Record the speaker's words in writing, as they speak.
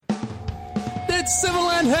It's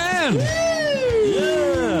Silverland Hand!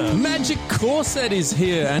 Yeah! Magic Corset is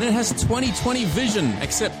here, and it has 20/20 vision,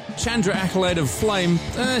 except Chandra Accolade of Flame,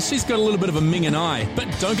 she's got a little bit of a minging eye. But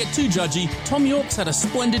don't get too judgy, Tom York's had a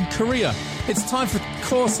splendid career. It's time for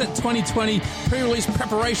Corset 2020 pre-release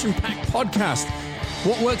preparation pack podcast.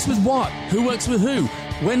 What works with what? Who works with who?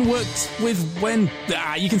 When works with when?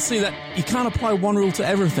 You can see that you can't apply one rule to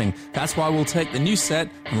everything. That's why we'll take the new set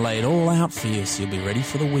and lay it all out for you so you'll be ready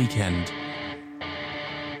for the weekend.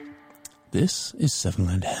 This is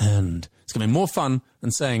Sevenland Hand. It's going to be more fun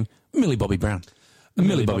than saying Millie Bobby Brown. A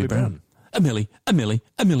Millie Bobby Brown. A Millie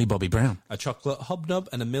Bobby Brown. A chocolate hobnob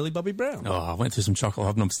and a Millie Bobby Brown. Oh, I went through some chocolate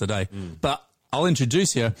hobnobs today. But I'll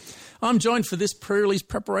introduce you. I'm joined for this pre-release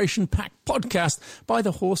preparation pack podcast by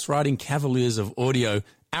the horse riding cavaliers of audio,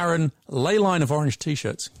 Aaron, Leyline of orange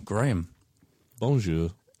t-shirts, Graham.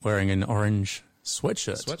 Bonjour. Wearing an orange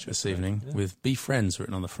sweatshirt this evening with Be Friends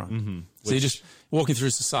written on the front. Mm-hmm. So you're just walking through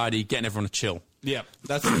society, getting everyone to chill. Yeah,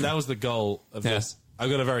 that was the goal of this. I've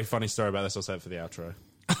got a very funny story about this. I'll save it for the outro.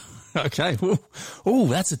 Okay. Oh,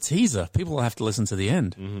 that's a teaser. People will have to listen to the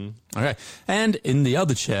end. Mm-hmm. Okay. And in the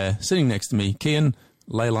other chair, sitting next to me, Kian,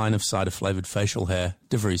 Leyline of cider-flavoured facial hair,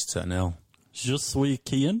 De Vries Turnell. Je suis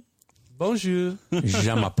Kian. Bonjour.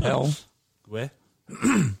 Je m'appelle. Where?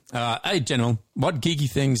 Hey, gentlemen, what geeky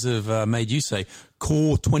things have made you say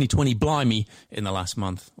Core 2020 blimey in the last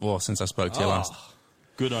month, or since I spoke to you last?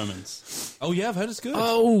 Good Omens. Oh, yeah, I've heard it's good.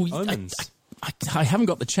 Oh, Omens. I haven't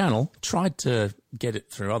got the channel. Tried to get it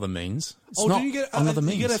through other means. It's not do you get on other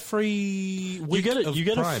means. You get a free week You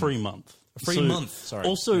get Prime. a free month. A free month, sorry.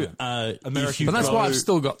 Also, American. if you But that's go, why I've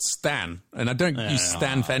still got Stan, and I don't use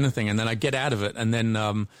Stan for anything, and then I get out of it, and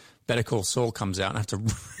then Better Call Saul comes out, and I have to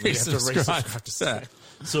resubscribe to that.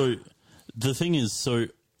 So the thing is,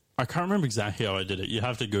 I can't remember exactly how I did it. You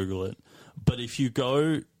have to Google it. But if you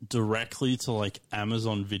go directly to like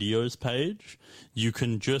Amazon Videos page, you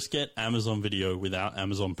can just get Amazon Video without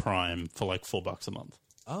Amazon Prime for like $4 a month.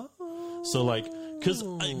 Oh. So like,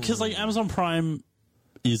 because like Amazon Prime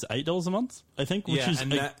is $8 a month, I think. Which is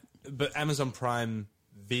but Amazon Prime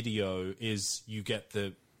Video is you get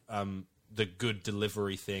the good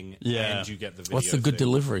delivery thing, and you get the video. What's the good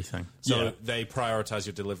delivery thing? So they prioritize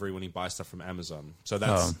your delivery when you buy stuff from Amazon. So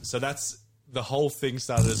that's the whole thing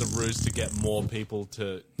started as a ruse to get more people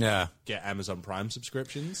to get Amazon Prime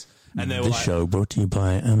subscriptions. And they were This show brought to you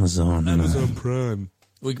by Amazon. Amazon Prime.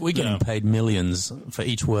 We're getting paid millions for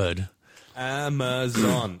each word.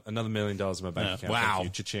 Amazon. Another $1 million in my bank account. Wow. Thank you.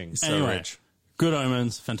 Cha-ching. So rich. Good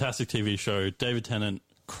Omens, fantastic TV show. David Tennant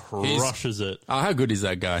crushes it. Oh, how good is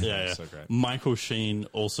that guy? Yeah. So great. Michael Sheen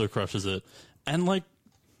also crushes it. And like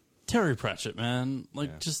Terry Pratchett, man,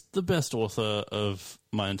 just the best author of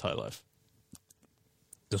my entire life.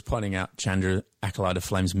 Just pointing out Chandra Accolade of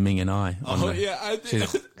Flame's Ming and I. Both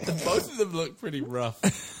of them look pretty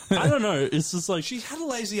rough. I don't know. It's just like She had a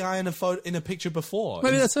lazy eye in a picture before.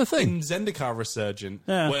 Maybe that's her thing. In Zendikar Resurgent,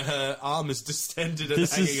 where her arm is distended and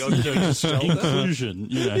This hanging is- over Joker's shoulder. inclusion,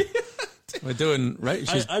 you know. We're doing right.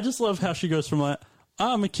 I just love how she goes from like,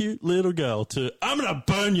 I'm a cute little girl to I'm going to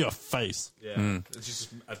burn your face. Yeah. It's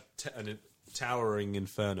just a towering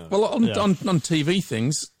inferno. Well, on TV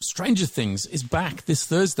things, Stranger Things is back this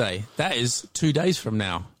Thursday. That is 2 days from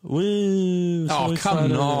now. Woo, so Come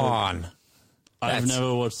excited. on. I've That's-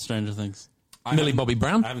 never watched Stranger Things. Millie Bobby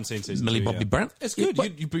Brown? I haven't seen season Millie 2 Bobby yet. Brown? It's good. Yeah,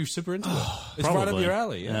 You'd be super into it. It's right up Probably. your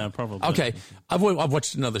alley. Yeah. Probably. Okay, I've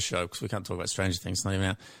watched another show because we can't talk about Stranger Things. It's not even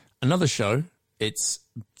out. Another show. It's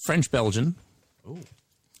French-Belgian.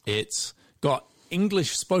 It's got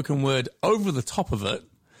English spoken word over the top of it,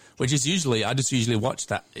 which is I just usually watch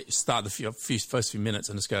that, start the first few minutes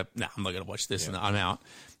and just go, nah, I'm not going to watch this and I'm out.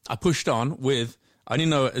 I pushed on with, I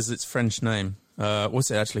didn't know it as its French name.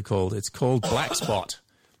 What's it actually called? It's called Black Spot.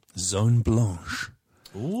 Zone Blanche.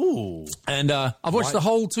 Ooh. And I've watched the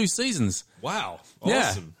whole 2 seasons. Wow. Yeah.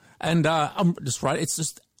 Awesome. And I'm just right. It's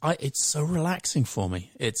just it's so relaxing for me.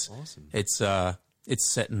 It's awesome. It's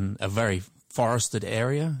set in a very forested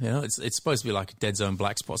area. You know, it's supposed to be like a dead zone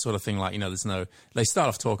black spot sort of thing. Like, you know, there's no. They start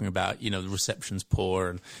off talking about, you know, the reception's poor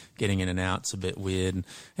and getting in and out's a bit weird, and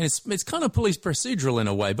it's kind of police procedural in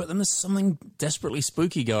a way. But then there's something desperately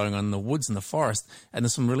spooky going on in the woods and the forest, and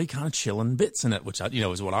there's some really kind of chilling bits in it, which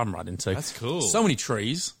is what I'm right into. That's cool. So many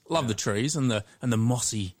trees. Love the trees and the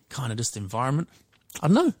mossy kind of just environment. I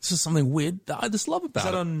don't know. It's just something weird that I just love about it.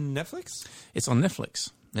 Is that on Netflix? It's on Netflix.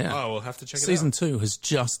 Yeah. Oh, we'll have to check it out. Season 2 has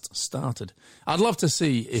just started. I'd love to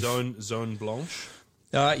see if Zone Blanche.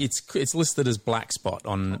 it's listed as Black Spot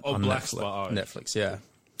on Black Netflix. Spot. Oh, Netflix, yeah.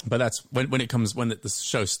 But that's when the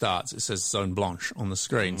show starts. It says Zone Blanche on the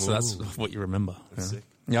screen, so that's what you remember. That's sick.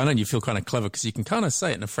 Yeah, I know you feel kind of clever because you can kind of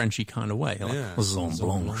say it in a Frenchy kind of way. Like, Maison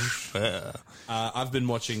Blanche. I've been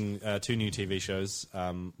watching 2 new TV shows,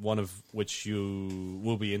 one of which you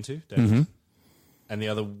will be into, David, and the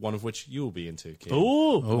other one of which you will be into, Keith.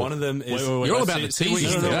 One of them is... Wait. You're all about the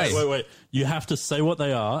teasers today. Wait. You have to say what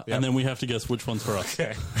they are, and then we have to guess which one's for us.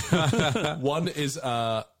 Okay. One is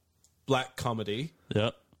black comedy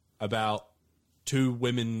about 2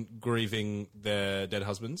 women grieving their dead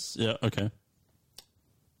husbands. Yeah, okay.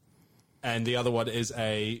 And the other one is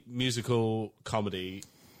a musical comedy,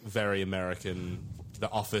 very American,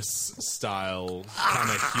 The Office style kind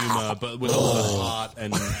of humor, but with a lot of heart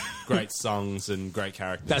and great songs and great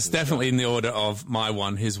characters. That's definitely in the order of my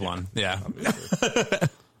one, his one. Yeah.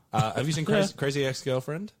 Have you seen Crazy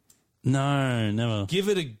Ex-Girlfriend? No, never. Give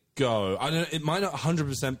it a go. I know it might not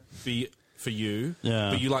 100% be for you,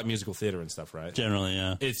 but you like musical theatre and stuff, right? Generally,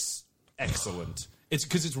 yeah. It's excellent. It's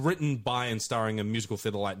because it's written by and starring a musical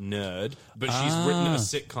theatre-like nerd, but she's written a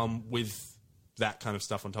sitcom with that kind of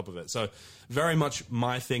stuff on top of it. So very much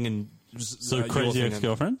my thing. And so Crazy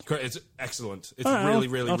Ex-Girlfriend? It's excellent. It's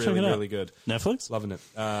really good. Netflix? Loving it.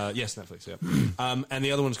 Yes, Netflix, yeah. And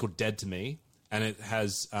the other one is called Dead to Me, and it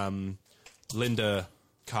has Linda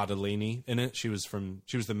Cardellini in it. She was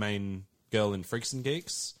the main girl in Freaks and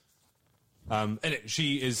Geeks.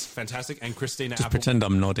 She is fantastic, and Christina Just pretend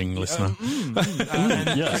I'm nodding, listener.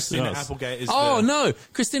 Christina Applegate is no.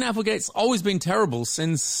 Christina Applegate's always been terrible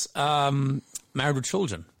since Married with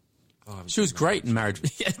Children. She was great in Married.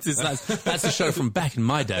 That's a show from back in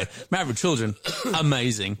my day. Married with Children,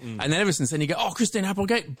 amazing. And then ever since then you go, oh, Christina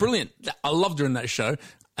Applegate, brilliant. I loved her in that show.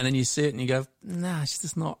 And then you see it and you go, nah, she's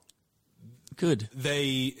just not good.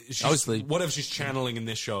 Obviously, whatever she's channeling in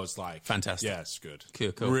this show is like fantastic. Yeah, it's good.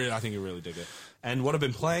 Cool. Really, I think you really dig it. And what I've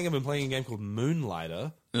been playing a game called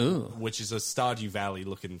Moonlighter, which is a Stardew Valley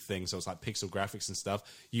looking thing. So it's like pixel graphics and stuff.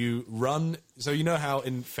 You run. So you know how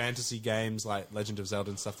in fantasy games like Legend of Zelda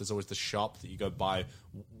and stuff, there's always the shop that you go buy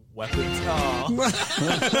weapons.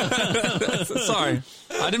 Sorry,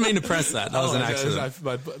 I didn't mean to press that. That was an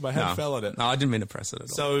accident. My head fell on it. No, I didn't mean to press it at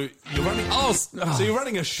all. So you're running. So you're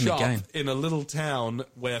running a shop in a little town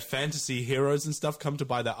where fantasy heroes and stuff come to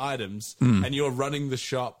buy their items, and you're running the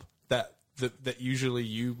shop that usually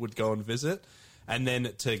you would go and visit. And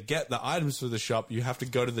then to get the items for the shop, you have to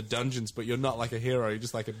go to the dungeons, but you're not like a hero, you're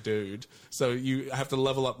just like a dude. So you have to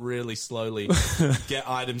level up really slowly, get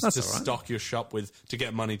items to stock your shop with, to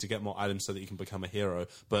get money, to get more items so that you can become a hero.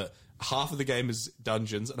 But half of the game is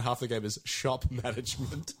dungeons and half the game is shop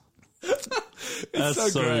management.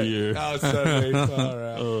 That's so great. You. Oh, so far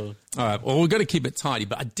out. All right, well, we've got to keep it tidy,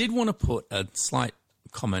 but I did want to put a slight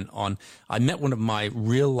comment on, I met one of my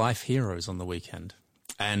real-life heroes on the weekend.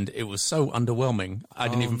 And it was so underwhelming. I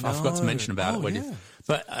forgot to mention about it. Yeah.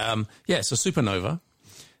 But so Supernova,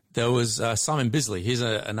 there was Simon Bisley. He's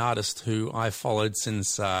an artist who I followed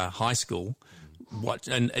since high school.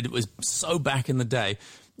 And it was so back in the day.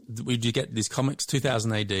 You get these comics,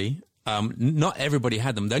 2000 AD. Not everybody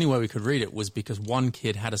had them. The only way we could read it was because one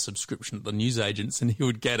kid had a subscription at the newsagents and he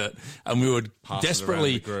would get it. And we would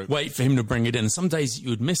desperately wait for him to bring it in. Some days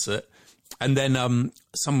you would miss it. And then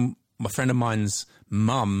my friend of mine's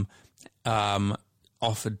mum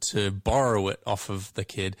offered to borrow it off of the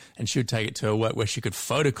kid, and she would take it to her work where she could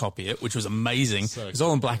photocopy it, which was amazing. It was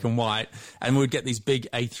all in black and white, and we would get these big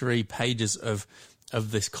A3 pages of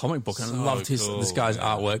this comic book, and I loved this guy's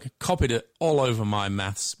artwork. Copied it all over my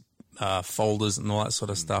maths folders and all that sort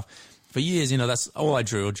of stuff. For years, that's all I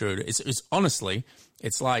drew. It's honestly,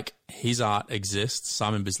 it's like his art exists,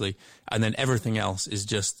 Simon Bisley, and then everything else is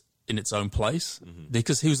just in its own place,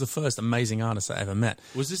 because he was the first amazing artist I ever met.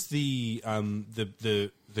 Was this the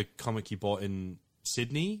comic you bought in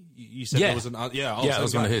Sydney? You said there was an art. Yeah, it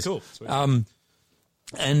was one of his. Cool.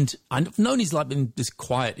 And I've known he's like been this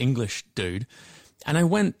quiet English dude, and I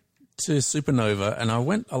went to Supernova and I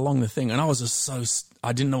went along the thing, and I was just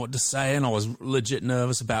I didn't know what to say, and I was legit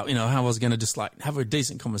nervous about how I was going to just like have a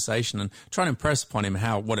decent conversation and try to impress upon him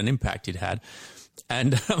what an impact he'd had.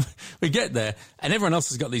 And we get there, and everyone else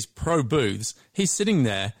has got these pro booths. He's sitting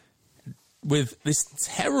there with this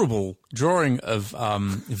terrible drawing of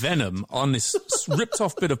Venom on this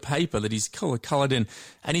ripped-off bit of paper that he's coloured in,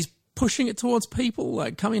 and he's pushing it towards people,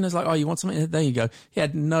 like coming in as like, oh, you want something? There you go. He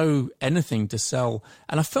had anything to sell,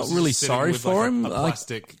 and I felt really sorry for him. A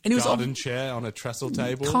plastic garden chair on a trestle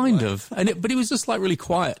table? Kind of. But he was just like really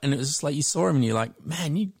quiet, and it was just like you saw him and you're like,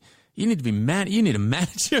 man, you need to be you need a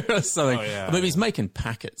manager or something. Oh, yeah, but he's making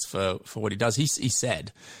packets for what he does. He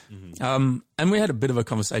said, and we had a bit of a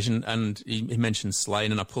conversation, and he mentioned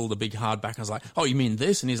Slane, and I pulled a big hardback. I was like, "Oh, you mean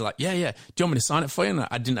this?" And he's like, "Yeah. Do you want me to sign it for you?" And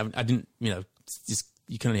I didn't, just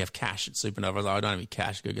you can only have cash at Supernova. I was like, I don't have any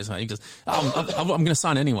cash. Go get something. He goes, I'm going to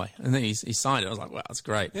sign anyway. And then he signed it. I was like, wow, that's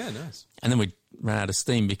great. Yeah, nice. And then we ran out of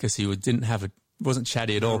steam because he wasn't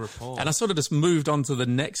chatty at all. Rapport. And I sort of just moved on to the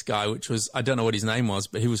next guy, which was, I don't know what his name was,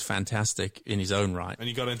 but he was fantastic in his own right. And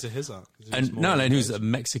you got into his art. And he was a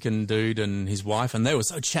Mexican dude and his wife, and they were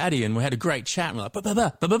so chatty, and we had a great chat. And we're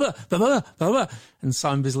like, ba-ba-ba. And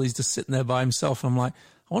Simon Bisley's just sitting there by himself. I'm like,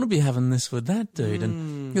 I want to be having this with that dude.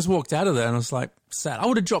 And he just walked out of there, and I was like, sad. I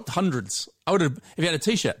would have dropped hundreds. If you had a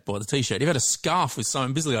T-shirt, bought the T-shirt. If you had a scarf with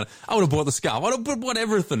Simon Bisley on it, I would have bought the scarf. I would have bought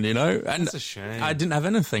everything, And that's a shame. I didn't have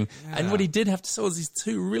anything. Yeah. And what he did have to sell was these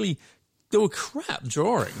two they were crap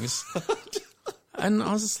drawings. And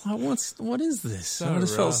I was just like, what is this? So I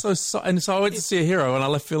just felt and so I went to see a hero, and I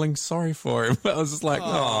left feeling sorry for him. I was just like,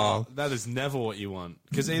 oh. That is never what you want.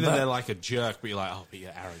 Because either they're like a jerk, but you're like, but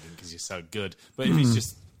you're arrogant because you're so good. But if he's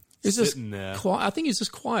just sitting there. I think he's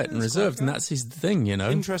just quiet and reserved, and that's his thing,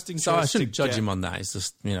 Interesting choice. So I shouldn't judge him on that. It's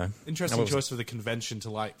just, Interesting choice for the convention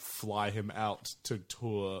to, fly him out to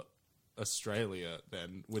tour Australia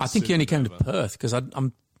then. I think he only came to Perth because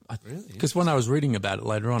Really? Because when I was reading about it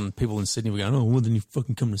later on, people in Sydney were going, "Oh, well, then you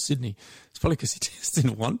fucking come to Sydney." It's probably because he just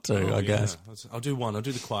didn't want to, I guess. I'll do one. I'll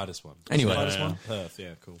do the quietest one. Anyway. The quietest one? Perth,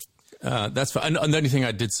 yeah, cool. That's fine. And the only thing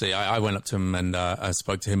I did see, I went up to him and I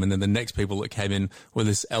spoke to him, and then the next people that came in were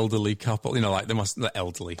this elderly couple. They're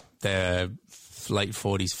elderly. They're late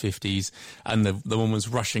 40s, 50s, and the woman was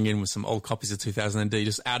rushing in with some old copies of 2000 AD,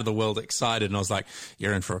 just out of the world excited, and I was like,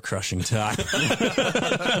 you're in for a crushing time.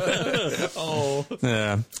 Oh.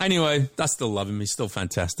 Yeah. Anyway, I still love him. He's still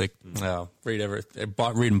fantastic. Read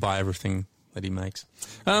and buy everything that he makes.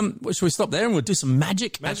 Should we stop there and we'll do some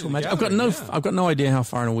actual magic? I've got no idea how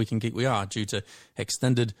far in a Week in Geek we are due to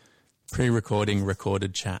extended pre-recording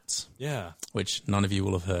recorded chats. Yeah. Which none of you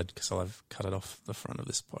will have heard because I'll have cut it off the front of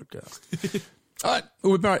this podcast. All right,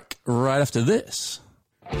 we'll be back right after this.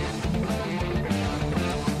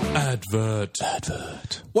 Advert.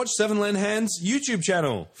 Watch Seven Land Hands' YouTube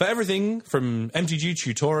channel for everything from MTG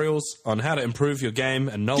tutorials on how to improve your game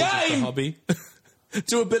and knowledge of the hobby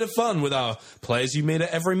to a bit of fun with our Players You Meet at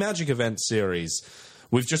Every Magic Event series.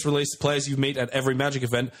 We've just released Players You Meet at Every Magic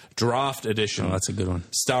Event Draft Edition. Oh, that's a good one.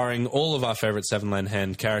 Starring all of our favourite Seven Land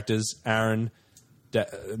Hand characters. Aaron,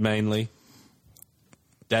 mainly.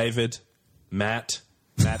 David, Matt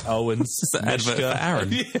Owens, Mishka. For Aaron.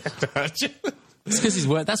 It's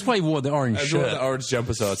because that's why he wore the orange shirt. I wore the orange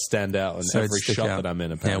jumper so I'd stand out in every shop that I'm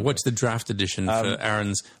in, apparently. Yeah, watch the draft edition for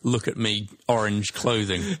Aaron's Look at Me orange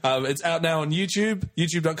clothing. It's out now on YouTube,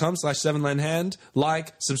 youtube.com/7landhand.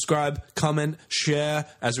 Like, subscribe, comment, share.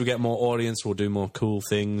 As we get more audience, we'll do more cool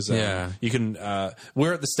things. You can.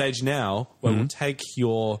 We're at the stage now where we'll take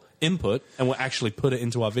your input and we'll actually put it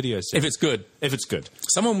into our video set. If it's good.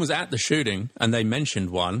 Someone was at the shooting and they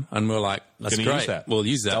mentioned one and we're like, that's great. Use that? We'll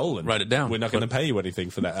use that. Stolen. Write it down. We're not going to pay you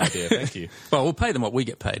anything for that idea. Thank you. Well, we'll pay them what we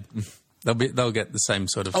get paid. They'll get the same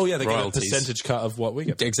sort of they royalties. get a percentage cut of what we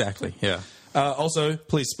get paid. Exactly, yeah. Also,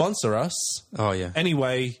 please sponsor us. Oh, yeah. Any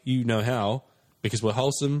way you know how, because we're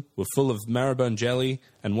wholesome, we're full of marrowbone jelly,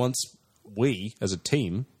 and once we, as a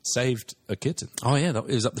team, saved a kitten. Oh, yeah, it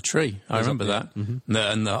was up the tree. I remember that. Mm-hmm.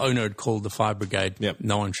 And the owner had called the fire brigade. Yep.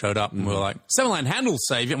 No one showed up, and we were like, Seven Land Hand will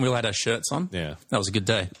save you, and we all had our shirts on. Yeah. That was a good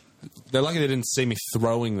day. They're lucky they didn't see me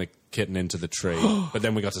throwing the kitten into the tree, but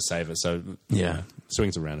then we got to save it, so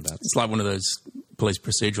swings and roundabouts. It's like one of those police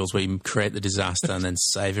procedurals where you create the disaster and then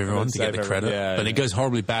save everyone to get the credit. But it goes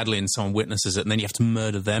horribly badly and someone witnesses it and then you have to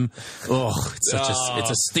murder them. Oh, it's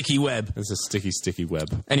a sticky web. It's a sticky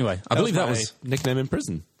web. Anyway, I believe that was nickname in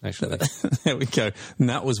prison, actually. There we go. And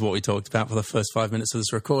that was what we talked about for the first 5 minutes of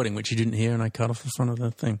this recording, which you didn't hear and I cut off the front of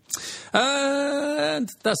the thing. And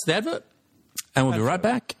that's the advert. And we'll be right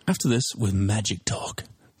back after this with Magic Talk,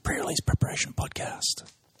 pre-release preparation podcast.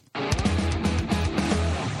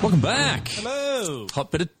 Welcome back. Hello.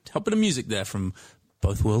 Hot bit of music there from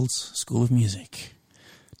Both Worlds School of Music.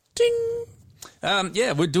 Ding.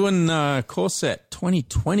 We're doing Core Set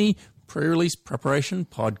 2020 pre-release preparation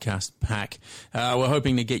podcast pack. We're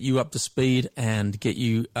hoping to get you up to speed and get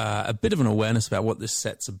you a bit of an awareness about what this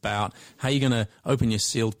set's about, how you're going to open your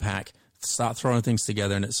sealed pack, start throwing things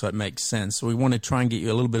together in it so it makes sense. So we want to try and get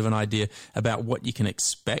you a little bit of an idea about what you can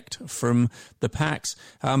expect from the packs.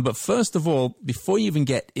 But first of all, before you even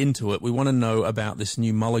get into it, we want to know about this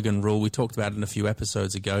new mulligan rule. We talked about it a few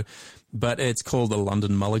episodes ago, but it's called the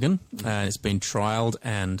London Mulligan, and it's been trialed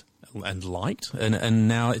and liked, and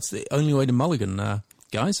now it's the only way to mulligan,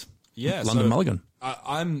 guys. Yeah, London Mulligan.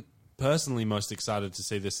 I'm personally most excited to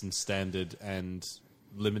see this in standard and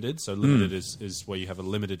limited. So limited is where you have a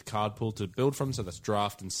limited card pool to build from. So that's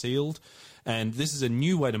draft and sealed. And this is a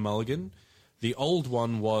new way to mulligan. The old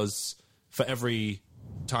one was for every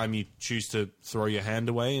time you choose to throw your hand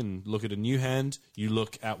away and look at a new hand, you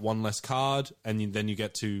look at one less card, and then you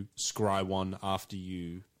get to scry one after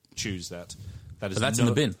you choose that. But that's in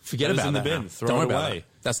the bin. Forget about that. In the bin. Throw it away.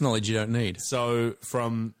 That's knowledge you don't need. So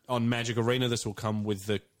on Magic Arena, this will come with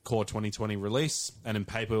the Core 2020 release, and in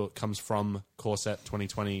paper it comes from Core Set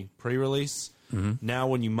 2020 pre-release. Mm-hmm. Now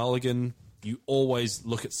when you mulligan, you always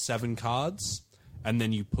look at 7 cards, and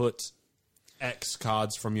then you put X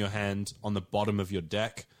cards from your hand on the bottom of your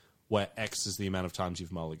deck, where X is the amount of times you've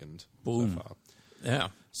mulliganed. Boom. So far. Yeah.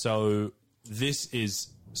 So this is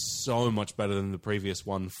so much better than the previous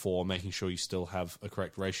one for making sure you still have a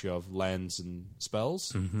correct ratio of lands and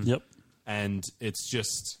spells. Mm-hmm. Yep. And it's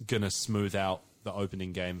just going to smooth out the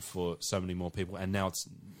opening game for so many more people. And now it's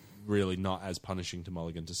really not as punishing to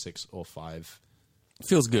mulligan to 6 or 5.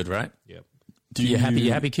 Feels good, right? Yep. You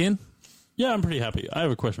happy, Ken? Yeah, I'm pretty happy. I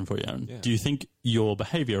have a question for you, Aaron. Yeah. Do you think your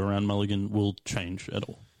behavior around mulligan will change at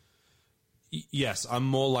all? Yes, I'm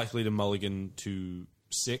more likely to mulligan to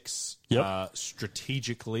 6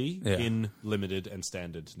 strategically in limited and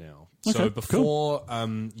standard now. Okay, so before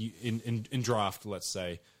in draft, let's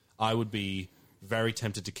say, I would be very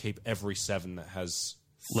tempted to keep every 7 that has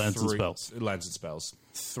lands and spells.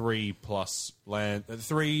 3 plus land,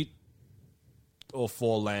 3 or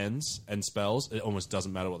 4 lands and spells. It almost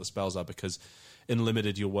doesn't matter what the spells are, because in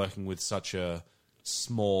limited you're working with such a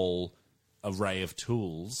small array of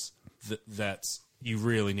tools that you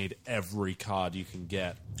really need every card you can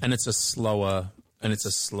get. And it's a slower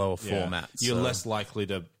format. You're less likely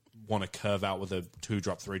to want to curve out with a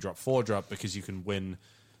 2-drop, 3-drop, 4-drop, because you can win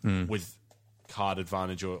with card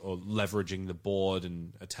advantage or leveraging the board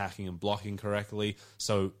and attacking and blocking correctly.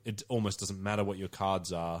 So it almost doesn't matter what your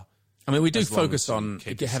cards are. I mean, we do focus on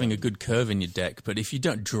having a good curve in your deck, but if you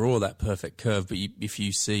don't draw that perfect curve, but if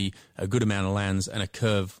you see a good amount of lands and a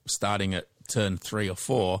curve starting at turn 3 or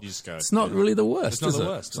 4, it's not really the worst. It's not the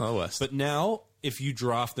worst. It's not the worst. But now, if you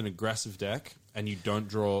draft an aggressive deck and you don't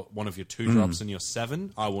draw one of your 2 drops and your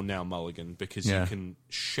 7, I will now mulligan, because you can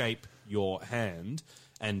shape your hand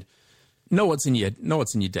and know what's in your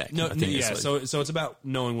deck. So it's about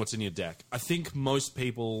knowing what's in your deck. I think most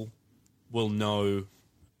people will know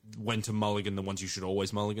when to mulligan the ones you should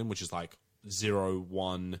always mulligan, which is like 0,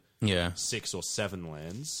 1, 6 or 7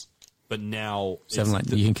 lands. But now 7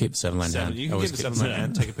 land, you can keep the 7 land down. You can keep the 7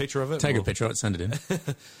 land down. Take a picture of it. Take a picture of it. Send it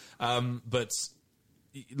in. But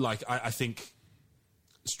like I think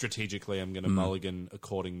strategically, I'm going to mulligan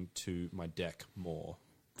according to my deck more.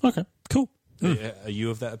 Okay, cool. Are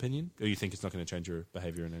you of that opinion, or you think it's not going to change your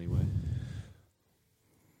behavior in any way?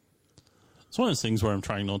 It's one of those things where I'm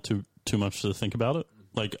trying not to too much to think about it.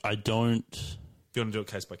 Like, I don't. Do you want to do it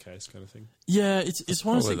case by case kind of thing? Yeah, it's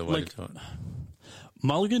one of those things. Like,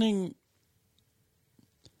 mulliganing.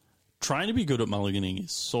 Trying to be good at mulliganing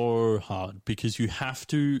is so hard, because you have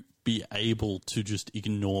to be able to just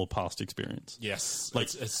ignore past experience. Yes.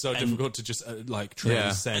 Like, it's so difficult to just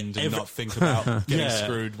transcend and not think about getting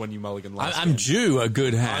screwed when you mulligan last I'm due a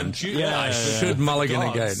good hand. I should mulligan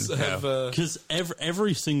again. Because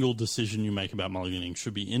every single decision you make about mulliganing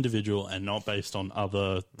should be individual and not based on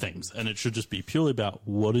other things. And it should just be purely about,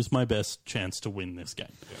 what is my best chance to win this game?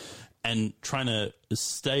 Yeah. And trying to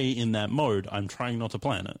stay in that mode, I'm trying not to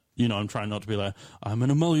plan it. I'm trying not to be like, I'm going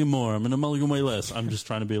to mulligan more, I'm going to mulligan way less. I'm just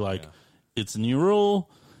trying to be like, it's a new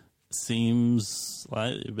rule, seems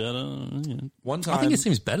slightly better. One time, I think it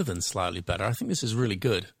seems better than slightly better. I think this is really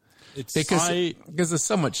good. Because there's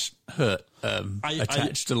so much hurt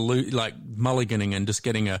attached to mulliganing and just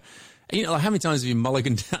getting a... how many times have you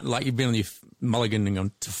mulliganed down, like you've been on your mulliganing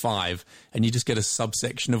on to 5, and you just get a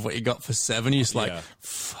subsection of what you got for 7? You're just like,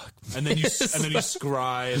 fuck. And then you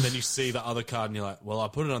scry, and then you see the other card, and you're like, well, I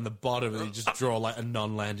put it on the bottom, and you just draw like a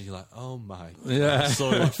non-land, and you're like, oh my. Yeah.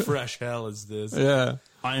 So what fresh hell is this? Yeah.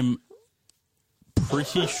 I'm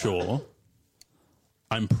pretty sure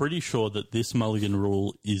that this mulligan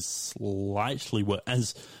rule is slightly worse.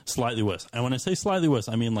 And when I say slightly worse,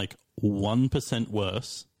 I mean like 1%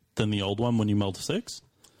 worse than the old one when you mull to 6.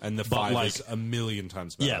 And the 5 is a million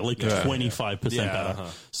times better. Yeah, 25% better. Uh-huh.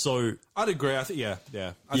 So I'd agree. I think,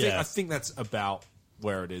 I think that's about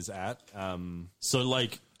where it is at. So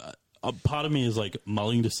like, a part of me is like,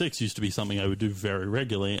 mulling to 6 used to be something I would do very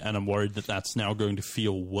regularly, and I'm worried that that's now going to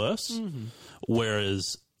feel worse. Mm-hmm.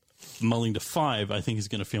 Whereas mulling to 5, I think, is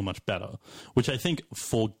going to feel much better, which I think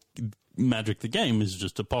for Magic the game is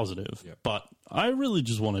just a positive. Yep. But I really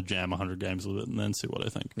just want to jam 100 games with it and then see what I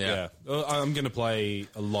think. Yeah. I'm going to play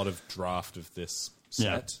a lot of draft of this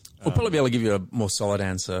set. We'll probably be able to give you a more solid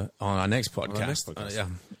answer on our next podcast. Yeah,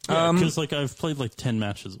 because I've played 10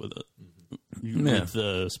 matches with it. With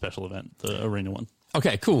the special event, the arena one.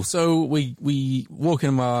 Okay, cool. So we walk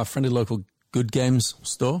into our friendly local Good Games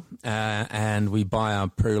store and we buy our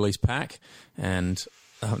pre-release pack. And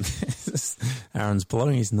Aaron's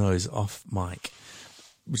blowing his nose off mic,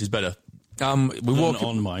 which is better. We walk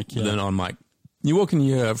on mic. Then on mic. You walk in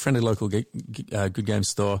your friendly local Good Games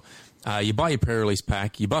store. You buy your pre-release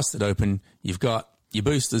pack. You bust it open. You've got your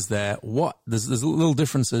boosters there. There's little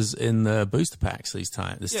differences in the booster packs this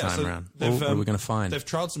time around. What are we going to find? They've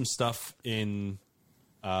trialed some stuff in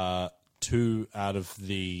 2 out of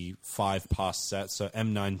the 5 past sets. So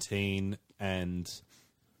M19 and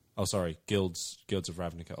Guilds of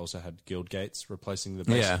Ravnica also had guild gates, replacing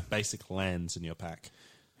the basic lands in your pack.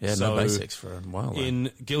 Yeah, no basics for a while. In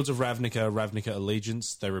Guilds of Ravnica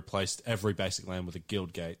Allegiance, they replaced every basic land with a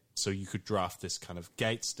guild gate, so you could draft this kind of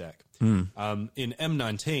gates deck. In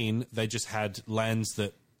M19, they just had lands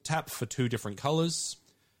that tap for 2 different colors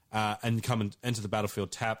and come and enter the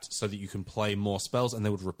battlefield tapped, so that you can play more spells, and they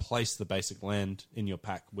would replace the basic land in your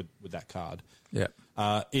pack with that card. Yeah.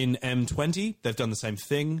 In M20, they've done the same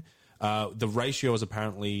thing. The ratio is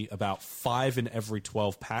apparently about 5 in every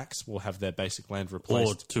 12 packs will have their basic land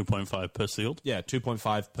replaced. Or 2.5 per sealed. Yeah,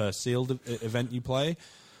 2.5 per sealed event you play.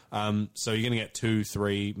 So you're going to get 2,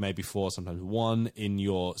 3, maybe 4, sometimes 1 in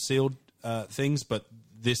your sealed things. But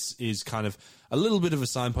this is kind of a little bit of a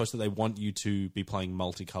signpost that they want you to be playing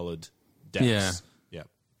multicolored decks. Yeah.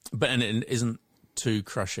 But it isn't too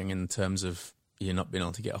crushing in terms of you're not being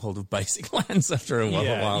able to get a hold of basic lands after a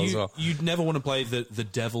while as well. You'd never want to play the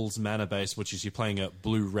Devil's Mana base, which is you're playing a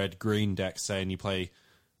blue, red, green deck, say, and you play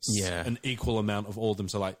an equal amount of all of them,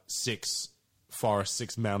 so 6 forests,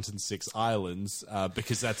 6 mountains, 6 islands,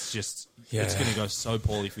 because that's just, it's going to go so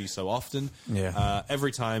poorly for you so often. Yeah.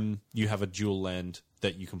 Every time you have a dual land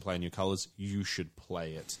that you can play in your colors, you should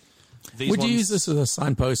play it. Would you use this as a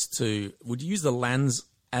signpost would you use the lands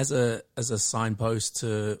as a signpost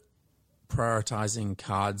to prioritizing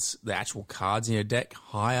cards, the actual cards in your deck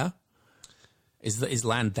higher? Is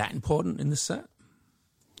land that important in this set?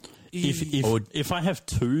 If I have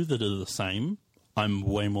 2 that are the same, I'm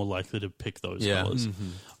way more likely to pick those colors.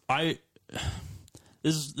 Mm-hmm.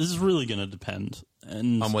 This is really going to depend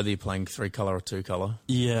on whether you're playing 3-color or 2-color.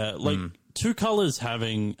 Yeah, 2 colors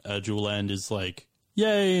having a dual land is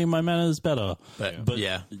yay, my mana is better. But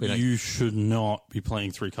you should not be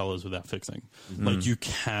playing 3 colors without fixing. You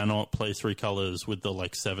cannot play 3 colors with the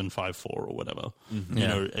 7-5-4 or whatever. Mm-hmm. You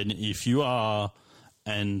know, and if you are,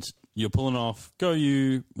 and you're pulling off, go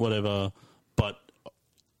you, whatever, but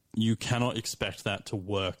you cannot expect that to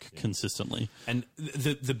work consistently. And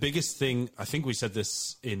the biggest thing, I think we said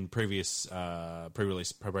this in previous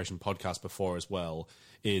pre-release preparation podcast before as well,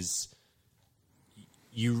 is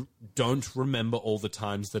you don't remember all the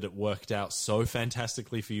times that it worked out so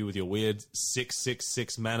fantastically for you with your weird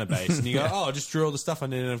 6/6/6 mana base, and you go, "Oh, I just drew all the stuff I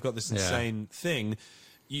need, and I've got this insane thing."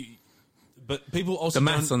 But people also the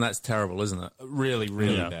maths on that's terrible, isn't it? Really,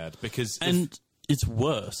 really bad because it's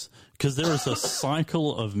worse because there is a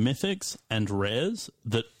cycle of mythics and rares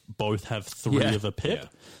that both have 3 of a pip.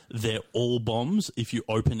 Yeah. They're all bombs. If you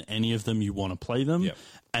open any of them, you want to play them,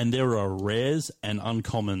 and there are rares and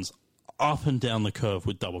uncommons up and down the curve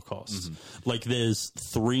with double costs. Mm-hmm. There's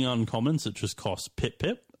 3 uncommons that just cost pip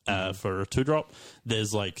for a 2-drop.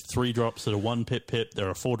 There's 3 drops that are 1 pip. There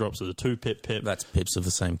are 4 drops that are 2 pip. That's pips of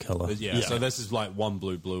the same color. So this is 1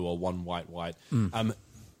 blue or 1 white.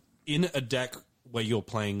 In a deck where you're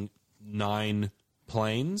playing 9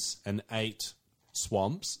 plains and 8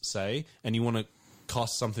 swamps, say, and you want to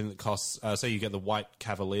cost something that costs, say you get the White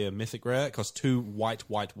Cavalier mythic rare, it costs 2 white.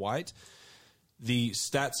 The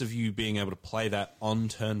stats of you being able to play that on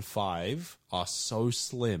turn 5 are so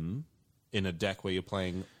slim in a deck where you're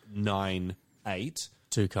playing 9-8.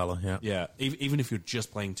 2-color, yeah. Yeah, even if you're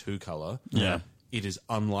just playing 2-color, it is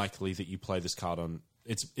unlikely that you play this card on...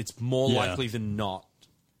 It's more likely than not.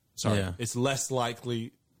 Sorry, it's less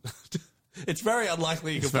likely... It's very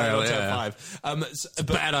unlikely you can play it on turn 5. It's a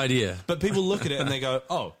bad idea. But people look at it and they go,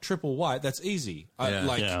 "Oh, triple white, that's easy."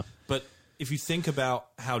 But if you think about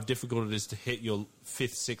how difficult it is to hit your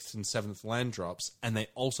 5th, 6th, and 7th land drops, and they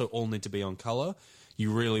also all need to be on color,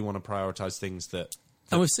 you really want to prioritize things that.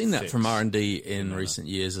 And we've seen that from R&D in recent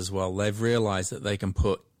years as well. They've realized that they can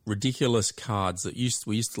put ridiculous cards that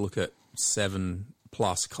we used to look at 7+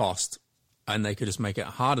 cost, and they could just make it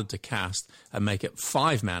harder to cast and make it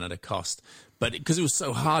 5 mana to cost. But because it was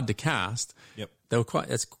so hard to cast, they were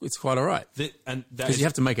it's quite all right. Because you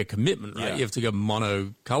have to make a commitment, right? You have to go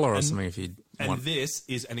mono color or something if you. And this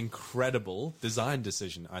is an incredible design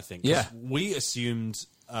decision, I think. 'Cause Yeah. we assumed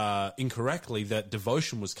incorrectly that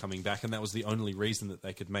Devotion was coming back, and that was the only reason that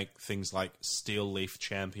they could make things like Steel Leaf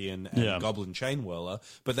Champion and Goblin Chain Whirler.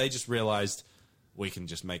 But they just realized we can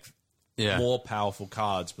just make more powerful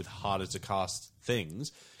cards with harder to cast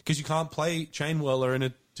things, because you can't play Chain Whirler in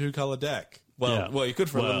a 2-color deck. Well, you could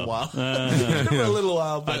for a little while. For a little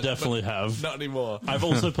while, but I definitely have. Not anymore. I've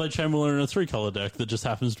also played Chain Whirler in a 3-color deck that just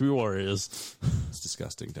happens to be Warriors. It's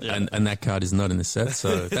disgusting. And that card is not in the set,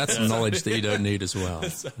 so that's knowledge that you don't need as well.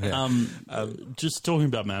 Just talking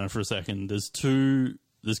about mana for a second, there's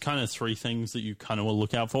kind of 3 things that you kind of will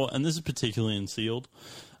look out for, and this is particularly in Sealed.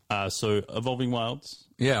 So Evolving Wilds.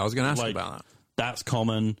 Yeah, I was going to ask you about that. That's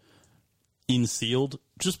common. In Sealed,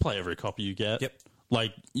 just play every copy you get. Yep.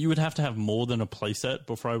 Like, you would have to have more than a playset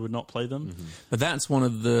before I would not play them. Mm-hmm. But that's one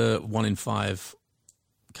of the 1 in 5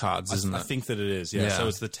 cards, isn't it? I think that it is, yeah. So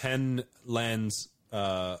it's the 10 lands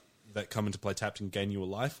that come into play tapped and gain you a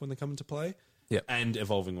life when they come into play. Yep. And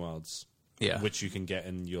Evolving Wilds. Yeah. Which you can get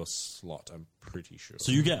in your slot, I'm pretty sure.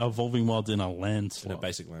 So you get Evolving Wilds in a land slot? In a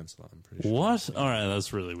basic land slot, I'm pretty sure. What? All right,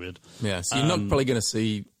 that's really weird. Yeah, so you're not probably going to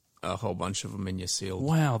see a whole bunch of them in your Sealed.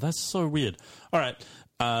 Wow, that's so weird. All right,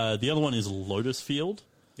 the other one is Lotus Field.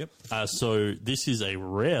 Yep. So this is a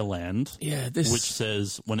rare land, which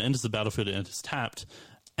says when it enters the battlefield, it enters tapped,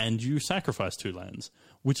 and you sacrifice 2 lands,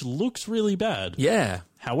 which looks really bad. Yeah.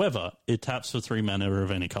 However, it taps for 3 mana of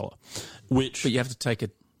any color, which... But you have to take a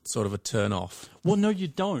sort of a turn off. Well, no, you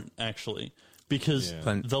don't, actually, because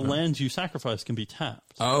the lands you sacrifice can be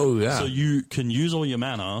tapped. Oh, yeah. So you can use all your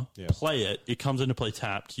mana, play it comes into play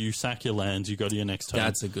tapped, you sack your lands, you go to your next turn.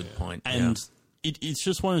 That's a good point. And it's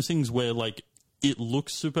just one of those things where, like, it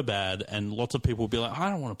looks super bad, and lots of people will be like, I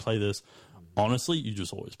don't want to play this. Honestly, you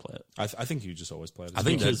just always play it. I think you just always play it. I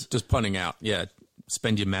think just pointing out,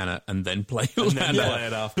 spend your mana and then play your mana. Play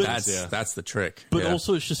it after. That's the trick. But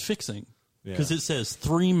also, it's just fixing. Because it says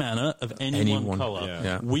 3 mana of any one color.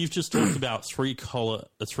 Yeah. We've just talked about 3 color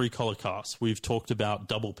casts. We've talked about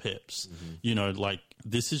double pips. You know, like,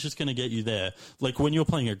 this is just going to get you there. Like, when you're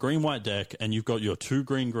playing a green-white deck and you've got your 2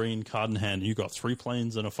 green-green card in hand and you've got 3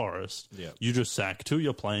 plains and a forest, you just sack 2 of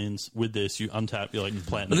your plains with this, you untap, you're like,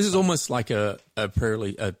 play it. But this is almost like a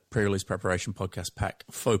pre-release preparation podcast pack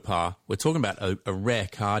faux pas. We're talking about a rare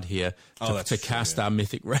card here to cast our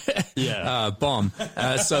mythic rare bomb.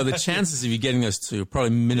 So the chances of you getting those 2 are probably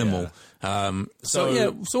minimal.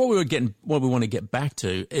 So what we want to get back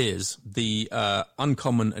to is the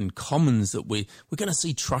uncommon and commons that we're going to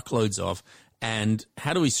see truckloads of, and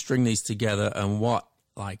how do we string these together, and what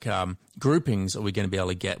groupings are we going to be able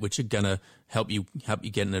to get, which are going to help you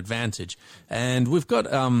get an advantage. And we've got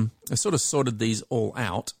sort of sorted these all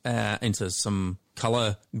out into some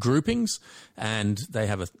color groupings, and they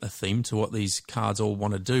have a theme to what these cards all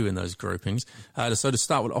want to do in those groupings. So to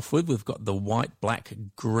start off with, we've got the white, black,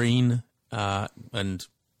 green, and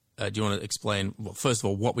do you want to explain, first of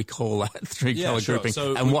all, what we call that 3-color grouping,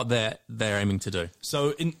 and what they're aiming to do?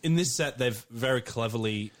 So in this set, they've very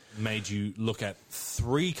cleverly made you look at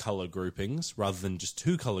 3-color groupings rather than just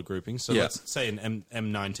 2-color groupings. So let's say in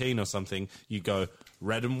M19 or something, you go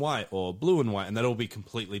red and white or blue and white, and that'll be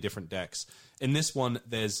completely different decks. In this one,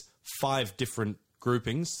 there's 5 different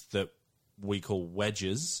groupings that we call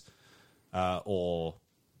wedges, or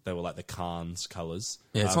they were like the Khan's colors.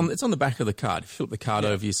 Yeah, it's on the back of the card. If you flip the card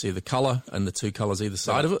over, you see the color and the 2 colors either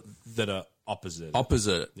side of it that are opposite.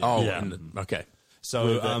 Yeah. Oh, okay.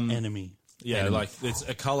 So enemy. Yeah, enemy. Like it's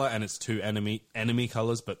a color and it's 2 enemy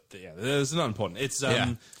colors, but it's not important. It's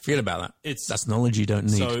forget about that. That's knowledge you don't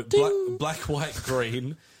need. So black, white,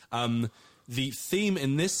 green. The theme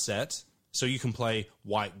in this set, so you can play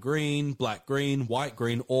white, green, white,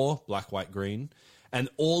 green, or black, white, green. And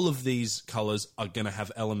all of these colors are going to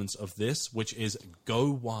have elements of this, which is go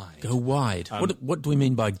wide. Go wide. What do we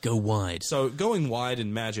mean by go wide? So going wide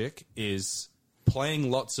in Magic is playing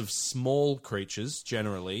lots of small creatures,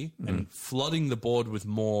 generally, and flooding the board with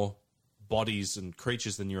more bodies and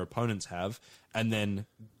creatures than your opponents have, and then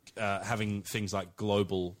having things like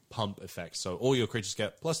global pump effects. So all your creatures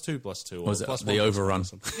get +2/+2, or +1, the overrun.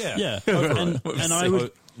 Yeah. And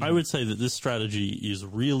I would say that this strategy is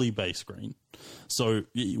really base green. So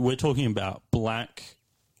we're talking about black,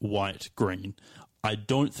 white, green. I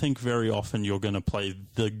don't think very often you're going to play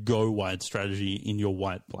the go wide strategy in your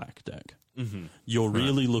white-black deck. You're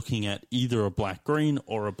really looking at either a black-green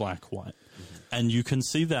or a black-white. And you can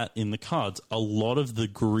see that in the cards. A lot of the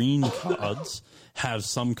green cards have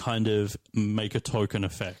some kind of make a token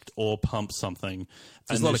effect or pump something.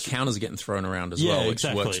 There's a lot of counters getting thrown around as well, which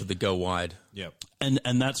works with the go wide. Yep.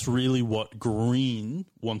 And that's really what green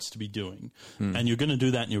wants to be doing. And you're going to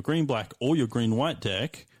do that in your green-black or your green-white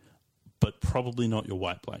deck, but probably not your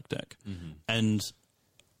white-black deck. And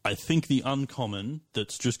I think the uncommon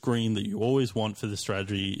that's just green that you always want for this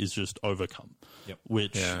strategy is just Overcome,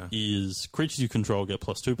 which is creatures you control get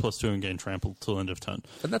 +2/+2 and gain trample till end of turn.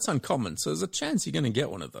 But that's uncommon, so there's a chance you're going to get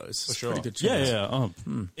one of those. For sure. Pretty good chance.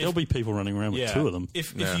 There'll be people running around with two of them.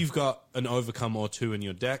 If you've got an Overcome or two in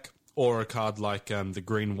your deck, or a card like the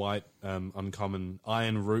green-white uncommon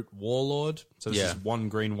Iron Root Warlord. So this is one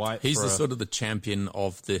green-white. He's sort of the champion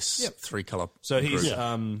of this three-color So he's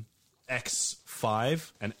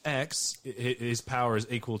X5, and X, his power is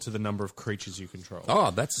equal to the number of creatures you control.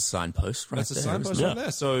 Oh, that's a signpost right there. That's a signpost right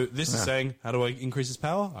there. So this is saying, how do I increase his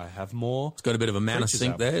power? I have more. It's got a bit of a mana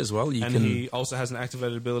sink there as well. He also has an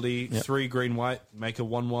activated ability, 3 green-white, make a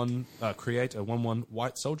 1/1, create a 1/1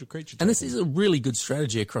 white soldier creature. And this is a really good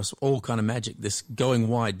strategy across all kind of Magic, this going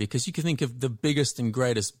wide, because you can think of the biggest and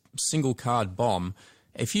greatest single-card bomb.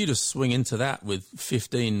 If you just swing into that with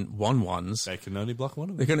 15 1/1s, they can only block one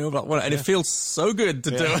of them. They can only block one, and it feels so good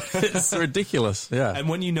to do it. It's ridiculous. Yeah. And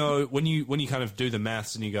when you kind of do the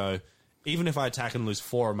maths and you go, even if I attack and lose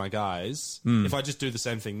 4 of my guys, if I just do the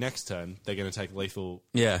same thing next turn, they're going to take lethal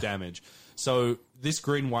damage. So this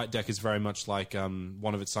green-white deck is very much like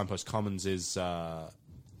one of its signpost commons is the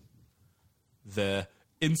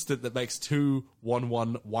instant that makes 2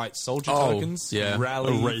 1/1 white soldier tokens.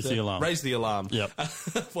 Rally. Raise the alarm. Raise the alarm. Yep.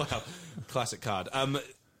 Wow. Classic card.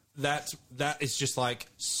 That is just like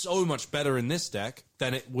so much better in this deck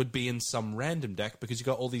than it would be in some random deck because you've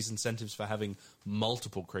got all these incentives for having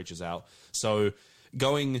multiple creatures out. So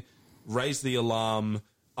going Raise the Alarm,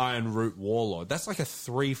 Iron Root Warlord, that's like a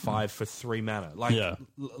 3/5 for 3 mana.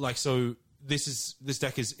 So this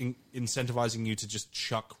deck is incentivizing you to just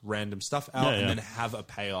chuck random stuff out and then have a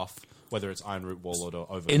payoff, whether it's Iron Root Warlord or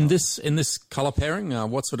Overcome. In this color pairing,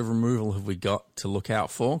 what sort of removal have we got to look out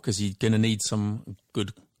for? Because you're going to need some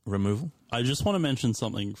good removal. I just want to mention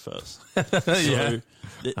something first.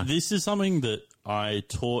 This is something that I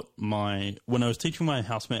taught when I was teaching my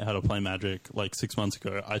housemate how to play Magic like 6 months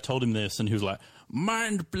ago. I told him this and he was like,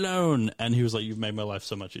 mind blown. And he was like, you've made my life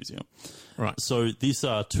so much easier. Right. So these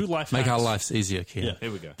are 2 life hacks. Make our lives easier, Kean. Yeah,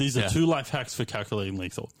 here we go. These are 2 life hacks for calculating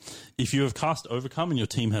lethal. If you have cast Overcome and your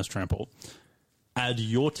team has Trample, add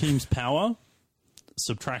your team's power,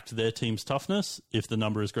 subtract their team's toughness. If the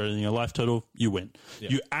number is greater than your life total, you win.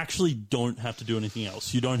 Yep. You actually don't have to do anything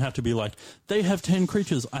else. You don't have to be like, they have 10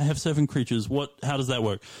 creatures, I have 7 creatures. How does that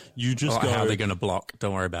work? You just go, how are they going to block?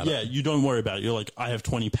 Don't worry about it. Yeah, you don't worry about it. You're like, I have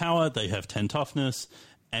 20 power, they have 10 toughness,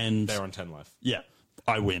 and they're on 10 life. Yeah,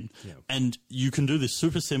 I win. Yeah. And you can do this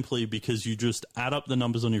super simply because you just add up the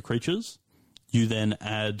numbers on your creatures. You then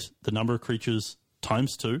add the number of creatures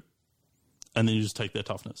times 2, and then you just take their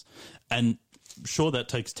toughness. And sure, that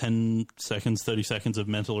takes 10 seconds, 30 seconds of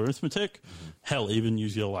mental arithmetic. Hell, even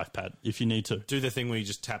use your life pad if you need to. Do the thing where you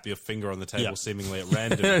just tap your finger on the table seemingly at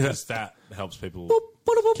random because that helps people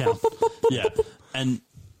count. Yeah. And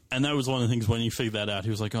that was one of the things when you figured that out, he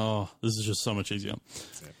was like, oh, this is just so much easier.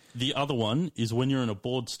 Yeah. The other one is when you're in a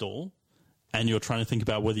board stall and you're trying to think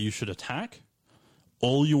about whether you should attack,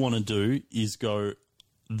 all you want to do is go,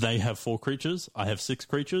 they have 4 creatures, I have 6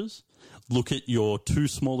 creatures. Look at your 2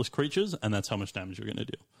 smallest creatures, and that's how much damage you're going to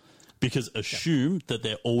deal. Because assume that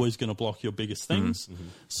they're always going to block your biggest things. Mm-hmm.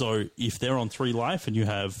 So if they're on 3 life and you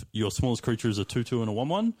have your smallest creature is a 2/2 and a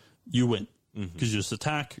 1/1, you win. Because you just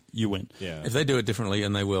attack, you win. Yeah. If they do it differently,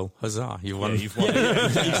 and they will, huzzah, you've won. Yeah, you've won.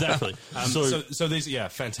 Exactly. So these,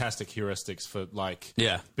 fantastic heuristics for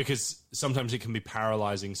because sometimes it can be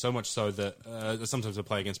paralyzing, so much so that sometimes I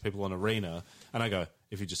play against people on Arena, and I go,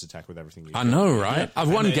 if you just attack with everything you I know, right?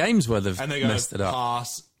 I've won games where they've messed it up.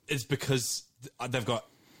 Pass. It's because they've got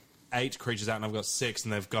 8 creatures out, and I've got 6,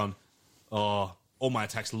 and they've gone, all my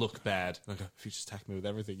attacks look bad. I go, if you just attack me with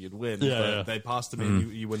everything, you'd win. But they pass to me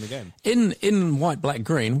and you win the game. In white, black,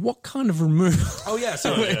 green, what kind of removal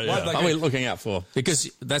white, black, are we looking out for? Because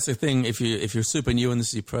that's the thing, if you're super new and this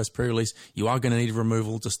is your first pre-release, you are going to need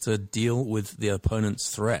removal just to deal with the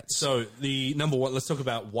opponent's threats. So the number one, let's talk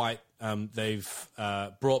about white. They've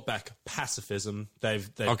brought back pacifism. They've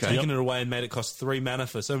taken it away and made it cost 3 mana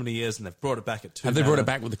for so many years, and they've brought it back at 2 Have they brought it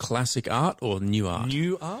back with the classic art or new art?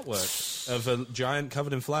 New artwork of a giant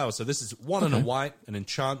covered in flowers. So this is 1 and a white, an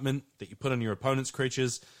enchantment that you put on your opponent's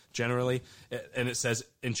creatures, generally. And it says,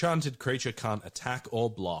 enchanted creature can't attack or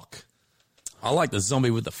block. I like the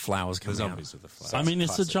zombie with the flowers The coming zombies with the flowers. I mean,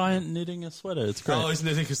 it's a Classic. giant knitting a sweater. It's great. Oh, he's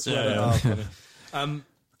knitting a sweater. Yeah. Oh, funny.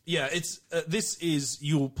 It's this is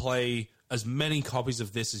you'll play as many copies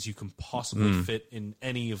of this as you can possibly fit in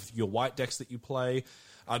any of your white decks that you play.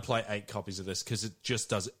 I'd play 8 copies of this because it just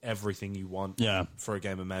does everything you want for a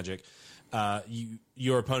game of Magic.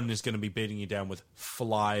 Your opponent is going to be beating you down with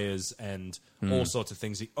flyers and all sorts of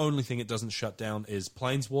things. The only thing it doesn't shut down is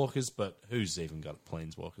planeswalkers, but who's even got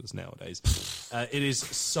planeswalkers nowadays? It is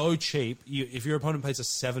so cheap. If your opponent plays a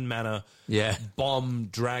 7-mana bomb,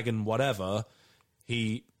 dragon, whatever,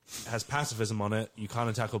 he has pacifism on it. You can't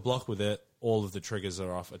attack or block with it. All of the triggers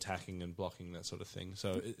are off attacking and blocking, that sort of thing.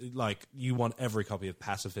 So, you want every copy of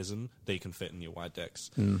pacifism that you can fit in your white decks.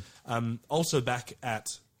 Also, back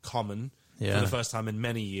at Common for the first time in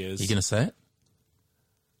many years. You going to say it?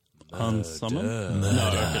 Unsummon? No,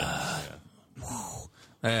 okay.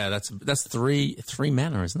 Yeah, that's three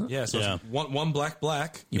mana, isn't it? Yeah, so one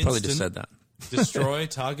black. You probably just said that. Destroy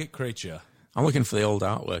target creature. I'm looking for the old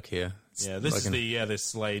artwork here. Yeah, this is the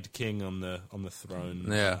Slade King on the throne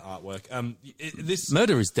artwork. This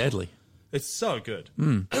murder is deadly. It's so good.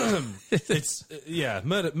 It's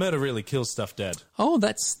murder really kills stuff dead. Oh,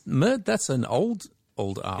 that's an old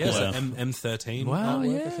artwork. Yeah, M13. Wow,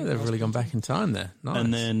 artwork, they've really gone back in time there. Nice.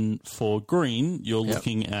 And then for green, you're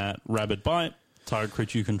looking at Rabid Bite. Target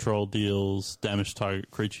creature you control deals damage to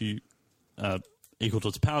target creature equal to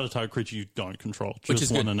its power to target creature you don't control. Just which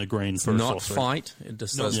is one good. and a green for not a sorcery. Fight. It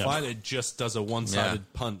just does fight. It just does a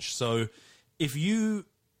one-sided punch. So if you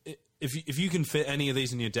can fit any of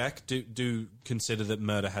these in your deck, do consider that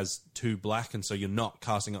Murder has 2 black, and so you're not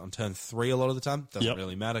casting it on turn 3 a lot of the time. Doesn't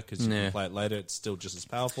really matter because you can play it later. It's still just as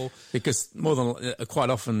powerful. Because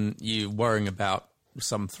quite often you're worrying about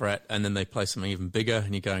some threat, and then they play something even bigger,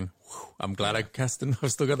 and you're going, "I'm glad I cast it.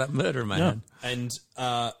 I've still got that Murder in my hand." And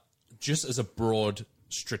just as a broad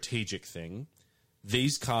strategic thing,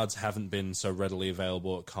 these cards haven't been so readily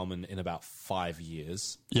available at Common in about 5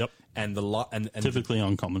 years. Yep. And typically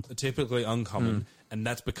uncommon. Typically uncommon, and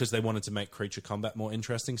that's because they wanted to make creature combat more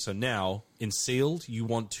interesting. So now, in Sealed, you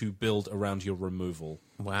want to build around your removal.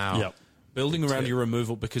 Wow. Yep. Building around your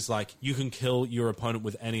removal because, you can kill your opponent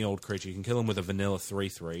with any old creature. You can kill them with a vanilla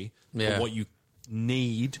 3/3. Yeah. But what you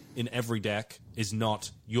need in every deck is not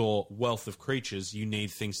your wealth of creatures. You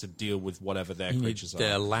need things to deal with whatever their creatures are.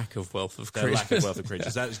 Their lack of wealth of Their creatures. lack of wealth of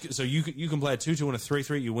creatures. So you can play a 2/2 and a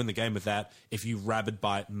 3/3. You win the game with that. If you Rabid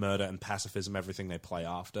Bite, Murder, and Pacifism, everything they play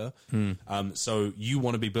after. So you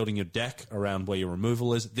want to be building your deck around where your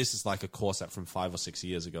removal is. This is like a core set from 5 or 6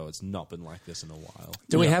 years ago. It's not been like this in a while.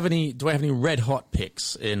 Do I have any red hot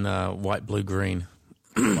picks in white, blue, green?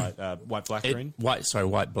 White, black, green?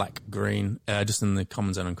 White, black, green. Just in the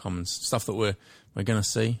commons and uncommons. Stuff that we're going to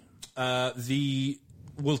see.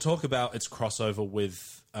 We'll talk about its crossover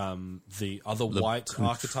with the other white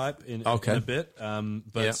archetype in a bit.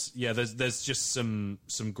 There's just some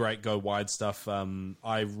great go wide stuff.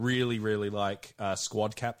 I really, really like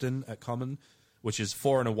Squad Captain at Common, which is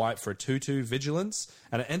 4 and a white for a 2/2 vigilance,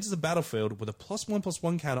 and it enters the battlefield with a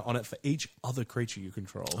 +1/+1 counter on it for each other creature you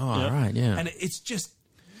control. Oh, right, yeah. And it's just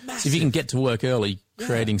massive. So if you can get to work early,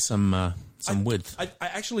 creating some width. I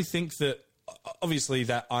actually think that, obviously,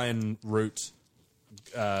 that Iron Root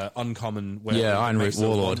uncommon... Iron Root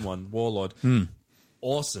Warlord. Warlord.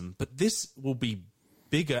 Awesome. But this will be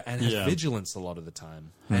bigger and have vigilance a lot of the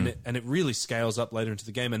time. And it really scales up later into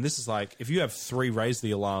the game. And this is if you have 3 Raise the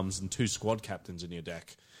Alarms and 2 Squad Captains in your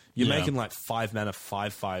deck, you're making 5 mana,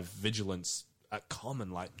 5/5 vigilance at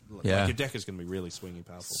Common. Your deck is going to be really swingy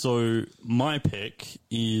powerful. So my pick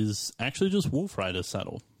is actually just Wolf Rider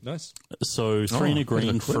Saddle. Nice. So 3 and a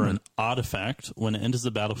green for an artifact. When it enters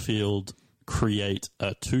the battlefield, create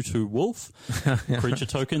a 2/2 wolf creature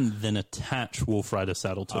token, then attach Wolf Rider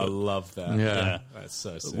Saddle to it. I love that. Yeah. That's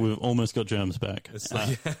so sick. We've almost got germs back.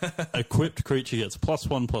 Equipped creature gets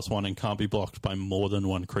 +1/+1 and can't be blocked by more than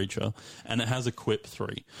one creature, and it has equip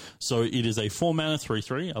 3. So it is a 4 mana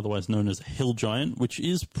 3/3, otherwise known as a Hill Giant, which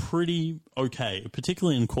is pretty okay,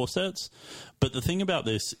 particularly in core sets. But the thing about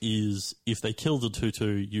this is, if they kill the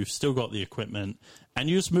 2/2, you've still got the equipment, and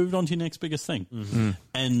you just moved on to your next biggest thing.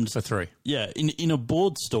 And for 3. Yeah, in a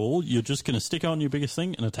board stall, you're just going to stick on your biggest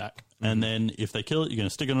thing and attack. And then if they kill it, you're going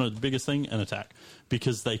to stick on the biggest thing and attack.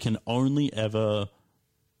 Because they can only ever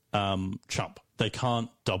chump. They can't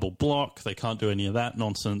double block. They can't do any of that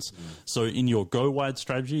nonsense. So in your go wide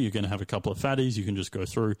strategy, you're going to have a couple of fatties. You can just go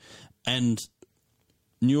through. And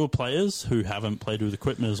newer players who haven't played with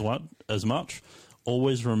equipment as much,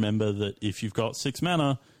 always remember that if you've got 6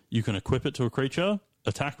 mana, you can equip it to a creature,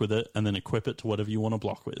 attack with it, and then equip it to whatever you want to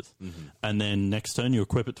block with. And then next turn, you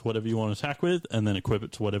equip it to whatever you want to attack with, and then equip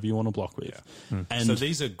it to whatever you want to block with. And so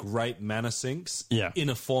these are great mana sinks in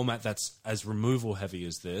a format that's as removal heavy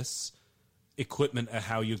as this. Equipment are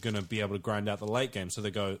how you're going to be able to grind out the late game. So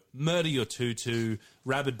they go, murder your 2/2,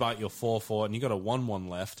 rabid bite your 4/4, and you got a 1/1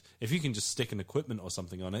 left. If you can just stick an equipment or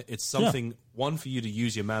something on it, it's something, one, for you to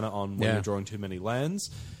use your mana on when you're drawing too many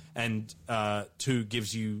lands, and two,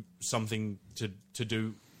 gives you something to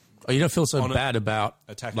do. Oh, you don't feel so bad about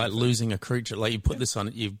attacking losing a creature. Like you put this on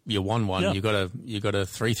it, you're 1/1. You got a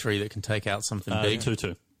 3/3 that can take out something big.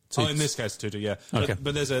 2/2. Oh, in this case, 2/2, yeah. Okay.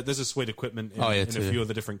 But there's a sweet equipment in a few of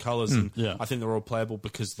the different colors, and I think they're all playable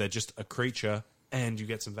because they're just a creature, and you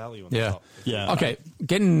get some value on the top. Yeah. Okay,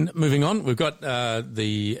 moving on. We've got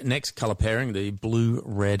the next color pairing, the blue,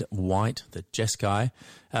 red, white, the Jeskai.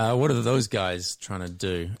 What are those guys trying to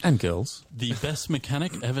do? And girls. The best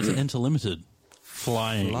mechanic ever to enter limited.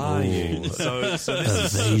 Flying. So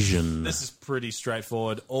Evasion. this is pretty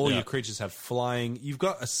straightforward. All your creatures have flying. You've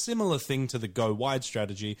got a similar thing to the go wide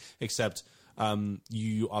strategy, except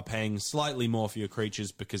you are paying slightly more for your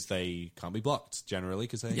creatures because they can't be blocked generally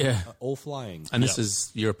because they are all flying. And this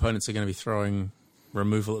is, your opponents are going to be throwing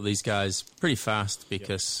removal at these guys pretty fast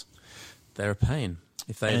because they're a pain.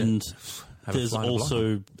 If they and have there's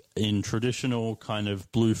also, in traditional kind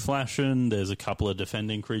of blue fashion, there's a couple of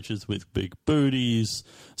defending creatures with big booties,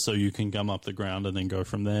 so you can gum up the ground and then go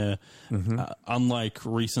from there. Unlike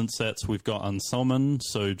recent sets, we've got Unsummon,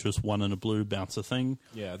 so just 1 and a blue, bounce a thing.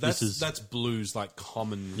 Yeah, that's blue's like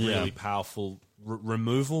common, really powerful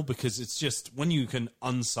removal, because it's just when you can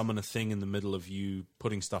unsummon a thing in the middle of you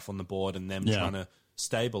putting stuff on the board and them trying to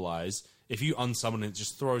stabilize. If you unsummon it, it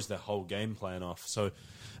just throws their whole game plan off. So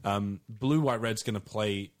blue, white, red's going to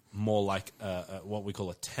play more like what we call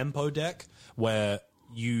a tempo deck, where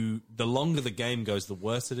the longer the game goes, the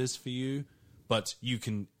worse it is for you, but you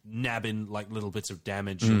can nab in like little bits of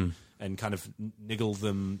damage and kind of niggle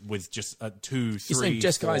them with just 2, 3, 4.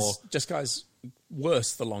 Jeskai's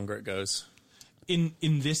worse the longer it goes. In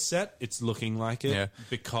this set, it's looking like it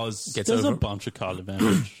because there's a bunch of card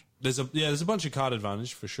advantage. There's a bunch of card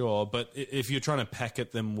advantage for sure, but if you're trying to pack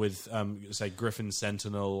at them with, say, Griffin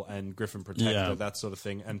Sentinel and Griffin Protector, that sort of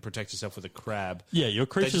thing, and protect yourself with a crab. Yeah, your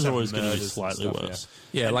creatures are always going to be slightly worse.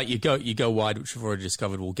 Yeah, like you go wide, which we've already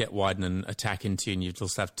discovered will get wide and attack into you, and you'll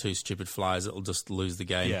just have 2 stupid flyers that'll just lose the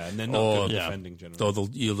game. Yeah, and they're not good defending generally. Or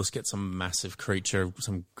you'll just get some massive creature,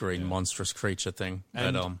 some green monstrous creature thing.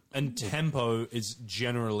 And tempo is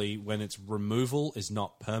generally, when it's removal, is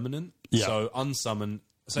not permanent. Yeah. So unsummon.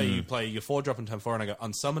 Say you play your 4-drop in turn 4 and I go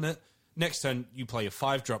unsummon it. Next turn you play your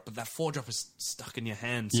 5-drop, but that 4-drop is stuck in your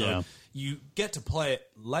hand. So you get to play it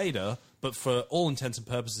later, but for all intents and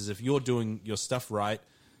purposes, if you're doing your stuff right,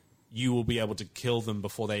 you will be able to kill them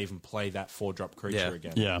before they even play that 4-drop creature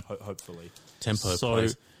again. Yeah. Hopefully. Tempo So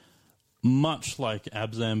plays. much like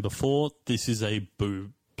Abzan before, this is a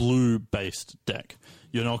blue-based deck.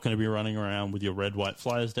 You're not going to be running around with your red-white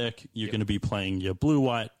flyers deck. You're going to be playing your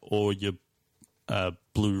blue-white or your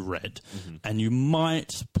blue-red. And you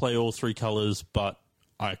might play all 3 colors, but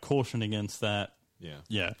I caution against that.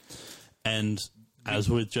 Yeah. And as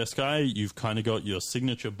with Jeskai, you've kind of got your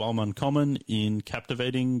signature bomb uncommon in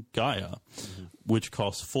Captivating Gaia, which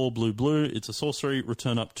costs 4 blue. It's a sorcery.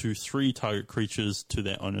 Return up to 3 target creatures to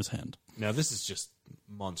their owner's hand. Now, this is just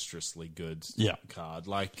monstrously good card.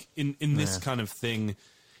 Like, in this kind of thing,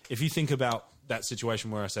 if you think about that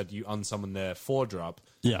situation where I said you unsummon their 4-drop,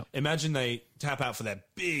 imagine they tap out for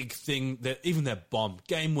that big thing, even their bomb,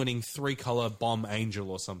 game-winning 3-color bomb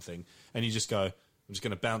angel or something, and you just go, I'm just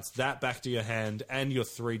going to bounce that back to your hand and your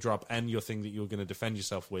 3-drop and your thing that you're going to defend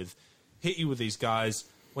yourself with, hit you with these guys.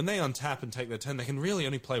 When they untap and take their turn, they can really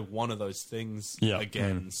only play one of those things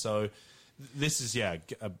again. So this is, a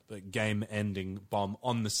game-ending bomb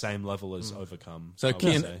on the same level as Overcome. So,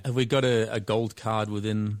 Kian, have we got a gold card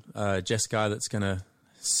within Jeskai that's going to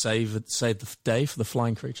save the day for the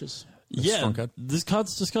flying creatures? This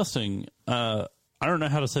card's disgusting. I don't know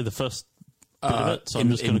how to say the first bit of it, so I'm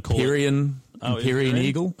just going to call it... Empyrean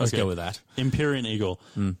Eagle? Let's go with that. Empyrean Eagle.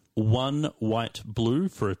 1 white-blue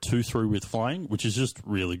for a 2/3 with flying, which is just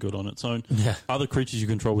really good on its own. Yeah. Other creatures you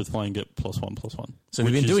control with flying get +1/+1. So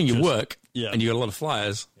you've been doing your work, and you got a lot of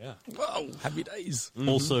flyers. Yeah. Whoa, happy days.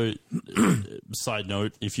 Also, side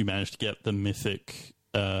note, if you manage to get the mythic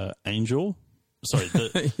angel... Sorry,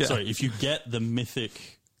 if you get the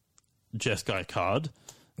mythic Jeskai card,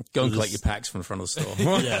 Go and collect your packs from the front of the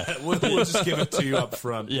store. Yeah. We'll just give it to you up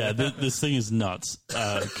front. Yeah, this thing is nuts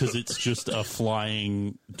because it's just a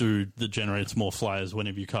flying dude that generates more flyers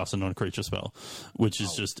whenever you cast a non-creature spell, which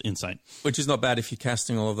is just insane. Which is not bad if you're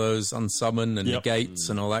casting all of those unsummon and negates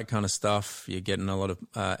and all that kind of stuff. You're getting a lot of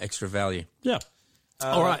extra value. Yeah.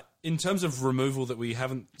 All right. In terms of removal that we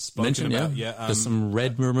haven't spoken about yet. There's some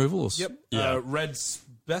red removals. Yep. Yeah. Red's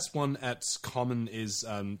best one at common is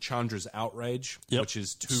Chandra's Outrage, which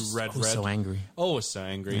is 2 red. So angry. Always so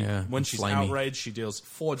angry. Yeah, when she's flamey. outraged, she deals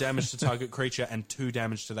 4 damage to target creature and 2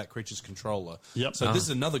 damage to that creature's controller. Yep. So this is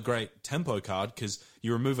another great tempo card because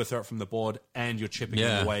you remove a threat from the board and you're chipping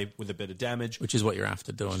them away with a bit of damage. Which is what you're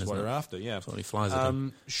after doing, isn't What it? you're after, yeah. That's what he flies at.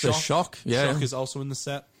 Shock. Yeah. Shock is also in the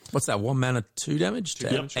set. What's that? 1 mana, 2 damage to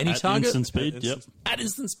damage. any At target? instant speed, yep. At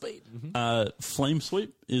instant speed. Flame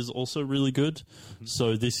Sweep is also really good.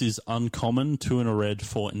 So this is uncommon, 2 and a red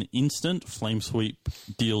for an instant. Flame Sweep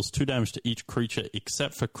deals 2 damage to each creature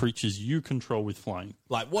except for creatures you control with flying.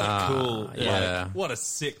 Like, what a cool, yeah. what a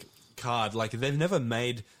sick card. Like, they've never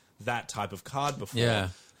made that type of card before. Yeah.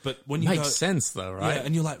 But when you Makes go, sense, though, right? Yeah,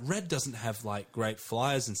 and you're like, red doesn't have like great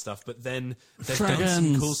flyers and stuff, but then they've done Dragons.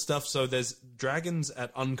 some cool stuff. So there's dragons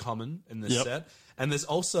at uncommon in this Yep. set, and there's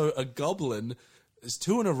also a goblin. There's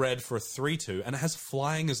 2 and a red for a 3/2, and it has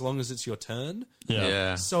flying as long as it's your turn.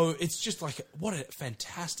 Yeah. So it's just like, what a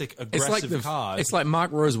fantastic It's aggressive like card. It's like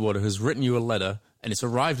Mark Rosewater has written you a letter, and it's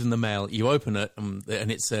arrived in the mail. You open it, and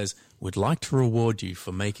it says, "We'd like to reward you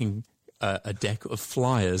for making a deck of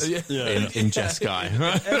flyers in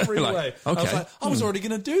Jeskai." Every Like, way. okay. I was like, I was already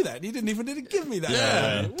going to do that. You didn't even need to give me that.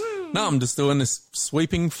 Yeah. Woo. No, I'm just doing this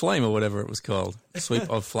sweeping flame or whatever it was called. Sweep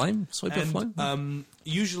of flame? Sweep of flame?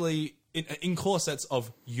 Usually, in core sets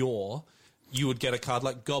of Yore, you would get a card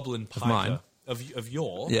like Goblin Piper. mine. Of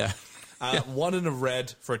Yore. Yeah. 1 and a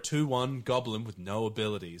red for a 2/1 goblin with no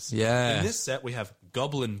abilities. Yeah. In this set, we have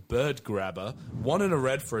Goblin Bird Grabber, 1 and a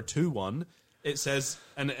red for a 2/1. It says,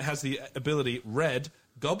 and it has the ability red.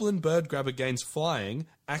 Goblin Bird Grabber gains flying.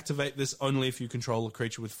 Activate this only if you control a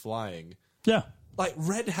creature with flying. Yeah. Like,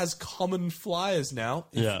 red has common flyers now,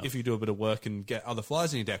 if you do a bit of work and get other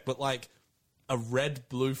flyers in your deck. But, like, a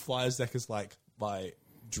red-blue flyers deck is, like, my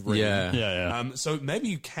dream. Yeah. So maybe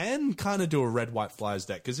you can kind of do a red-white flyers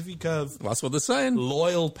deck, because if you curve Well, that's what they're saying.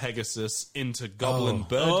 Loyal Pegasus into Goblin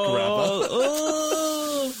Bird Grabber,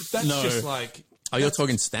 that's No. just like... Oh, you're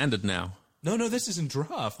talking standard now. No, this isn't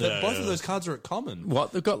draft. Both of those cards are at common.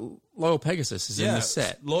 What? They've got Loyal Pegasus is in the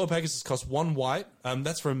set. Loyal Pegasus costs 1 white.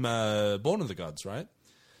 That's from Born of the Gods, right?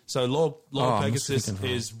 So Loyal I'm Pegasus thinking,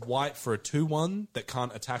 is white for a 2/1 that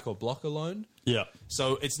can't attack or block alone. Yeah.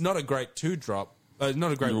 So it's not a great 2-drop,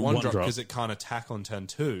 not a great 1-drop because it can't attack on turn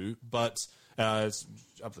 2, but it's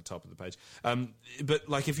up the top of the page. But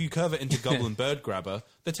like if you curve it into Goblin Bird Grabber,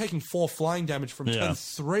 they're taking 4 flying damage from turn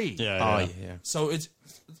 3. Yeah. So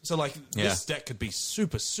this deck could be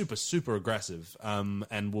super, super, super aggressive,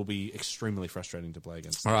 and will be extremely frustrating to play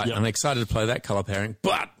against. All right, Yep. I'm excited to play that color pairing.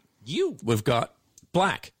 But we've got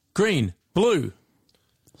black, green, blue,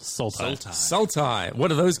 Sultai. Sultai.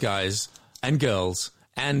 What are those guys and girls?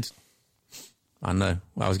 And I don't know.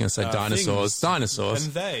 I was going to say dinosaurs, things.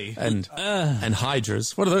 And they. and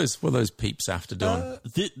hydras. What are those? What are those peeps after doing?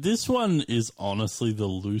 This one is honestly the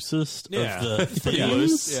loosest Yeah. of the Pretty themes.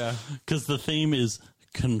 loose, yeah. Because the theme is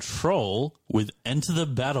control with enter the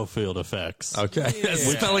battlefield effects. Okay,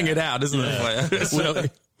 spelling it out, isn't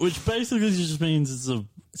it? Which basically just means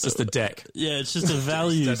It's just a deck. it's just a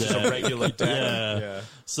value That's just a deck. regular deck. Yeah.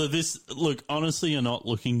 So this, look, honestly, you're not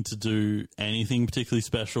looking to do anything particularly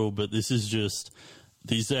special, but this is just,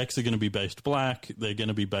 these decks are going to be based black. They're going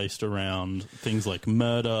to be based around things like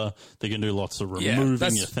murder. They're going to do lots of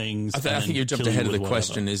removing your things. I think you jumped ahead of the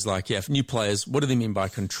question. Is like, for new players, what do they mean by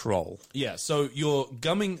control? Yeah, so you're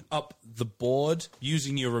gumming up the board,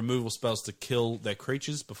 using your removal spells to kill their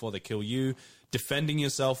creatures before they kill you, defending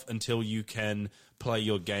yourself until you can play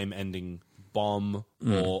your game-ending bomb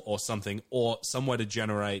or something, or some way to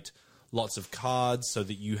generate lots of cards so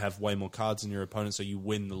that you have way more cards than your opponent, so you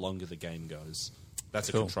win the longer the game goes. That's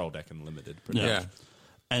a control deck in Limited. Yeah.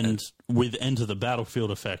 And with enter the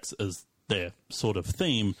battlefield effects as their sort of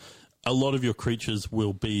theme, a lot of your creatures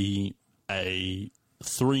will be a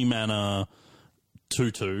 3-mana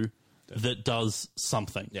 2/2 that does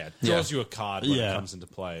something. Yeah, it draws you a card when it comes into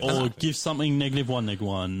play. Or gives something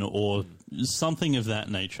 -1/-1, or something of that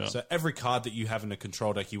nature. So every card that you have in a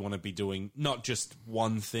control deck, you want to be doing not just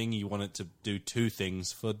one thing, you want it to do 2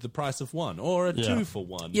 things for the price of 1, or a 2 for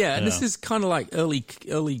 1. Yeah, and this is kind of like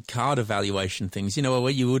early card evaluation things, where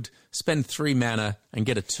you would spend 3 mana and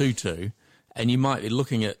get a 2/2, and you might be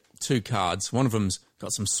looking at 2 cards. One of them's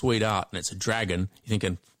got some sweet art and it's a dragon, you're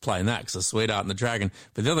thinking playing that because of sweet art and the dragon.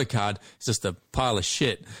 But the other card is just a pile of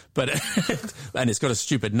shit, but and it's got a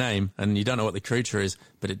stupid name and you don't know what the creature is,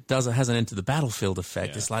 but it hasn't entered the battlefield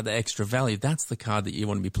effect. It's like the extra value. That's the card that you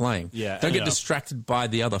want to be playing. Don't get distracted by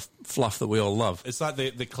the other fluff that we all love. It's like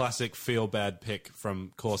the classic feel bad pick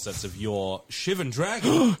from core sets of your Shivan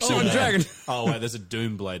Dragon. Shivan Dragon. Oh wait, there's a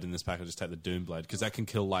Doomblade in this pack. I'll just take the Doomblade because that can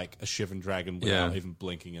kill like a Shivan Dragon without even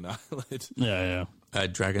blinking an eyelid. Yeah.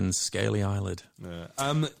 Dragon's scaly eyelid.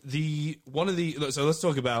 So let's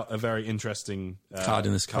talk about a very interesting card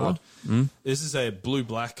in this card. This is a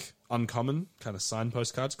blue-black uncommon kind of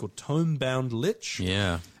signpost card. It's called Tomebound Lich.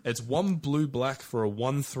 Yeah. It's 1 blue-black for a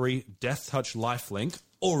 1/3 Death Touch lifelink.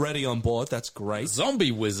 Already on board. That's great.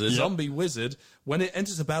 Zombie wizard. Zombie wizard. When it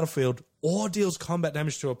enters the battlefield or deals combat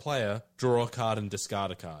damage to a player, draw a card and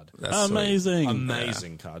discard a card. That's amazing.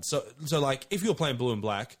 Amazing card. So like, if you're playing blue and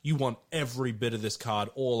black, you want every bit of this card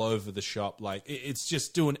all over the shop. Like, it's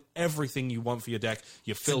just doing everything you want for your deck.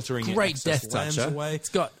 You're filtering it. Great Death Toucher. Away. It's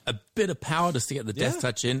got a bit of power just to get the Death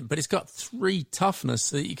Touch in, but it's got 3 toughness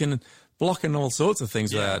so that you can blocking all sorts of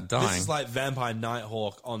things without dying. This is like Vampire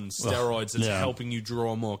Nighthawk on steroids. It's helping you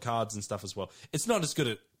draw more cards and stuff as well. It's not as good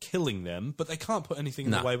at killing them, but they can't put anything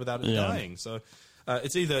in the way without it dying. So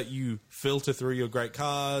it's either you filter through your great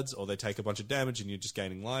cards or they take a bunch of damage and you're just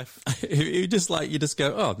gaining life. you just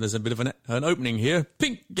go, oh, there's a bit of an opening here.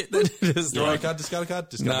 Pink, get that. Draw a card, discard a card,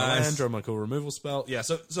 discard a land, draw my cool removal spell. Yeah,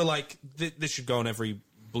 so like this should go on every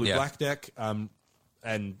blue-black deck.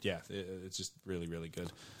 It's just really, really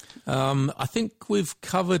good. I think we've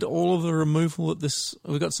covered all of the removal at this.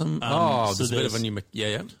 We've got some. There's a bit of a new.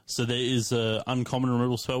 So there is an uncommon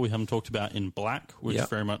removal spell we haven't talked about in black, which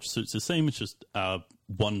very much suits the theme. It's just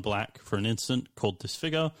 1 black for an instant called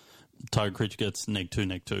Disfigure. Target creature gets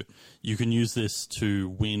 -2/-2. You can use this to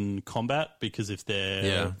win combat because if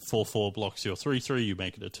their 4/4 blocks your 3/3, you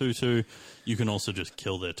make it a 2/2. You can also just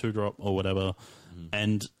kill their 2-drop or whatever.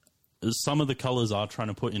 And some of the colors are trying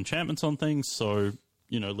to put enchantments on things, so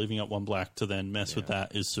leaving up 1 black to then mess with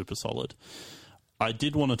that is super solid. I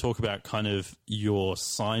did want to talk about kind of your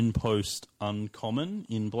signpost uncommon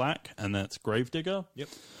in black, and that's Gravedigger. Yep.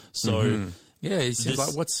 So he seems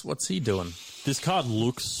like what's he doing? This card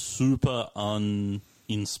looks super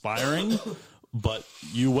uninspiring, but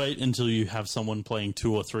you wait until you have someone playing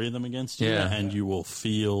 2 or 3 of them against you, and you will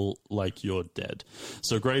feel like you're dead.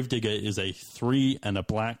 So Gravedigger is a 3 and a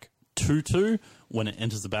black 2/2. When it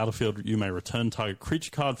enters the battlefield, you may return target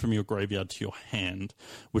creature card from your graveyard to your hand,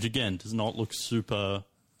 which again does not look super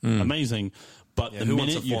amazing. But the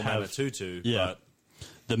minute you have 2/2,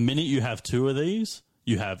 the minute you have 2 of these,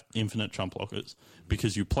 you have infinite chump blockers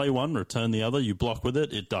because you play one, return the other, you block with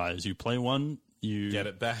it, it dies. You play one, you get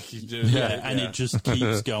it back. You do, it just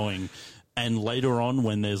keeps going. And later on,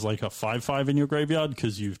 when there's like a 5/5 in your graveyard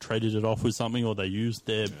because you've traded it off with something or they used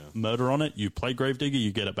their murder on it, you play Gravedigger,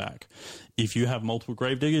 you get it back. If you have multiple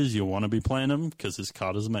Gravediggers, you want to be playing them because this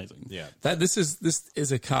card is amazing. Yeah, this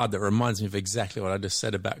is a card that reminds me of exactly what I just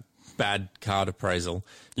said about bad card appraisal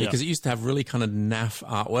because it used to have really kind of naff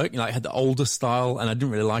artwork. It had the older style, and I didn't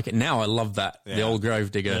really like it. Now I love that the old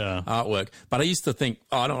Gravedigger artwork. But I used to think,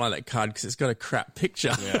 I don't like that card because it's got a crap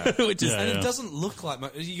picture, which is it doesn't look like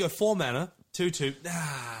much. You go 4 mana, 2/2.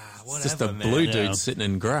 Whatever. It's just a blue dude sitting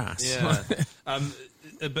in grass. Yeah.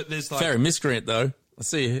 But there's like Fairy Miscreant though. Let's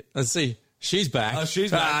see. She's back. Oh, she's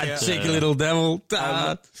back. Cheeky little devil.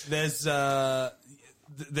 There's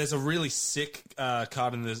a really sick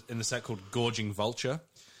card in the set called Gorging Vulture,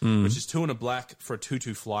 which is 2 and a black for a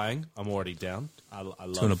 2/2 flying. I'm already down. I love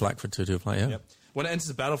 2 and a black for 2/2 flying. Yeah. Yep. When it enters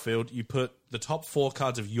the battlefield, you put the top 4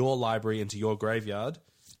 cards of your library into your graveyard.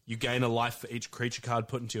 You gain a life for each creature card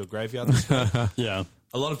put into your graveyard. Yeah.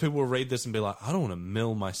 A lot of people will read this and be like, I don't want to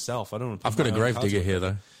mill myself. I don't want to. I've got a Gravedigger here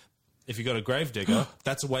though. If you've got a Gravedigger,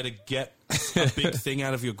 that's a way to get a big thing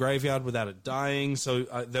out of your graveyard without it dying. So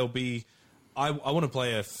there'll be. I want to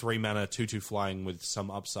play a 3 mana 2/2 flying with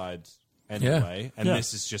some upside anyway, and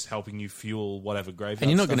this is just helping you fuel whatever graveyard.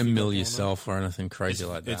 And you're not going to mill yourself or anything crazy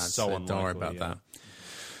like that. It's so unlikely, don't worry about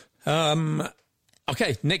that.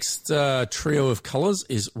 Okay, next trio of colors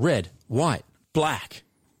is red, white, black.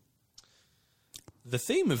 The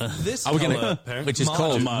theme of this which is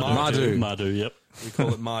called Mardu. Mardu, yep. We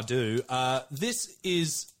call it Mardu. This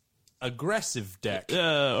is aggressive deck.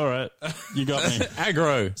 Yeah, all right. You got me.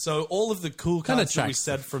 Aggro. So all of the cool cards that we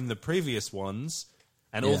said from the previous ones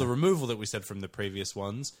and all the removal that we said from the previous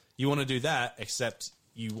ones, you want to do that, except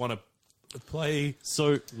you want to play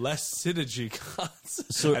less synergy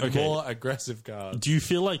cards and more aggressive cards. Do you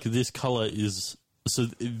feel like this color is So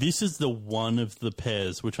this is the one of the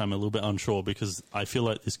pairs which I'm a little bit unsure because I feel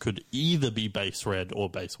like this could either be base red or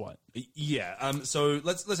base white. Yeah. So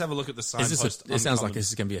let's have a look at the signpost. It sounds like this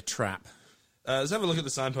is going to be a trap. Let's have a look at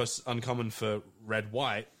the signpost uncommon for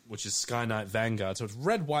red-white, which is Sky Knight Vanguard. So it's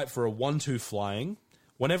red-white for a 1/2 flying.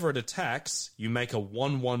 Whenever it attacks, you make a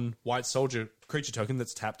 1/1 white soldier creature token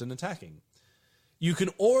that's tapped and attacking. You can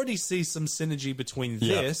already see some synergy between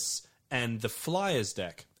this and the Flyers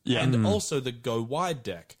deck. Yeah. And also the Go Wide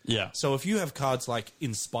deck. Yeah. So if you have cards like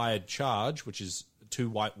Inspired Charge, which is 2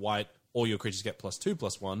 white, all your creatures get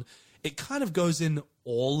 +2/+1, it kind of goes in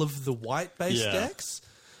all of the white-based decks.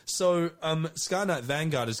 So Sky Knight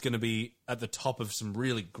Vanguard is going to be at the top of some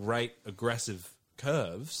really great aggressive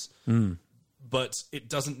curves, but it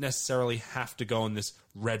doesn't necessarily have to go on this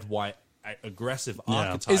red-white aggressive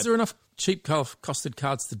archetype. Is there enough cheap costed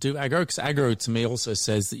cards to do aggro? Because aggro to me also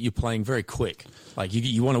says that you're playing very quick. Like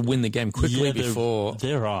you want to win the game quickly before.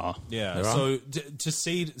 There are. Yeah. So to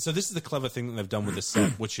seed. So this is the clever thing that they've done with this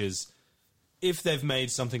set, which is if they've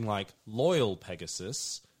made something like Loyal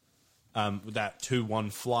Pegasus, that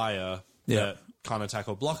 2/1 flyer that can't attack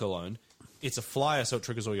or block alone, it's a flyer, so it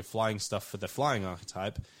triggers all your flying stuff for the flying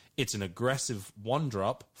archetype. It's an aggressive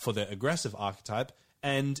 1-drop for the aggressive archetype.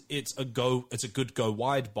 And it's a good go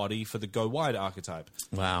wide body for the go wide archetype.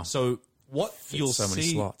 Wow! So what you'll so many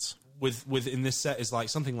see slots with in this set is like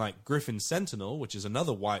something like Griffin Sentinel, which is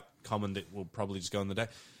another white common that will probably just go in the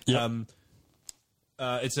deck. Yep.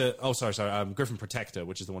 Griffin Protector,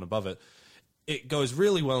 which is the one above it. It goes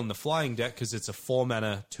really well in the flying deck because it's a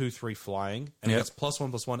 4-mana 2/3 flying, and it gets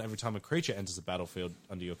 +1/+1 every time a creature enters the battlefield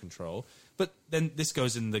under your control. But then this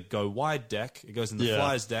goes in the Go Wide deck, it goes in the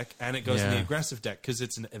Flyers deck, and it goes in the aggressive deck because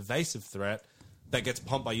it's an evasive threat that gets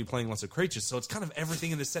pumped by you playing lots of creatures. So it's kind of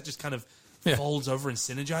everything in this set just kind of folds over and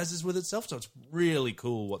synergizes with itself. So it's really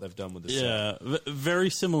cool what they've done with this set. Yeah,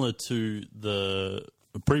 very similar to the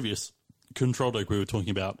previous control deck we were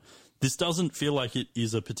talking about. This doesn't feel like it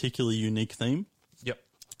is a particularly unique theme. Yep.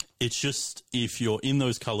 It's just if you're in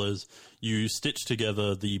those colors, you stitch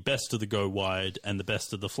together the best of the Go Wide and the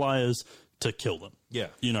best of the Flyers to kill them. Yeah.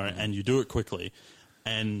 And you do it quickly.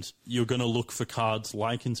 And you're going to look for cards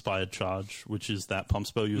like Inspired Charge, which is that pump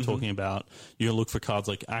spell you were talking about. You're going to look for cards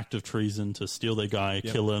like Act of Treason to steal their guy,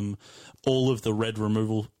 kill him. All of the red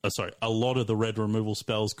removal, a lot of the red removal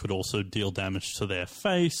spells could also deal damage to their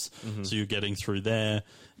face. So you're getting through there.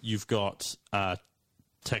 You've got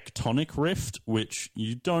Tectonic Rift, which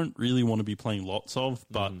you don't really want to be playing lots of,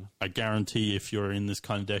 but I guarantee if you're in this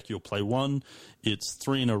kind of deck, you'll play one. It's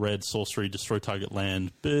 3 in a red, sorcery, destroy target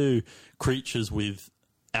land, boo. Creatures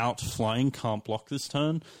without flying can't block this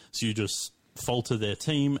turn, so you just falter their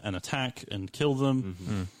team and attack and kill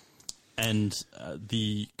them. And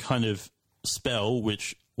the kind of spell,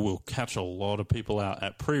 which will catch a lot of people out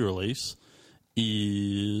at pre-release,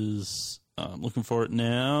 is... I'm looking for it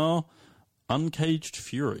now. Uncaged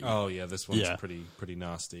Fury. Oh yeah, this one's pretty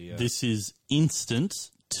nasty. Yeah. This is instant,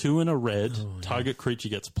 2 in a red. Target creature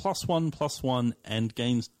gets +1/+1 and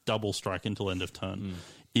gains double strike until end of turn.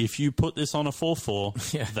 If you put this on a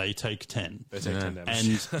 4/4, they take 10. They take 10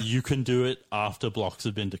 damage. And you can do it after blocks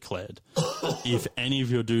have been declared. If any of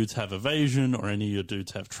your dudes have evasion or any of your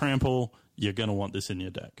dudes have trample, you're going to want this in your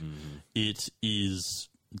deck. It is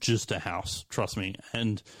just a house, trust me.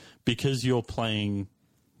 And because you're playing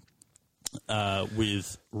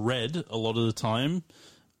with red a lot of the time,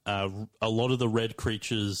 a lot of the red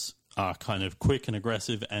creatures are kind of quick and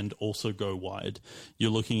aggressive and also go wide.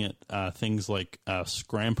 You're looking at things like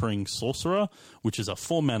Scampering Sorcerer, which is a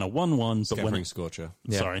 4-mana 1/1. Scampering Scorcher.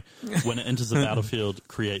 Sorry. When it enters the battlefield,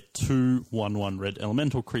 create 2 1/1 red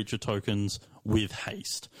elemental creature tokens with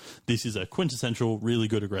haste. This is a quintessential, really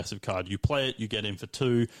good aggressive card. You play it, you get in for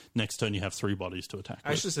 2. Next turn, you have 3 bodies to attack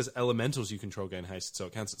with. Actually says elementals you control gain haste, so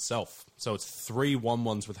it counts itself. So it's 3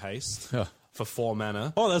 1/1s with haste for 4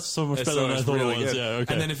 mana. Oh, that's so much better than I thought it was. Good. Yeah,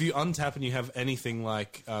 okay. And then if you untap and you have anything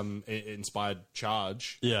like Inspired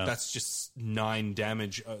Charge, that's just 9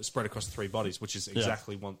 damage spread across 3 bodies, which is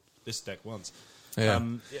exactly what this deck wants. Yeah.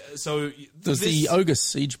 So there's the Ogre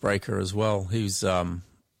Siegebreaker as well, who's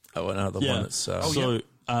another one that's...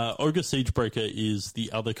 Ogre Siegebreaker is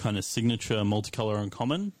the other kind of signature multicolor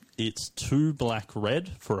uncommon. It's 2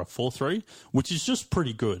 black-red for a 4/3, which is just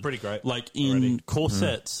pretty good. Pretty great. Like in core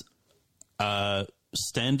sets,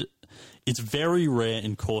 it's very rare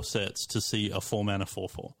in core sets to see a 4-mana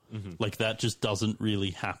 4/4. Like that just doesn't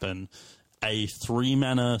really happen. A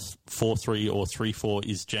 3-mana 4/3 or 3/4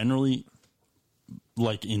 is generally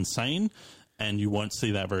like insane, and you won't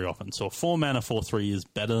see that very often. So a 4-mana 4/3 is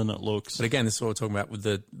better than it looks. But again, this is what we're talking about with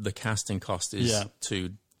the casting cost is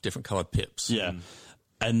to different colored pips. Yeah.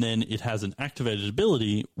 And then it has an activated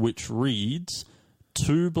ability which reads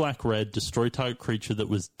 2 black-red, destroy target creature that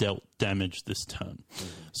was dealt damage this turn.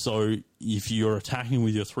 So if you're attacking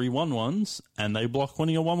with your 3 1/1s and they block one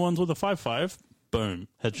of your 1/1s with a 5/5, boom,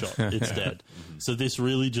 headshot, it's dead. So this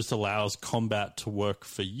really just allows combat to work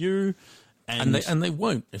for you. And they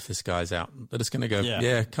won't if this guy's out. They're just going to go,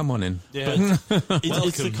 yeah, come on in. Yeah.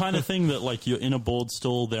 It's the kind of thing that, like, you're in a board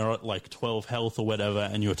stall, they're at like 12 health or whatever,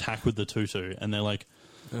 and you attack with the 2/2, and they're like,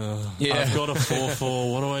 I've got a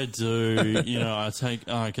 4/4, what do I do? You know,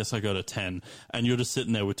 I guess I got a 10. And you're just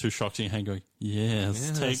sitting there with 2 shocks in your hand going,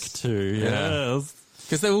 yes. Take 2, yes.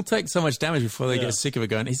 Because they will take so much damage before they get sick of it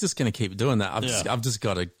going, he's just going to keep doing that. I've just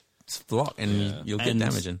got to block and you'll get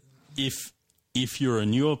damage in. If you're a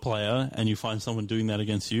newer player and you find someone doing that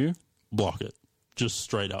against you, block it. Just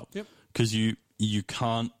straight up. Yep. Because you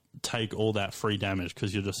can't take all that free damage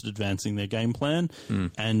because you're just advancing their game plan,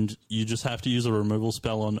 and you just have to use a removal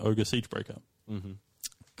spell on Ogre Siegebreaker. Mm-hmm.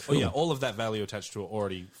 Cool. Well, yeah, all of that value attached to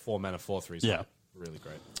already 4 mana 4/3s. Yeah. Really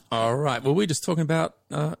great. All right. Well, we're just talking about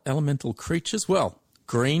elemental creatures. Well,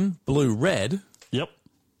 green, blue, red. Yep.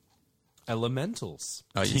 Elementals.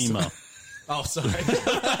 Teamer. Oh, sorry.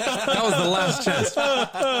 That was the last chance.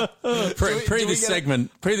 Pre this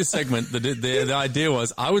segment, the idea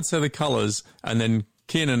was I would say the colours, and then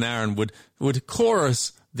Kian and Aaron would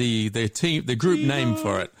chorus the group name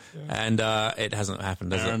for it, and it hasn't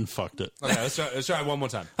happened. Has Aaron it? fucked it. Okay, let's try it one more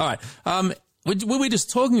time. All right. Were we just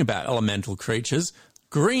talking about elemental creatures?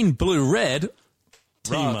 Green, blue, red.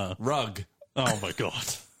 Teamer. Rug. Oh my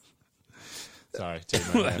god. Sorry,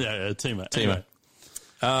 Teamer. Yeah, Teamer. Teamer.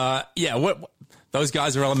 Anyway. What those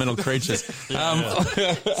guys are elemental creatures.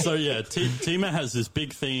 So yeah, Teamer has this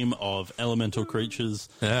big theme of elemental creatures.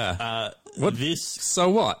 Yeah. This So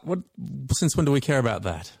what? Since when do we care about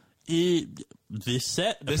that? This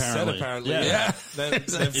set apparently. Yeah.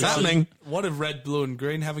 It's happening. What do red, blue, and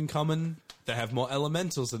green have in common? They have more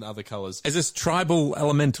elementals than other colors. Is this tribal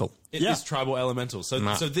elemental? It is tribal elemental. So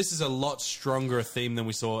this is a lot stronger a theme than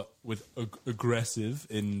we saw with aggressive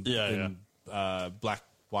in black,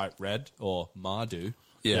 white, red, or Mardu.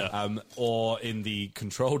 Yeah. Or in the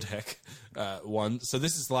control deck one. So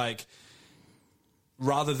this is like,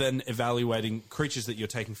 rather than evaluating creatures that you're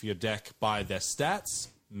taking for your deck by their stats,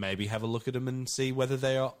 maybe have a look at them and see whether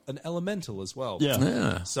they are an elemental as well.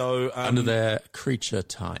 Yeah. So under their creature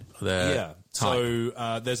type. Type.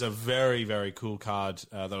 So there's a very, very cool card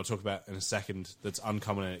that I'll talk about in a second that's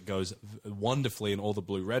uncommon, and it goes wonderfully in all the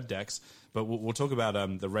blue-red decks. But we'll talk about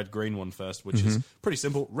the red-green one first, which is pretty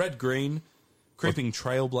simple. Red-green, Creeping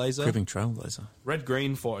Trailblazer. Creeping Trailblazer.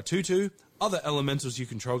 Red-green for a 2/2. Other elementals you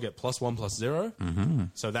control get +1/+0. Mm-hmm.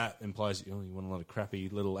 So that implies you want a lot of crappy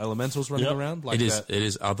little elementals running around. Like it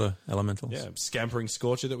is other elementals. Yeah, Scampering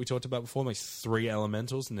Scorcher that we talked about before makes 3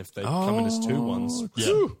 elementals, and if they come in as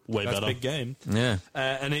 2/1s, way that's better. a big game. Yeah.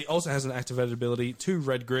 And it also has an activated ability, 2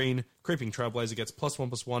 red-green, Creeping Trailblazer gets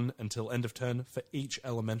 +1/+1 until end of turn for each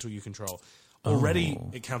elemental you control. Already,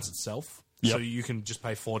 it counts itself. Yep. So you can just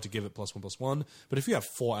pay 4 to give it +1/+1. But if you have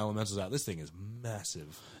 4 elementals out, this thing is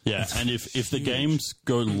massive. Yeah, and if the games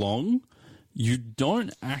go long, you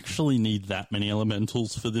don't actually need that many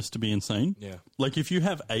elementals for this to be insane. Yeah. Like if you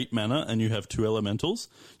have 8 mana and you have 2 elementals,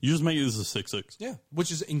 you just make this a 6/6. Yeah, which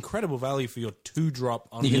is incredible value for your 2-drop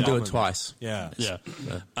uncommon. You can do it twice. Yeah. Yeah.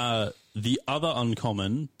 The other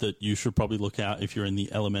uncommon that you should probably look out if you're in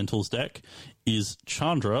the elementals deck is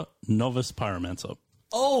Chandra, Novice Pyromancer.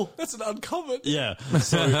 Oh, that's an uncommon. Yeah.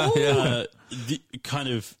 So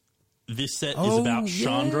this set is about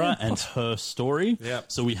Chandra and her story. Yeah.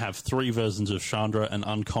 So we have 3 versions of Chandra: an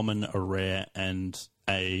uncommon, a rare, and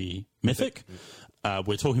a mythic.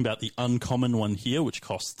 We're talking about the uncommon one here, which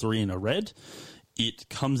costs 3 and a red. It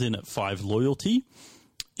comes in at 5 loyalty.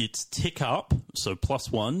 It's tick up, so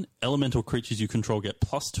 +1. Elemental creatures you control get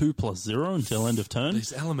 +2/+0 until end of turn.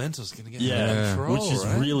 These elementals are going to get control, which is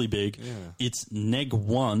right? really big. Yeah. It's neg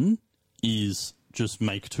 1 is just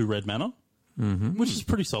make 2 red mana, which is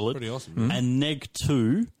pretty solid. Pretty awesome. And neg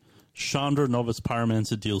 2, Chandra Novice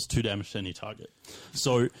Pyromancer deals 2 damage to any target.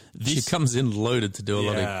 So this She comes in loaded to do a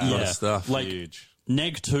lot of stuff. like Huge.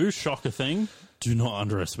 neg 2, shock a thing. Do not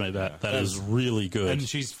underestimate that. That is really good. And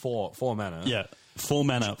she's 4 mana. Yeah. 4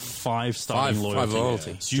 mana, 5 starting Five loyalty.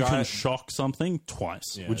 loyalty. Yeah. So you can shock something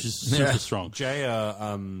twice, which is super strong.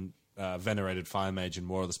 Jaya, Venerated Fire Mage and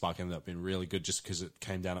War of the Spark ended up being really good just because it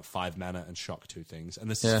came down at 5 mana and shocked 2 things.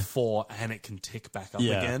 And this is 4, and it can tick back up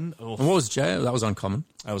again. And what was Jay? That was uncommon.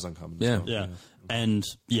 That was uncommon. Yeah. As well. Yeah. And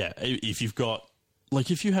if you've got,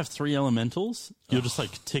 like, if you have 3 elementals, you're just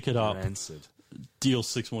like tick it up. Rancid. deal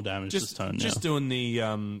 6 more damage this Just turn. doing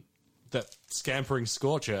the that scampering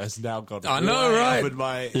Scorcher has now got I know, right? with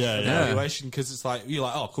my evaluation, because it's like you're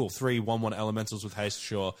like, oh cool, 3 1/1 elementals with haste,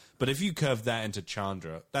 sure, but if you curve that into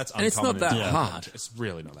Chandra, that's uncommon. And it's not that hard. It's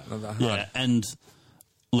really not that hard. Yeah, and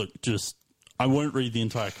look, I won't read the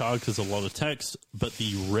entire card because a lot of text, but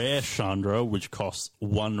the rare Chandra, which costs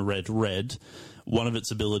 1 red, one of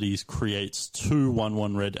its abilities creates 2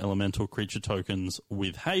 1/1 red elemental creature tokens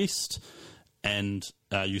with haste, and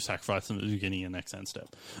you sacrifice them at the beginning of the next end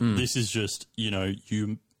step. This is just,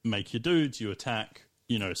 you make your dudes, you attack,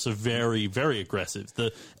 so very, very aggressive.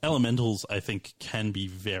 The elementals, I think, can be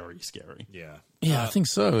very scary. Yeah. Yeah, I think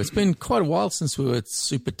so. It's been quite a while since we were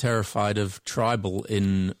super terrified of tribal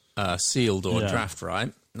in sealed or draft,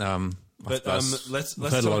 right? But let's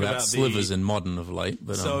we've heard a talk lot about about slivers in modern of late.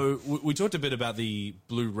 But so we talked a bit about the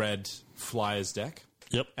blue-red Flyers deck.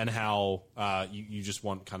 Yep. And how you just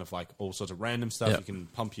want kind of like all sorts of random stuff. Yep. You can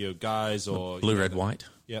pump your guys or... blue, red, white.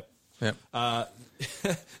 Yep. Yep.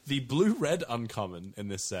 The blue-red uncommon in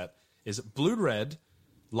this set is blue-red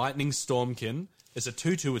Lightning Stormkin. It's a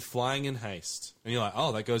 2/2 with flying and haste. And you're like,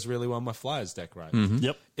 oh, that goes really well in my Flyers deck, right?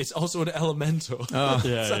 Yep. It's also an elemental. Yeah, So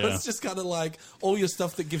yeah. it's just kind of like all your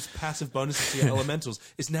stuff that gives passive bonuses to your elementals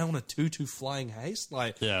is now on a 2/2 flying haste.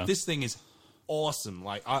 Like, this thing is awesome.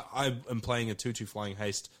 Like, I am playing a 2/2 flying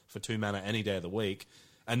haste for 2 mana any day of the week.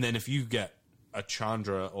 And then if you get a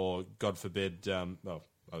Chandra or, God forbid,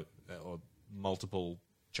 or multiple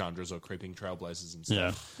Chandras or Creeping Trailblazers and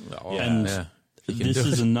stuff. Yeah. And this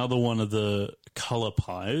is another one of the color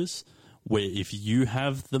pies where if you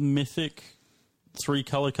have the mythic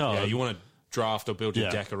 3-color card, you want to draft or build your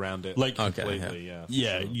deck around it completely.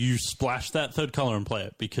 Sure. You splash that 3rd color and play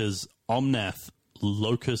it, because Omnath,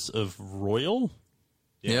 Locus of Royal,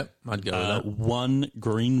 Yep, I'd go with that. 1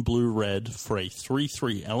 green, blue, red for a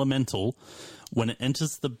 3/3 elemental. When it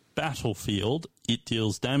enters the battlefield, it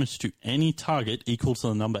deals damage to any target equal to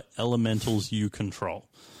the number of elementals you control.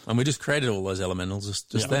 And we just created all those elementals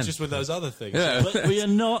just then. Just with those other things. Yeah. But we are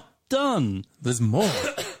not done. There's more.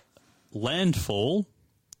 Landfall.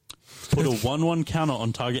 Put a 1/1 counter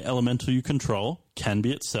on target elemental you control. Can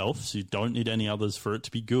be itself, so you don't need any others for it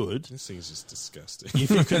to be good. This thing's just disgusting.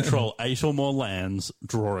 If you control 8 or more lands,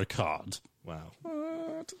 draw a card. Wow.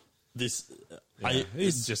 This...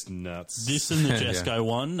 He's just nuts. This and the Jeskai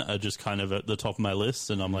one are just kind of at the top of my list,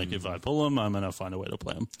 and I'm like, if I pull them, I'm going to find a way to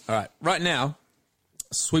play them. All right. Right now,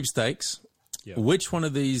 sweepstakes. Yep. Which one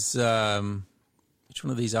of these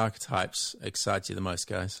archetypes excites you the most,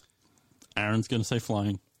 guys? Aaron's going to say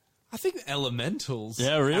flying. I think elementals.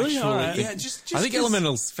 Yeah, really? Actually, All right. Yeah, just I think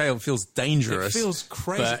elementals feels dangerous. It feels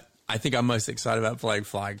crazy. But I think I'm most excited about playing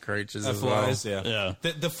flying creatures as Flyers, well. Yeah.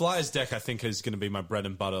 The Flyers deck, I think, is going to be my bread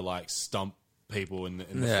and butter, like stump people in the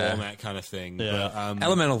format kind of thing. Yeah. But,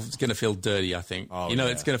 Elemental's going to feel dirty, I think.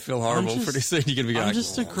 It's going to feel horrible pretty soon. You're going to be going, I'm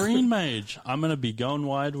just a green mage. I'm going to be going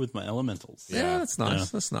wide with my elementals. Yeah, that's nice. Yeah.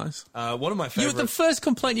 That's nice. one of my favorite... The first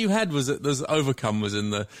complaint you had was that there's Overcome was in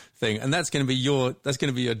the thing, and that's going to be your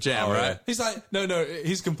jam, right? Yeah. He's like, no,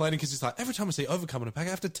 he's complaining because he's like, every time I see Overcome in a pack,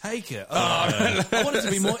 I have to take it. I want it to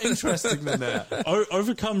be more interesting than that.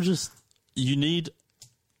 Overcome you need...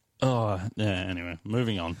 Oh, yeah, anyway,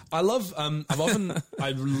 moving on. I love...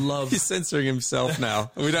 He's censoring himself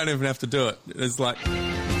now. We don't even have to do it. It's like...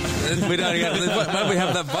 we don't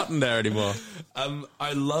have that button there anymore.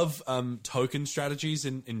 I love token strategies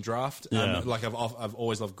in draft. Like I've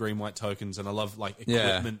always loved green-white tokens, and I love like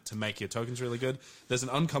equipment to make your tokens really good. There's an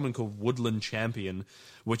uncommon called Woodland Champion,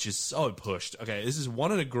 which is so pushed. Okay, this is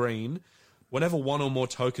 1 and a green. Whenever 1 or more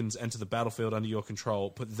tokens enter the battlefield under your control,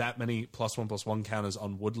 put that many +1/+1 counters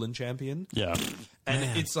on Woodland Champion. Yeah.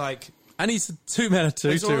 And it's like... And he's a 2-mana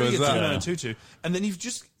 2/2 It's already as a well. 2-mana 2/2. And then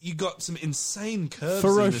you got some insane curves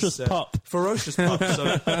Ferocious in this set. Pup. Ferocious Pup.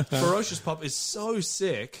 So Ferocious Pup is so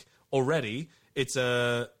sick already. It's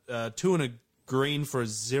a 2 and a green for a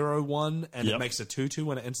 0/1, and it makes a 2/2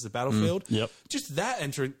 when it enters the battlefield. Just that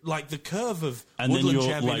entering, like the curve of and Woodland then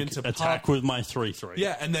Champion like, into attack Pup. with my 3/3.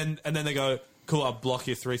 Yeah, and then they go, cool, I'll block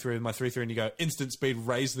your 3/3 with my 3/3, and you go, instant speed,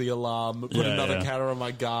 raise the alarm, put another counter on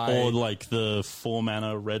my guy. Or like the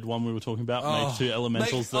 4-mana red one we were talking about, make 2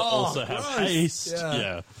 elementals that also have haste.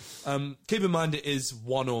 Yeah. Keep in mind it is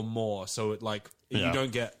 1 or more, so it you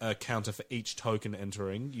don't get a counter for each token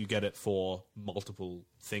entering. You get it for multiple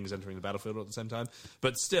things entering the battlefield at the same time.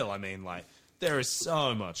 But still, I mean, like, there is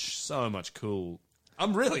so much cool.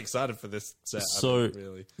 I'm really excited for this set. So,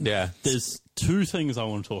 really. Yeah. There's 2 things I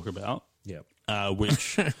want to talk about. Yep.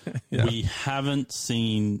 Which we haven't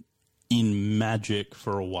seen in Magic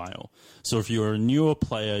for a while. So if you're a newer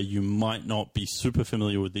player, you might not be super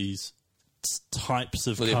familiar with these types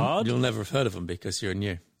of Well, card. you'll never have heard of them because you're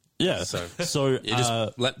new. Yeah. So you just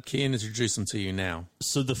let Kian introduce them to you now.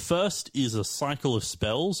 So the first is a cycle of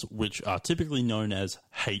spells, which are typically known as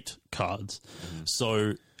hate cards.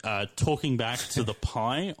 So talking back to the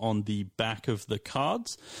pie on the back of the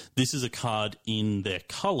cards, this is a card in their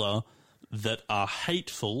color that are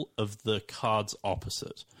hateful of the cards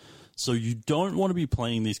opposite. So you don't want to be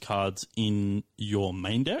playing these cards in your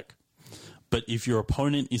main deck, but if your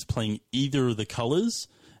opponent is playing either of the colors,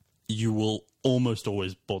 you will almost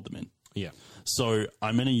always board them in. Yeah. So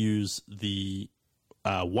I'm going to use the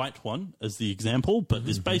white one as the example, but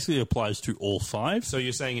this basically applies to all 5. So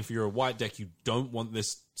you're saying if you're a white deck, you don't want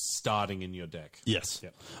this starting in your deck? Yes.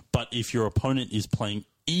 Yep. But if your opponent is playing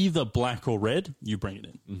either black or red, you bring it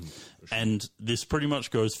in. And this pretty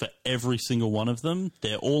much goes for every single one of them.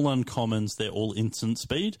 They're all uncommons. They're all instant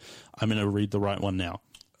speed. I'm going to read the right one now.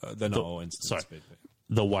 They're not all instant speed.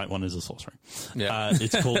 The white one is a sorcery. Yeah.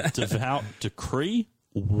 It's called Devout Decree,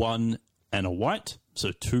 1 and a white,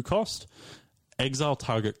 so 2 cost. Exile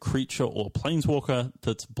target creature or planeswalker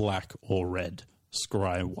that's black or red.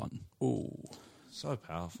 Scry 1. Ooh, so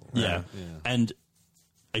powerful. Yeah. And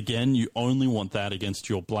again, you only want that against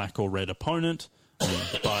your black or red opponent.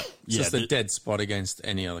 But It's just a dead spot against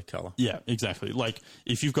any other color. Yeah, exactly. Like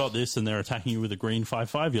if you've got this and they're attacking you with a green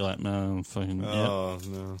 5/5, you're like, no, fucking. Oh,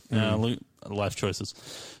 no. Life choices.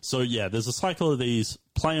 So yeah, there's a cycle of these.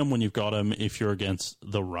 Play them when you've got them. If you're against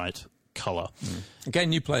the right color.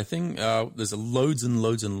 Again, you play a thing. There's loads and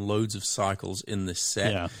loads and loads of cycles in this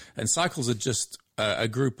set. Yeah. And cycles are just a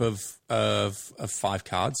group of 5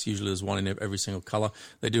 cards. Usually there's one in every single color.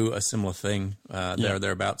 They do a similar thing.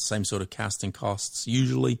 They're about same sort of casting costs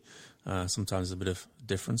usually. Sometimes there's a bit of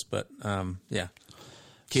difference, but yeah.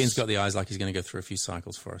 Kian's got the eyes like he's going to go through a few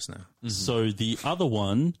cycles for us now. So the other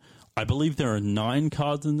one, I believe there are 9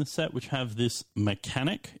 cards in the set which have this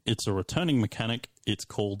mechanic. It's a returning mechanic. It's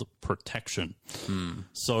called Protection.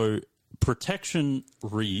 So Protection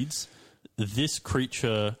reads, this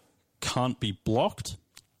creature can't be blocked,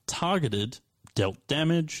 targeted, dealt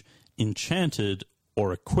damage, enchanted,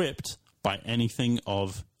 or equipped by anything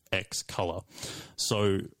of X color.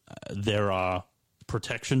 So there are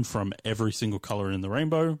protection from every single color in the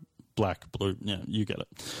rainbow. Black, blue, yeah, you get it.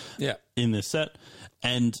 Yeah. In this set.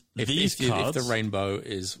 And these cards... If the rainbow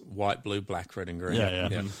is white, blue, black, red, and green. Yeah.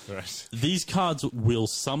 Right. These cards will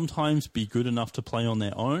sometimes be good enough to play on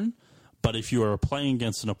their own, but if you are playing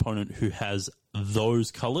against an opponent who has those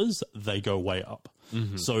colors, they go way up.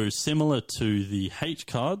 So similar to the hate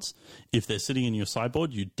cards, if they're sitting in your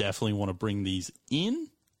sideboard, you definitely want to bring these in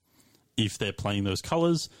if they're playing those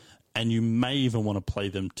colors, and you may even want to play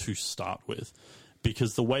them to start with.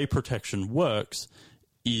 Because the way protection works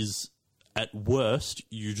is, at worst,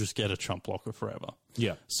 you just get a chump blocker forever.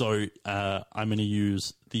 Yeah. So I'm going to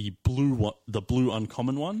use the blue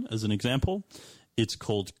uncommon one as an example. It's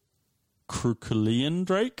called Cerulean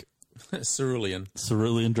Drake. Cerulean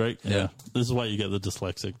Drake. Yeah. This is why you get the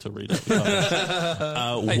dyslexic to read it.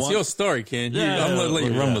 Hey, it's your story, Ken. I'm going to let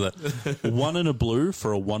you run with it. 1 and a blue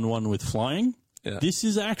for a 1/1 with flying. Yeah. This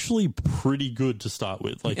is actually pretty good to start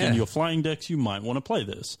with. Like in your flying decks, you might want to play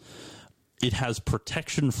this. It has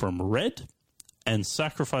protection from red and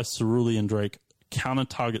sacrifice Cerulean Drake, counter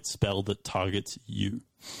target spell that targets you.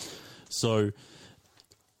 So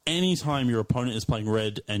anytime your opponent is playing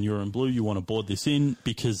red and you're in blue, you want to board this in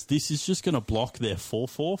because this is just going to block their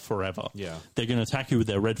 4/4 forever. Yeah. They're going to attack you with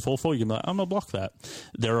their red 4/4. You're going to be like, I'm going to block that.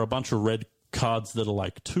 There are a bunch of red cards that are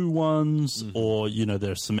like 2/1s, or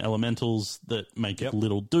there's some elementals that make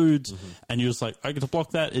little dudes, and you're just like, I get to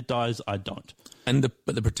block that, it dies, I don't. And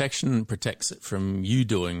but the protection protects it from you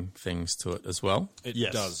doing things to it as well. It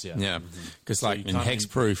Yes. does, yeah. Yeah, because like in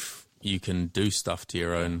hexproof, you can do stuff to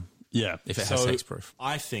your own. Yeah. If it has hexproof.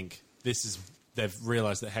 I think they've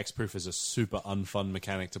realized that hexproof is a super unfun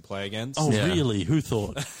mechanic to play against. Oh, Yeah. really? Who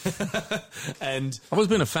thought? And I've always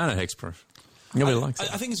been a fan of hexproof. Nobody likes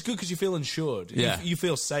it. I think it's good because you feel insured. Yeah. You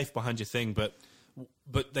feel safe behind your thing, but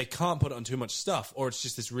they can't put it on too much stuff, or it's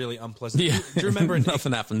just this really unpleasant. Yeah. Do you remember in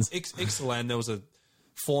Nothing happens. Ixalan, there was a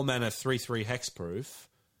 4-mana 3/3 hexproof,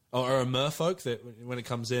 or a Merfolk that when it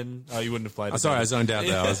comes in, you wouldn't have played. Sorry, I zoned out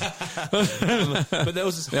there. But there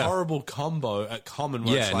was this horrible combo at common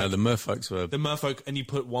where it's like the Merfolks were. the Merfolk, and you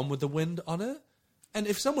put one with the wind on it, and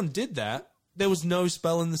if someone did that, there was no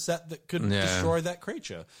spell in the set that could destroy that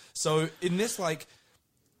creature. So in this,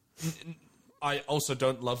 I also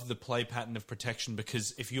don't love the play pattern of protection,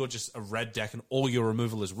 because if you're just a red deck and all your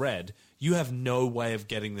removal is red, you have no way of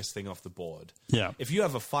getting this thing off the board. Yeah. If you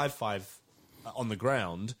have a 5/5 on the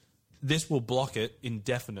ground, this will block it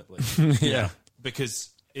indefinitely. Yeah. Because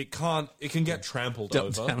It can get trampled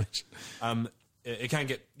over. Damage. It can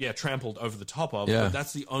get trampled over the top of, Yeah. but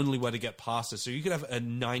that's the only way to get past it. So you could have a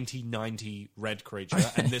 90-90 red creature,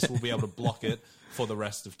 and this will be able to block it for the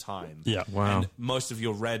rest of time. Yeah. Wow. And most of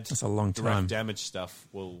your red That's a long direct time. damage stuff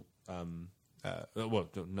will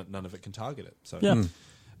none of it can target it. So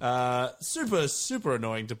super, super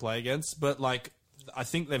annoying to play against, but like I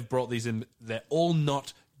think they've brought these in. They're all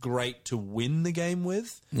not great to win the game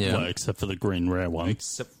with. Yeah. Well, except for the green rare one.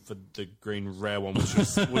 Except for the green rare one, which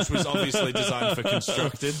was obviously designed for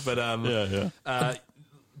constructed, but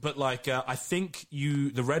but like I think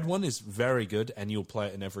the red one is very good, and you'll play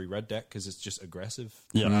it in every red deck because it's just aggressive.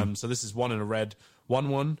 Yeah. So this is one in a red.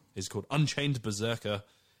 1/1 is called Unchained Berserker,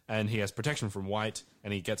 and he has protection from white,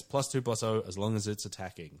 and he gets +2/+0 as long as it's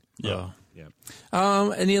attacking. Yeah. Yeah.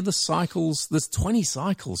 Any other cycles? There's 20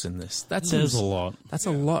 cycles in this. There's a lot. That's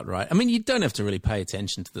a lot, right? I mean, you don't have to really pay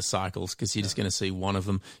attention to the cycles because you're just going to see one of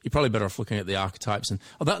them. You're probably better off looking at the archetypes. And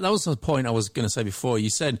that was the point I was going to say before. You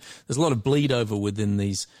said there's a lot of bleed over within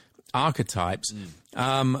these archetypes,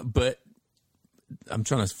 but I'm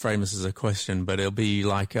trying to frame this as a question, but it'll be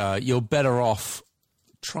like you're better off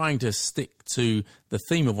trying to stick to the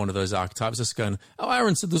theme of one of those archetypes, just going,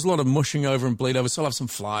 Aaron said there's a lot of mushing over and bleed over, so I'll have some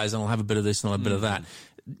flyers and I'll have a bit of this and I'll have a bit of that.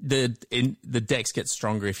 The decks get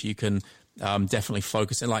stronger if you can definitely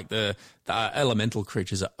focus. And like the elemental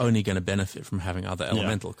creatures are only going to benefit from having other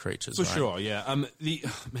elemental creatures. For right? sure, yeah.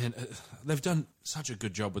 They've done such a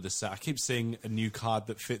good job with this set. I keep seeing a new card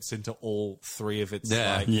that fits into all three of its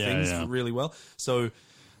things really well. So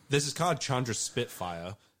there's this card, Chandra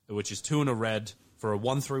Spitfire, which is 2 and a red for a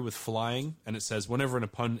 1/3 with flying, and it says whenever an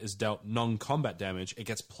opponent is dealt non-combat damage, it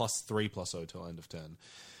gets +3/+0 till end of turn.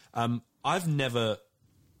 I've never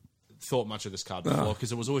thought much of this card before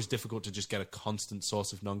because it was always difficult to just get a constant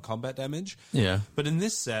source of non-combat damage. Yeah. But in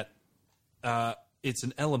this set, it's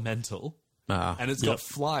an elemental, and it's got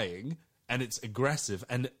flying, and it's aggressive,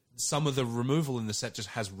 and some of the removal in the set just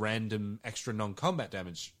has random extra non-combat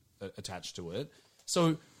damage attached to it.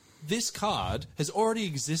 So this card has already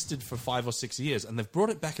existed for 5 or 6 years, and they've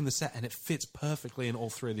brought it back in the set, and it fits perfectly in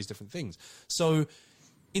all three of these different things. So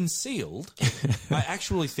in Sealed, I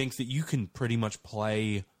actually think that you can pretty much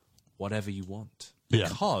play whatever you want.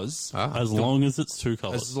 Because as long as it's 2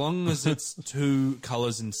 colors. As long as it's 2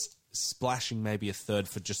 colors and splashing maybe a third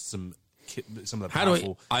for just some of the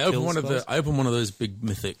powerful I open kill one spells. I open one of those big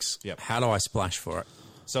mythics. Yep. How do I splash for it?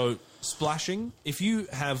 So splashing, if you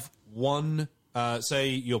have one, say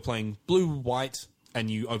you're playing blue-white and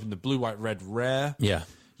you open the blue-white-red rare,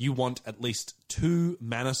 you want at least 2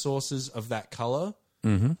 mana sources of that color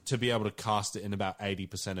to be able to cast it in about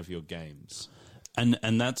 80% of your games.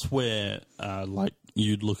 And that's where like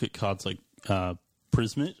you'd look at cards like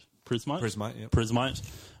Prismite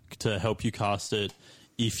to help you cast it.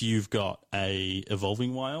 If you've got a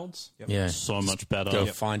Evolving Wilds, so much better. Go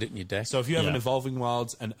find it in your deck. So if you have an Evolving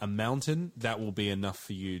Wilds and a Mountain, that will be enough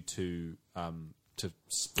for you to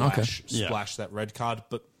splash that red card.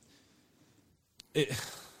 But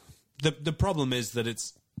the problem is that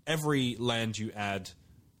it's every land you add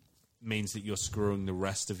means that you're screwing the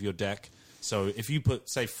rest of your deck. So if you put,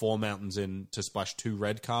 say, 4 mountains in to splash 2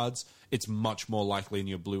 red cards, it's much more likely in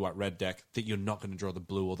your blue-white-red deck that you're not going to draw the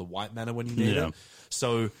blue or the white mana when you need it.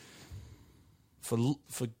 So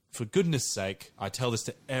for goodness sake, I tell this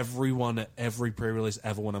to everyone at every pre-release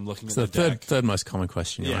ever when I'm looking at the deck. Third most common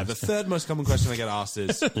question. Yeah, the third most common question I get asked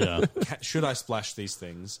is, should I splash these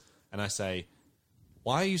things? And I say,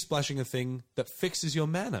 why are you splashing a thing that fixes your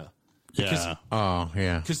mana? Because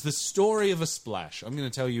the story of a splash, I'm going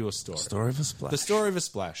to tell you a story. Story of a splash. The story of a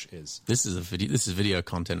splash is... This is video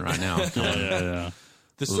content right now. The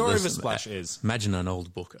story of a splash is... Imagine an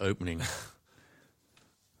old book opening.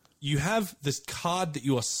 You have this card that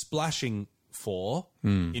you are splashing for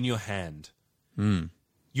in your hand.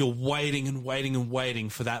 You're waiting and waiting and waiting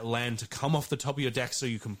for that land to come off the top of your deck so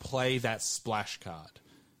you can play that splash card.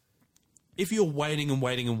 If you're waiting and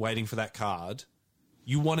waiting and waiting for that card...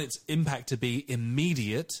 You want its impact to be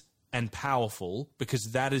immediate and powerful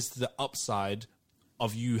because that is the upside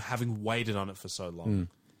of you having waited on it for so long.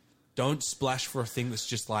 Don't splash for a thing that's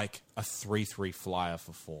just like a 3/3 flyer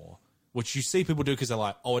for 4, which you see people do because they're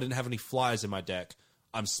like, I didn't have any flyers in my deck.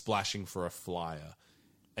 I'm splashing for a flyer.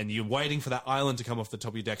 And you're waiting for that island to come off the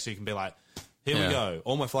top of your deck so you can be like, here we go.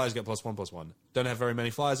 All my flyers get +1/+1. Don't have very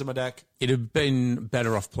many flyers in my deck. It'd have been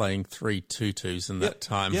better off playing 3 2/2s in that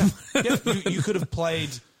time. You could have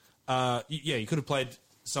played. You could have played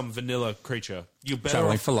some vanilla creature. You're better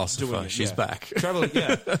Traveling off philosopher. doing it. She's back. Traveling.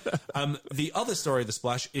 Yeah. The other story of the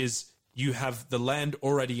splash is you have the land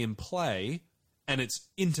already in play, and it's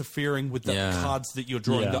interfering with the cards that you're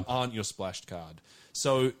drawing that aren't your splashed card.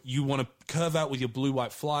 So you want to curve out with your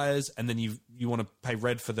blue-white flyers, and then you want to pay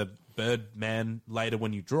red for the Birdman later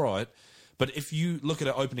when you draw it. But if you look at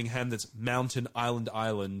an opening hand that's mountain,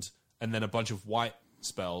 island, and then a bunch of white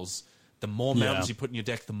spells, the more mountains you put in your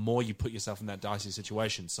deck, the more you put yourself in that dicey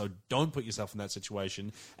situation. So don't put yourself in that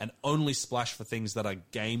situation, and only splash for things that are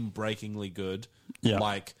game-breakingly good,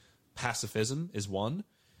 like Pacifism is one.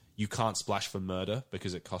 You can't splash for murder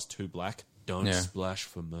because it costs 2 black. Don't splash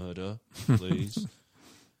for murder, please.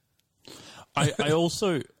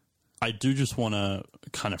 I do just want to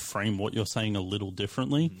kind of frame what you're saying a little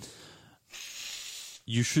differently.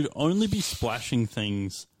 You should only be splashing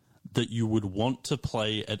things that you would want to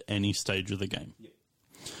play at any stage of the game.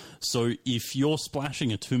 So if you're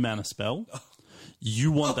splashing a 2-mana spell,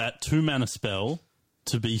 you want that 2-mana spell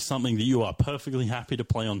to be something that you are perfectly happy to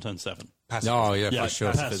play on turn 7. Pacifism. Oh, yeah, for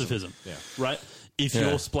sure. Pacifism. Yeah. Right? If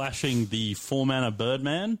you're splashing the 4-mana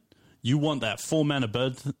Birdman, you want that 4-mana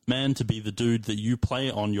Birdman to be the dude that you play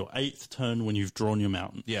on your 8th turn when you've drawn your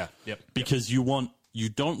mountain. Yeah, yep. Because you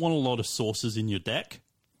don't want a lot of sources in your deck,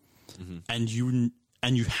 and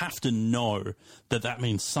you have to know that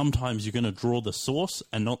means sometimes you're going to draw the source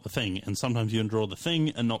and not the thing, and sometimes you're going to draw the thing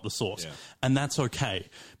and not the source. Yeah. And that's okay,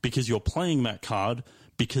 because you're playing that card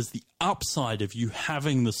because the upside of you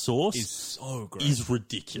having the source is so great. Is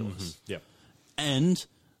ridiculous. Yep. And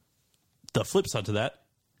the flip side to that,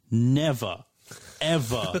 never,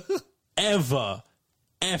 ever, ever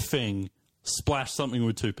effing splash something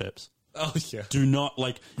with 2 pips. Oh, yeah. Do not,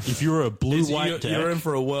 if you're a blue-white deck... You're in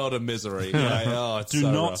for a world of misery. It's do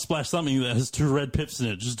so not rough. splash something that has 2 red pips in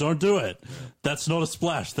it. Just don't do it. That's not a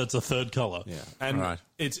splash. That's a 3rd color. Yeah. And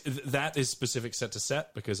that is specific set to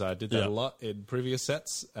set, because I did that a lot in previous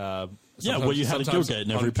sets. Where you had a guild gate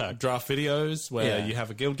in every pack. Draft videos where you have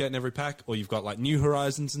a guild gate in every pack, or you've got New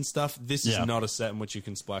Horizons and stuff. This is not a set in which you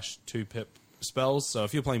can splash 2 pip spells. So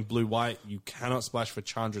if you're playing blue-white, you cannot splash for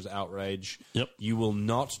Chandra's Outrage. Yep. You will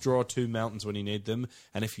not draw 2 mountains when you need them.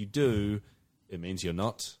 And if you do, it means you're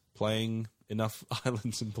not playing enough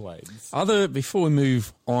islands and plains. Before we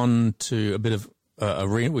move on to a bit of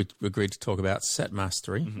arena, we agreed to talk about set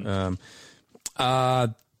mastery.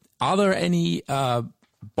 Are there any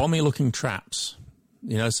bomby-looking traps?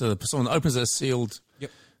 So someone opens their sealed,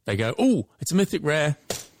 they go, "Oh, it's a mythic rare.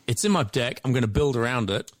 It's in my deck. I'm going to build around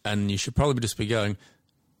it." And you should probably just be going,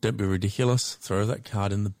 "Don't be ridiculous. Throw that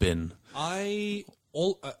card in the bin."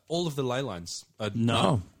 All of the ley lines are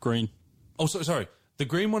Green. Oh, sorry. The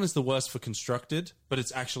green one is the worst for constructed, but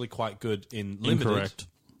it's actually quite good in limited. Incorrect.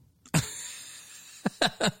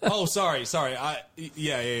 Oh, sorry.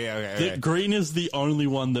 Okay. Green is the only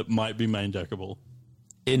one that might be main deckable.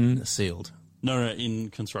 In sealed. No, in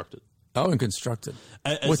constructed. Oh, and constructed.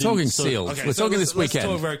 We're talking sealed. Okay, We're talking this weekend.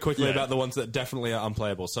 Let's talk very quickly about the ones that definitely are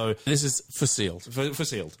unplayable. So this is for sealed. For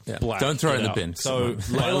sealed. Yeah. Black, don't throw it in the out. bin. So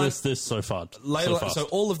I list this so fast. So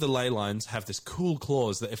all of the ley lines have this cool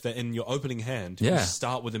clause that if they're in your opening hand, you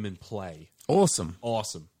start with them in play. Awesome.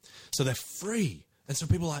 So they're free. And so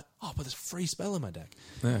people are like, "Oh, but there's a free spell in my deck."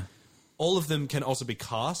 Yeah. All of them can also be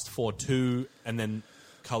cast for 2 and then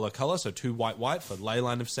color. So 2 white for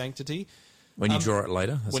Leyline of Sanctity. When you draw it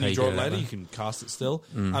later. When you draw it later, you can cast it still.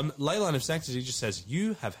 Leyline of Sanctity just says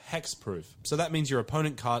you have hexproof. So that means your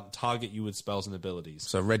opponent can't target you with spells and abilities.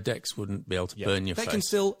 So red decks wouldn't be able to burn your face. face. They can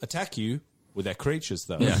still attack you with their creatures,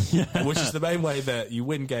 though. Yeah. Which is the main way that you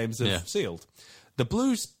win games of sealed. The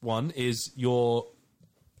blue one is you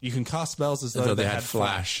can cast spells as though they had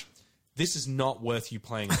flash. This is not worth you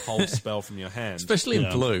playing a whole spell from your hand. Especially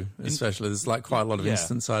in blue. Especially, there's quite a lot of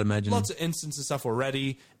instants, I'd imagine. Lots of instants and stuff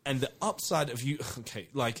already. And the upside of you... Okay,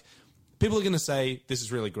 people are going to say, this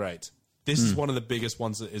is really great. This is one of the biggest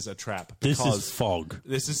ones that is a trap. This is fog.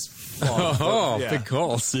 This is fog. Big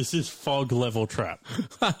calls. This is fog level trap.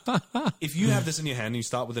 If you have this in your hand and you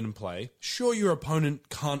start with it in play, sure, your opponent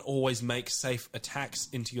can't always make safe attacks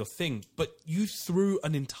into your thing, but you threw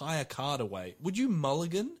an entire card away. Would you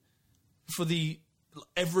mulligan for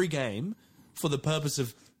every game for the purpose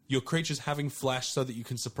of your creatures having flash so that you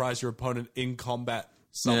can surprise your opponent in combat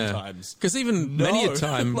sometimes? Because many a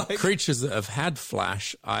time, creatures that have had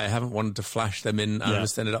flash, I haven't wanted to flash them in, and I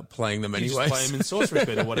just ended up playing them anyway. You just play them in Sorcery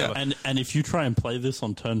Pit or whatever. And if you try and play this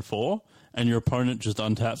on turn 4, and your opponent just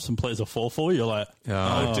untaps and plays a 4/4, you're like,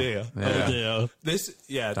 oh dear. Oh dear. This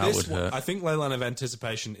would hurt. I think Leyline of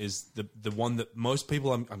Anticipation is the one that most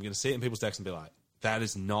people, I'm going to see it in people's decks and be like, that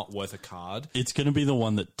is not worth a card. It's going to be the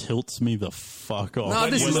one that tilts me the fuck off.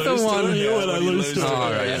 No, this is the one. When I lose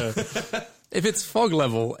to it. If it's fog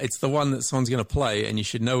level, it's the one that someone's going to play, and you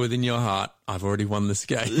should know within your heart, I've already won this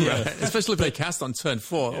game. Yeah. Right? Especially if they cast on turn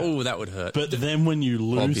 4. Oh, that would hurt. But then when you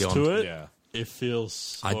lose beyond. to it, Yeah. it feels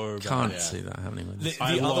so I bad. can't see that happening with this.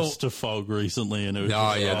 I lost to fog recently, and it was Oh,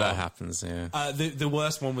 just, yeah, that happens, yeah. The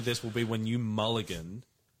worst one with this will be when you mulligan,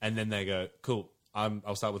 and then they go, cool,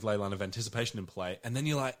 I'll start with Leyline of Anticipation in play, and then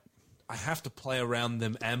you're like, I have to play around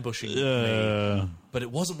them ambushing me, but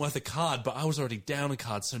it wasn't worth a card, but I was already down a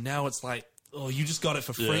card, so now it's like, oh, you just got it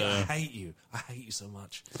for free. Yeah. I hate you so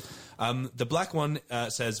much. The black one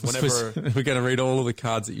says whenever... We're going to read all of the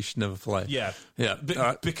cards that you should never play. Yeah. Yeah. All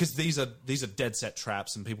right. Because these are dead set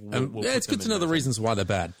traps, and people will Yeah, put it's them good to in know the there. reasons why they're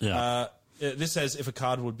bad. Yeah. This says if a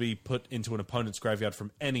card would be put into an opponent's graveyard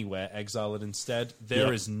from anywhere, exile it instead.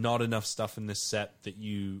 There is not enough stuff in this set that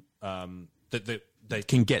you that they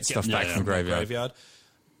Can get stuff back from graveyard.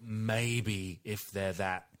 Maybe if they're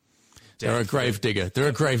that. They're a grave digger. They're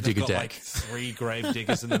a grave They've digger got deck. like 3 grave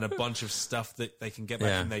diggers and then a bunch of stuff that they can get back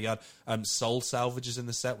Yeah. from their yard. Soul Salvage is in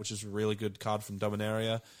the set, which is a really good card from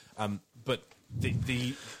Dominaria. But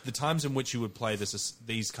the times in which you would play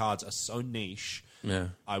these cards are so niche. Yeah.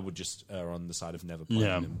 I would just err on the side of never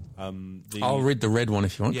playing them. I'll read the red one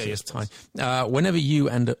if you want. Yeah, to. yes, It's tiny. Whenever you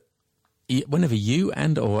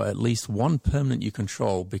and or at least one permanent you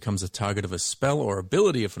control becomes a target of a spell or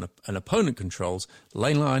ability of an opponent controls,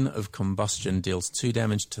 Leyline of Combustion deals 2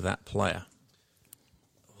 damage to that player.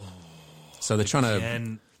 So they're trying to...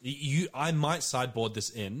 And I might sideboard this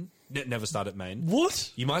in. Never start at main.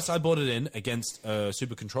 What? You might sideboard it in against a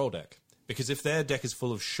super control deck. Because if their deck is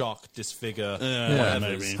full of shock, disfigure, whatever,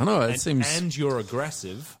 maybe. I know, it seems... and you're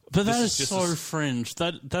aggressive. But that this is just so fringe.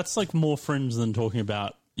 That's like more fringe than talking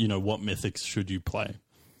about, what mythics should you play.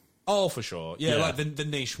 Oh, for sure. Yeah, Yeah. like the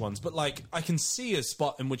niche ones. But like, I can see a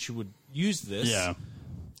spot in which you would use this. Yeah.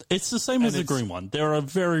 It's the same as the it's- green one. There are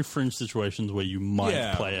very fringe situations where you might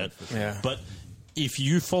Yeah, play it. for sure. Yeah. But if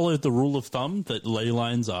you follow the rule of thumb that ley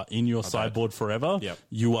lines are in your sideboard forever, Yep.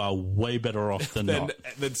 you are way better off than not.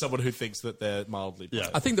 Than someone who thinks that they're mildly Yeah.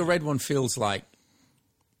 I think the red one feels like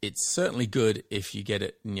it's certainly good if you get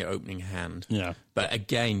it in your opening hand. Yeah. But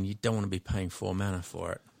again, you don't want to be paying 4 mana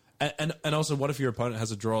for it. And also, what if your opponent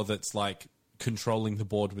has a draw that's like controlling the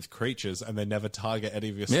board with creatures and they never target any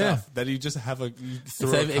of your Yeah. stuff? Then you just have you If,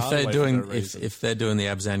 throw they, a if card they're away doing for no if, reason. if they're doing the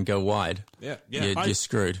Abzan go wide, Yeah. you're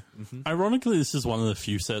screwed. Ironically, this is one of the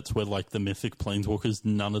few sets where, like, the mythic planeswalkers,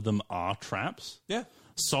 none of them are traps. Yeah.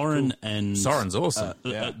 Sorin and Sorin's awesome.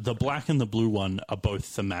 the black and the blue one are both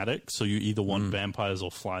thematic, so you either want vampires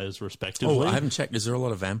or flyers, respectively. Oh, I haven't checked. Is there a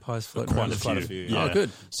lot of vampires floating around? Quite a few. Yeah. Oh,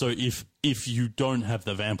 good. So if you don't have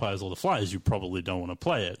the vampires or the flyers, you probably don't want to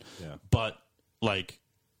play it. Yeah. But like,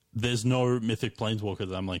 there's no mythic planeswalker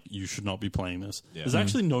that I'm like, you should not be playing this. Yeah. There's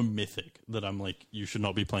actually no mythic that I'm like, you should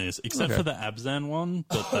not be playing this, except for the Abzan one.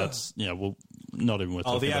 But that's well, not even worth.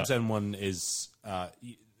 Oh, the talking about. Abzan one is.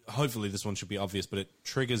 Hopefully, this one should be obvious, but it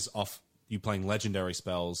triggers off you playing legendary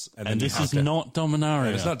spells, and then this you is have to, not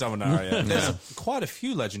Dominaria. It's not Dominaria. There's quite a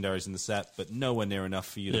few legendaries in the set, but nowhere near enough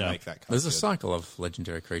for you to make that. There's a good. cycle of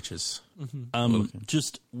legendary creatures.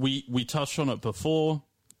 Just we touched on it before.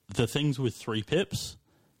 The things with 3 pips,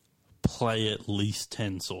 play at least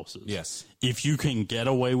 10 sources. Yes. If you can get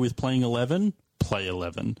away with playing 11, play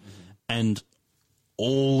 11. And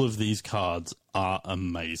all of these cards are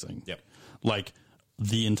amazing. Yep. Like,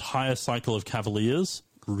 the entire cycle of Cavaliers,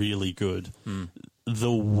 really good.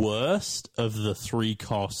 The worst of the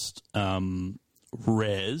 3-cost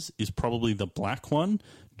rares is probably the black one,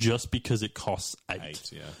 just because it costs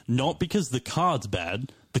 8. Yeah. Not because the card's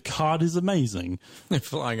bad. The card is amazing.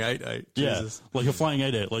 Flying 8/8. Yeah, Jesus. like a flying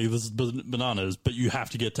 8/8. Like, this is bananas, but you have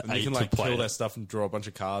to get to 8 You can to like play kill it. their stuff and draw a bunch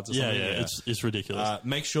of cards. Or Yeah, something. yeah, it's ridiculous.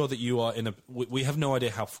 Make sure that you are in a. We have no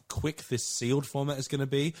idea how quick this sealed format is going to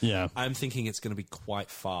be. Yeah. I'm thinking it's going to be quite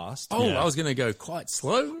fast. Oh, Yeah. I was going to go quite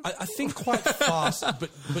slow. I think quite fast,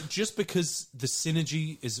 but just because the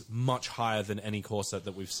synergy is much higher than any core set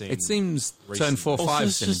that we've seen. It seems recently. turn 4/5 Also,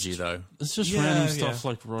 it's synergy just- though. It's just Yeah, random yeah. stuff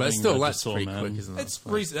like running. But still, that's Regisaur, pretty man. quick, isn't it?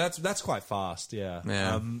 That's quite fast, yeah.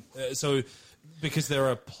 Yeah. So because there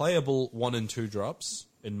are playable 1 and 2 drops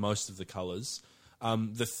in most of the colors,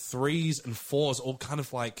 the 3s and 4s all kind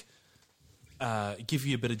of like give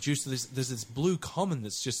you a bit of juice. There's this blue common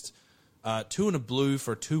that's just 2 and a blue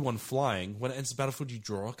for a 2/1 flying. When it enters the battlefield, you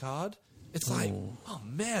draw a card. It's like, oh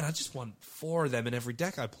man, I just want 4 of them in every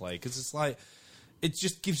deck I play, because it's like, it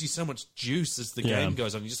just gives you so much juice as the game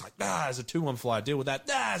goes on. You're just like, there's a 2/1 flyer, deal with that.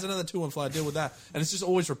 There's another 2/1 flyer, deal with that. And it's just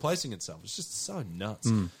always replacing itself. It's just so nuts.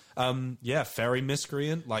 Fairy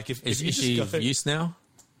Miscreant. Like, if Is you she just go... use now?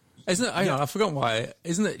 Isn't it? Hang on, I forgot why.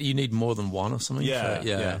 Isn't it you need more than one or something? Yeah,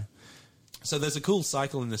 yeah. So there's a cool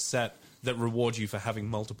cycle in this set that rewards you for having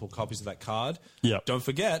multiple copies of that card. Yep. Don't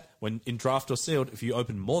forget, when in draft or sealed, if you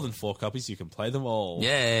open more than 4 copies, you can play them all.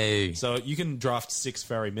 Yay! So you can draft 6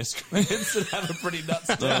 fairy miscreants and have a pretty nuts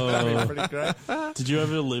day. That'd be pretty great. Did you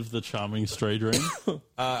ever live the charming stray dream?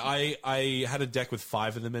 I had a deck with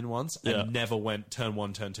 5 of them in once and Yeah. never went turn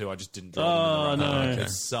 1, turn 2. I just didn't draw them in the right no. order.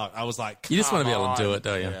 It sucked. I was like, You just want to be "Come able to do on." it,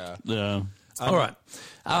 don't you? Yeah. Yeah. All right.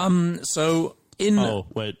 So in Oh,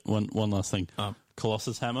 wait, one last thing.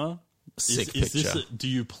 Colossus Hammer. Sick Is picture. do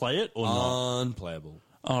you play it or not? Unplayable.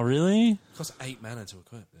 Oh, really? It costs 8 mana to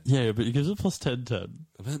equip it. Yeah, but it gives it plus 10/10.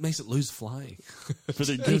 It makes it lose flying. But it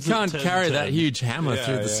you gives it can't 10/10. carry that huge hammer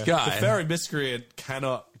through the sky. The fairy miscreant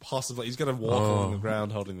cannot possibly. He's going to walk along the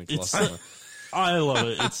ground holding the It's Colossus. I love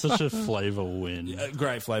it. It's such a flavor win.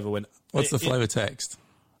 Great flavor win. What's the flavor text?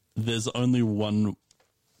 There's only one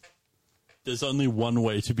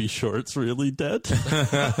way to be sure it's really dead.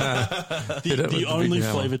 the only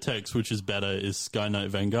flavor text which is better is Sky Knight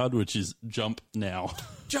Vanguard, which is jump now.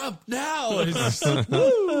 Jump now! There goes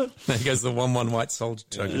the 1/1 white soldier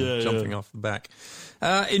token jumping off the back.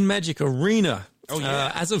 In Magic Arena,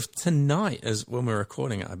 as of tonight, as when we're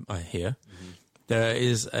recording, I hear, there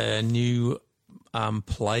is a new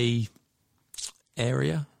play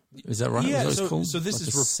area. Is that right? Yeah, Is that what it's called? so this Like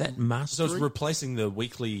is a set mastery. So it's replacing the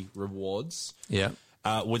weekly rewards Yeah,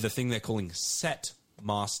 with a thing they're calling set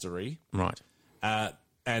mastery. right.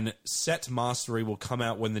 And set mastery will come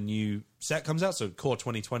out when the new set comes out. So Core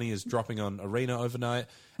 2020 is dropping on Arena overnight,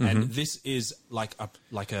 and this is like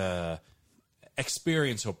a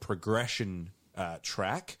experience or progression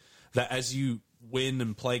track that as you win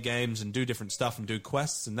and play games and do different stuff and do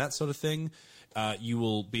quests and that sort of thing, you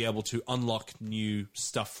will be able to unlock new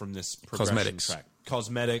stuff from this progression track.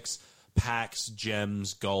 Cosmetics, packs,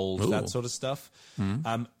 gems, gold, that sort of stuff.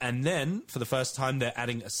 And then, for the first time, they're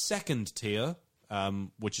adding a second tier,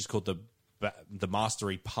 which is called the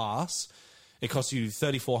Mastery Pass. It costs you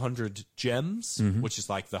 3,400 gems, which is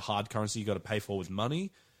like the hard currency you got to pay for with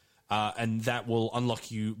money. And that will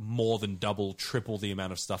unlock you more than double, triple the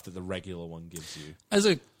amount of stuff that the regular one gives you.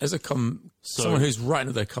 Someone who's right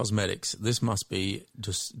into their cosmetics, this must be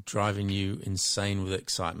just driving you insane with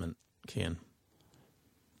excitement, Kian.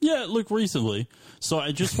 Yeah, look, recently. So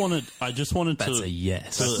I just wanted That's to a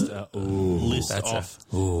yes. list That's off.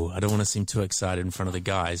 I don't want to seem too excited in front of the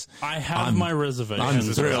guys. I have my reservations.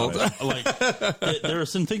 I'm thrilled. There are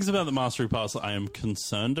some things about the Mastery Pass I am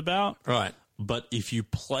concerned about. Right. But if you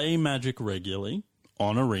play Magic regularly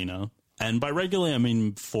on Arena, and by regularly I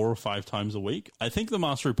mean 4 or 5 times a week, I think the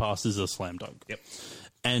Mastery Pass is a slam dunk. Yep.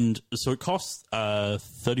 And so it costs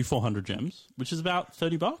 3,400 gems, which is about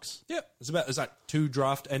 $30. Yeah, it's like 2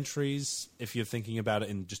 draft entries if you're thinking about it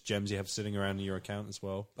in just gems you have sitting around in your account as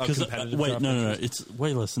well. Competitive Wait, draft no, entries. it's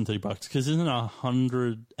way less than $30 because isn't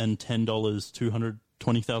 $110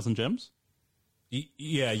 220,000 gems?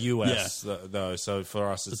 Yeah, US though. So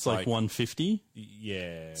for us, It's like 150. Yeah,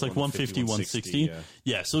 It's like 150, 160.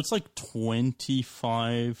 Yeah, so it's like $25,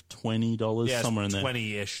 $20 somewhere in there.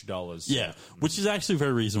 $20-ish dollars. Yeah, which is actually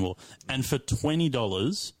very reasonable. And for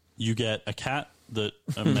 $20, you get a cat that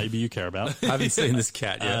maybe you care about. I haven't seen this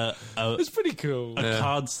cat yet. It's pretty cool. A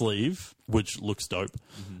card sleeve, which looks dope.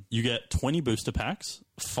 You get 20 booster packs,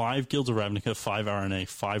 5 Guilds of Ravnica, 5 RNA,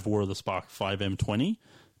 5 War of the Spark, 5 M20,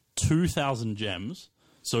 2,000 gems,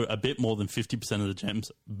 so a bit more than 50% of the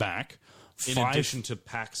gems back. In addition to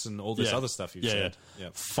packs and all this other stuff you've said. Yeah.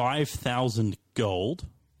 5,000 gold,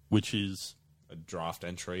 which is A draft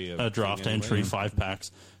entry. 5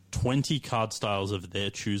 packs, 20 card styles of their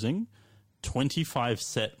choosing, 25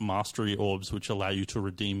 set mastery orbs, which allow you to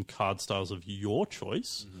redeem card styles of your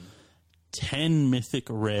choice, 10 mythic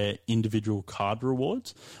rare individual card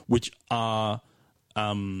rewards, which are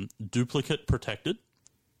duplicate protected.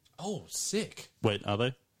 Oh, sick. Wait, are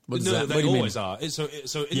they? What does No, that- what they do you mean? always are. So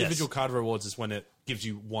individual card rewards is when it gives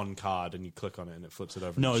you one card and you click on it and it flips it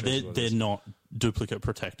over. No, and shows you what it they're is. not duplicate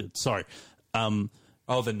protected. Sorry. Oh,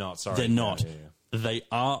 they're not. Sorry, They're not. Yeah. They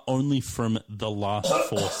are only from the last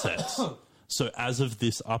 4 sets. So as of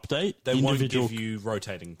this update, They won't individual give you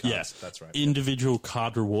rotating cards. Yes, That's right. Individual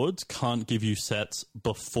card rewards can't give you sets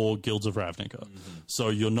before Guilds of Ravnica. So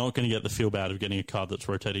you're not going to get the feel bad of getting a card that's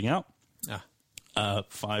rotating out.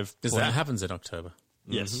 5 Because that happens in October.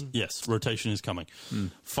 Yes, yes, rotation is coming.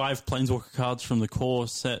 5 Planeswalker cards from the core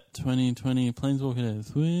set 2020 Planeswalker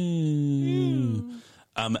Death.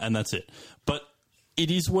 And that's it. But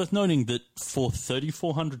it is worth noting that for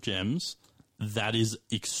 3,400 gems, that is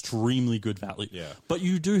extremely good value. Yeah. But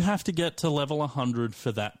you do have to get to level 100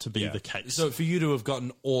 for that to be the case. So for you to have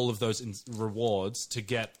gotten all of those rewards to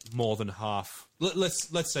get more than half,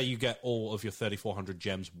 let's say you get all of your 3,400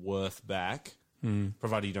 gems worth back,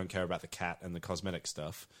 provided you don't care about the cat and the cosmetic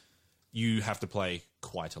stuff, you have to play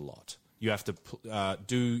quite a lot. You have to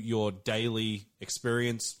do your daily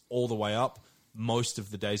experience all the way up most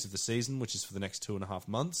of the days of the season, which is for the next 2.5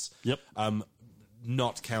 months. Yep.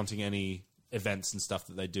 Not counting any events and stuff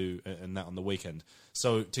that they do and that on the weekend.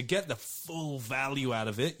 So to get the full value out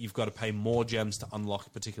of it, you've got to pay more gems to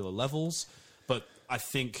unlock particular levels. But I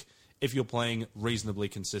think if you're playing reasonably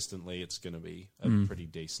consistently, it's going to be a pretty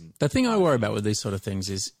decent. The thing I worry about with these sort of things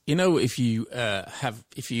is, if you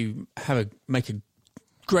make a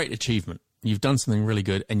great achievement, you've done something really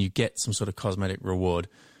good, and you get some sort of cosmetic reward,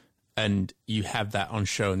 and you have that on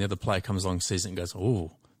show, and the other player comes along, sees it, and goes,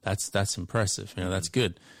 "Oh, that's impressive. That's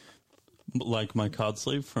good." Like my card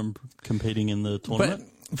sleeve from competing in the tournament.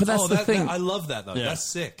 But that's the thing. I love that, though. Yeah. That's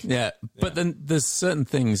sick. Yeah, but then there's certain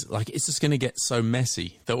things, like it's just going to get so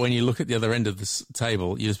messy that when you look at the other end of this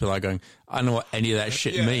table, you just be like going, I don't know what any of that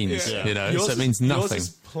shit means, Yeah. So it means nothing. Yours is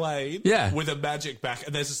played with a magic back,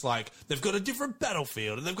 and there's just like, they've got a different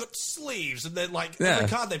battlefild, and they've got sleeves, and they're like, the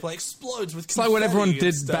card they play explodes with It's like what everyone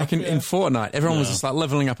did back in Fortnite. Everyone was just like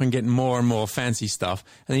leveling up and getting more and more fancy stuff.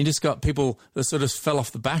 And then you just got people that sort of fell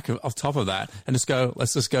off the back off top of that and just go,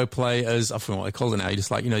 let's just go play as, I forget what they call it now. You just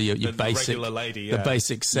like, your basic, regular lady, the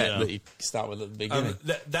basic set that you start with at the beginning.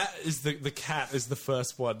 That is the cat is the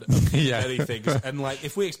first one of many things. And like,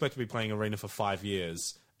 if we expect to be playing Arena for 5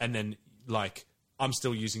 years, and then like, I'm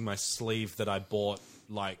still using my sleeve that I bought,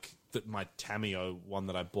 like my Tameo one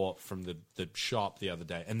that I bought from the shop the other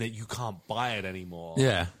day, and that you can't buy it anymore.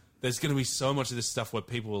 Yeah. There's going to be so much of this stuff where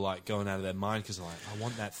people are like going out of their mind because like, I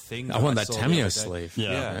want that thing. I want that Tameo sleeve.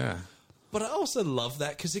 Yeah. But I also love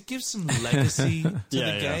that because it gives some legacy to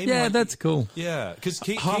the game. Yeah, like, that's cool. Yeah, because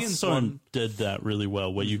Hearthstone did that really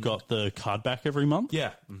well, where you got the card back every month.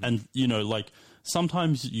 Yeah. And, like,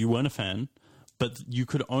 sometimes you weren't a fan, but you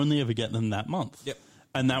could only ever get them that month. Yep.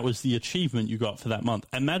 And that was the achievement you got for that month.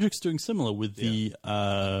 And Magic's doing similar with the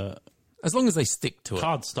as long as they stick to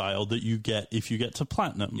card style that you get if you get to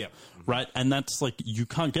Platinum. Yep. Right? And that's like, you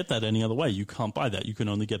can't get that any other way. You can't buy that. You can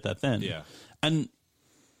only get that then. Yeah. And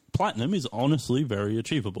Platinum is honestly very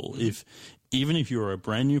achievable. Even if you're a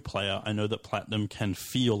brand new player, I know that Platinum can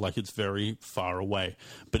feel like it's very far away.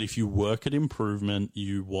 But if you work at improvement,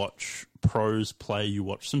 you watch pros play, you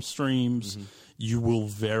watch some streams, you will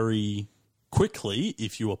very quickly,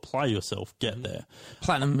 if you apply yourself, get there.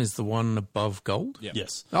 Platinum is the one above gold? Yeah.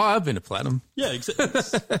 Yes. Oh, I've been to Platinum. Yeah,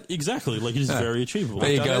 exactly. Like, it is very achievable.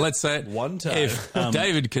 There you go. Let's say it. One time. If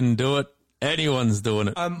David can do it, anyone's doing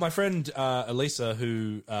it. My friend Elisa,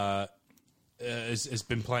 who has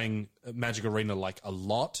been playing Magic Arena like a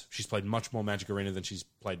lot. She's played much more Magic Arena than she's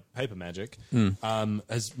played Paper Magic.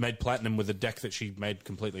 Has made Platinum with a deck that she made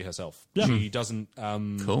completely herself. Yeah. She doesn't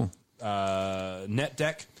Cool. Net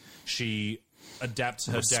deck. She adapts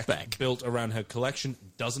her deck Respect. built around her collection.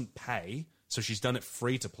 Doesn't pay. So she's done it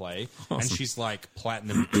free to play, and she's like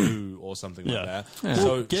Platinum 2 or something like that. Yeah.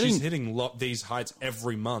 So Well, she's hitting these heights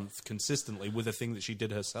every month consistently with a thing that she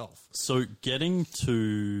did herself. So getting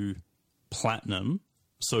to Platinum,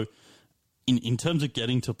 so in terms of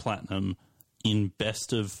getting to Platinum in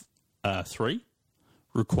best of 3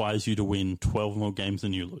 requires you to win 12 more games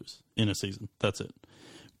than you lose in a season. That's it.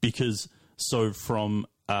 Because so from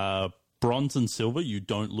bronze and silver, you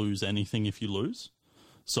don't lose anything if you lose.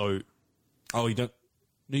 So Oh, you don't.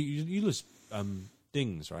 You lose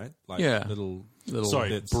dings, right? Like Yeah. little. sorry,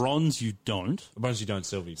 bits. bronze you don't. Bronze you don't.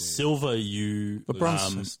 Silver you do. Silver you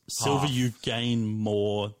bronze is silver half. you gain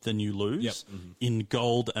more than you lose. Yep. In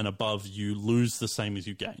gold and above, you lose the same as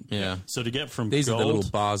you gain. Yeah. So to get from These gold, are the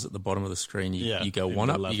little bars at the bottom of the screen. You go one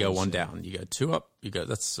the up, you go levels, one yeah. down. You go 2 up, you go,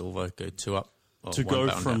 that's silver, go 2 up. or to one go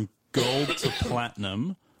down, from down. gold to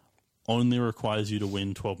platinum only requires you to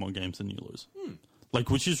win 12 more games than you lose. Like,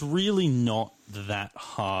 which is really not that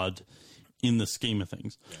hard in the scheme of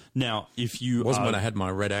things. Now, if you Wasn't when I had my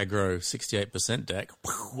red aggro 68% deck.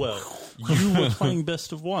 well, you were playing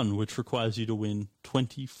best of 1, which requires you to win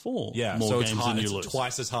 24 Yeah, more so games it's hard. than you It's lose.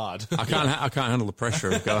 twice as hard. I can't handle the pressure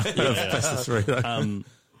of going best of 3. Though.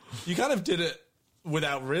 You kind of did it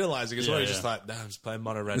without realizing as well. You're Yeah. just like, no, I'm just playing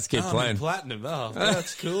mono red. Let's keep I'm in playing. platinum. Oh,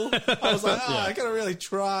 that's cool. I was like, I gotta really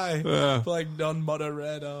try playing non mono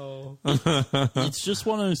red. Oh, It's just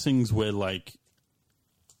one of those things where, like,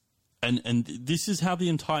 and this is how the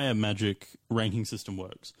entire Magic ranking system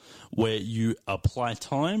works, where you apply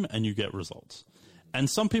time and you get results. And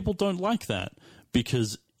some people don't like that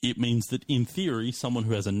because it means that in theory, someone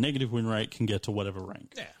who has a negative win rate can get to whatever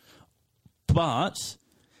rank. Yeah. But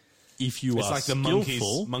if you It's are like the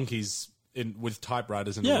skillful, monkeys with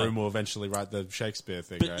typewriters in the room will eventually write the Shakespeare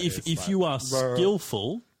thing. but right? if you are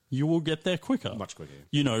skillful, you will get there quicker. Much quicker.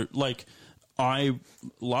 You know, like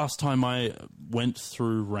last time I went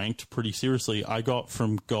through ranked pretty seriously, I got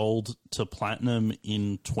from gold to platinum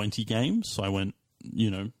in 20 games. So I went,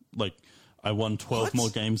 I won 12 more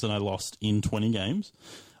games than I lost in 20 games.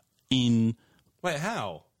 Wait,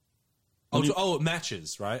 how?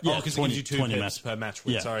 Matches, right? Yeah, because it gives you 2 20 hits matches per match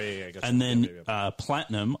win. Yeah. Sorry, gotcha. And then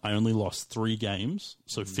platinum, I only lost 3 games,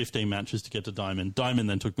 so 15 matches to get to diamond. Diamond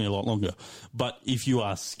then took me a lot longer. But if you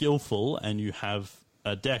are skillful and you have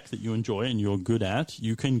a deck that you enjoy and you're good at,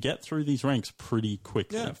 you can get through these ranks pretty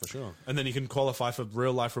quickly. Yeah, for sure. And then you can qualify for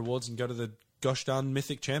real life rewards and go to the gosh darn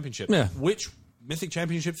Mythic Championship. Yeah. Which Mythic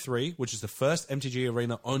Championship 3, which is the first MTG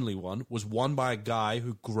Arena only one, was won by a guy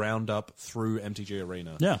who ground up through MTG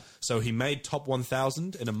Arena. Yeah. So he made top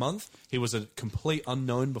 1,000 in a month. He was a complete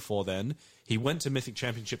unknown before then. He went to Mythic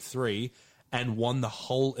Championship 3 and won the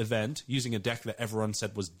whole event using a deck that everyone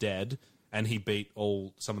said was dead. And he beat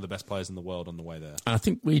some of the best players in the world on the way there. I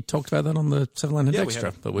think we talked about that on the Seven Land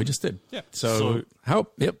Extra, but we just did. Yeah. So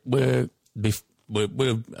we're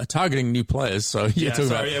targeting new players. So you're talking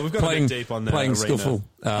about we've got playing, a bit deep on the playing arena. skillful.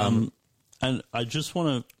 And I just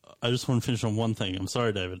want to finish on one thing. I'm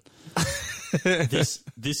sorry, David.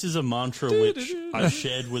 This is a mantra which I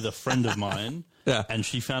shared with a friend of mine, and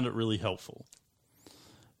she found it really helpful.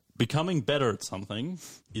 Becoming better at something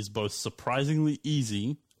is both surprisingly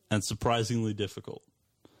easy and surprisingly difficult.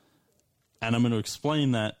 And I'm going to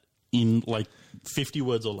explain that in like 50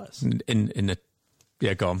 words or less.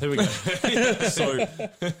 Go on. Here we go. So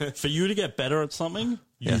for you to get better at something,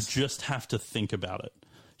 you just have to think about it.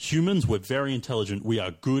 Humans, we're very intelligent. We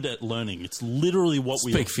are good at learning. It's literally what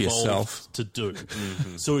we evolved to do.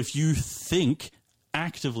 Mm-hmm. So if you think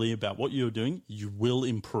actively about what you're doing, you will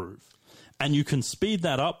improve. And you can speed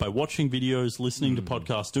that up by watching videos, listening to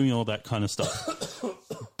podcasts, doing all that kind of stuff.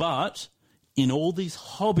 But in all these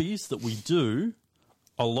hobbies that we do,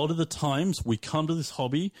 a lot of the times we come to this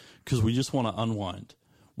hobby because we just want to unwind.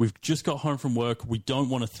 We've just got home from work. We don't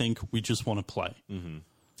want to think. We just want to play. Mm-hmm.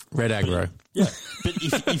 Red aggro. But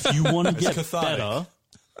if you want to get cathartic. better,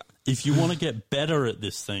 if you want to get better at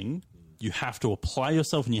this thing, you have to apply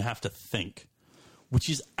yourself and you have to think, which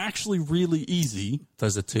is actually really easy.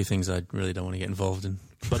 Those are 2 things I really don't want to get involved in.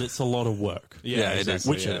 But it's a lot of work. Yeah,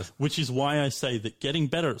 exactly. Which is why I say that getting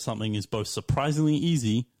better at something is both surprisingly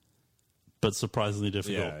easy, but surprisingly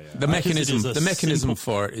difficult. Yeah. The mechanism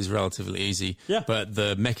for it is relatively easy. Yeah. But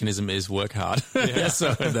the mechanism is work hard.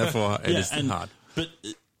 So therefore it is hard. But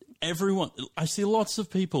I see lots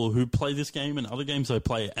of people who play this game and other games I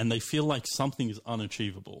play, and they feel like something is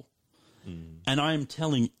unachievable. And I am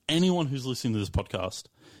telling anyone who's listening to this podcast,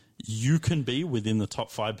 you can be within the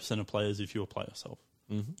top 5% of players if you apply yourself.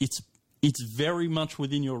 Mm-hmm. It's very much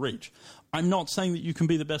within your reach. I'm not saying that you can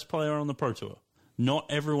be the best player on the Pro Tour. Not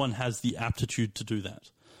everyone has the aptitude to do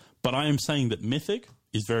that. But I am saying that Mythic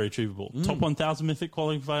is very achievable. Top 1,000 Mythic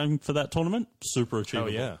qualifying for that tournament, super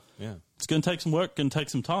achievable. Oh, yeah. It's going to take some work, going to take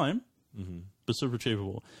some time, but super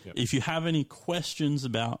achievable. Yep. If you have any questions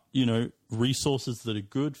about, resources that are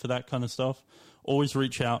good for that kind of stuff, always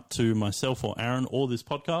reach out to myself or Aaron or this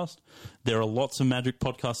podcast. There are lots of Magic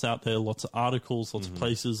podcasts out there, lots of articles, lots of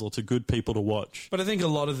places, lots of good people to watch. But I think a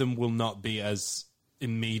lot of them will not be as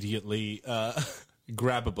immediately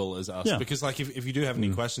grabbable as us. Yeah. Because if you do have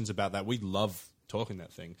any questions about that, we love talking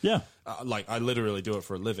that thing. Yeah. I literally do it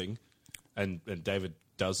for a living, and David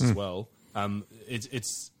does as well.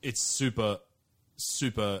 It's super,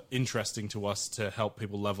 super interesting to us to help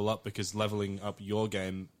people level up, because leveling up your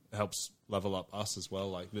game helps level up us as well.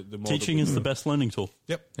 Like the more Teaching is the best learning tool.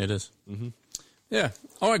 Yep, it is. Mm-hmm. Yeah.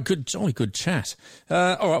 All right. Good. Jolly good chat. All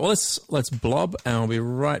right. Well, let's blob, and I'll be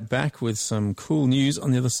right back with some cool news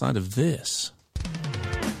on the other side of this.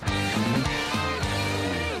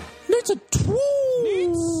 Needs and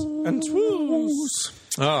twoos.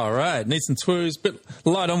 All right, needs and twoos. Bit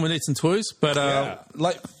light on with needs and twoos, but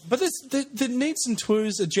but the needs and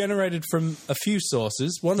twoos are generated from a few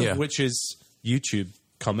sources. One of which is YouTube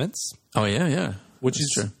comments. Oh yeah, which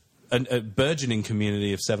is true. A burgeoning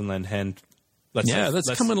community of Seven Land Hand.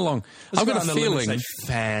 That's coming along. I've got a feeling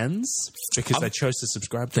fans because they chose to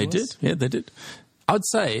subscribe. They did. Yeah, they did. I'd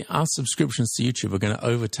say our subscriptions to YouTube are going to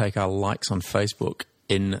overtake our likes on Facebook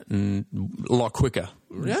in a lot quicker.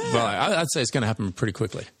 Yeah. But I'd say it's going to happen pretty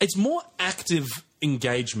quickly. It's more active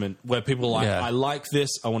engagement where people are like, I like this,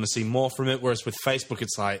 I want to see more from it. Whereas with Facebook,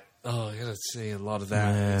 it's like, I gotta see a lot of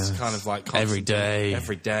that. Yeah. It's kind of like every day. Yeah,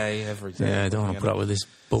 I don't want to put up with this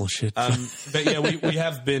bullshit. But yeah, we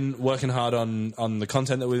have been working hard on the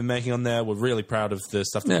content that we've been making on there. We're really proud of the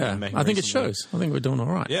stuff that we've been making. I think recently. it shows. I think we're doing all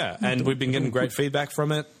right. Yeah, and we've been getting great feedback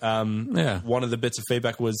from it. One of the bits of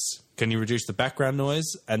feedback was, can you reduce the background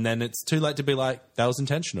noise? And then it's too late to be like, that was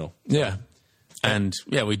intentional. Yeah. And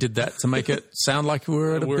we did that to make it sound like we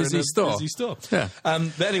were at a busy store. Yeah.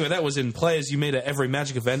 But anyway, that was in Players You Meet at Every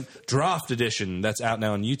Magic Event Draft Edition. That's out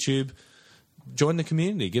now on YouTube. Join the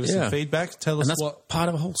community. Give us some feedback. Tell us what part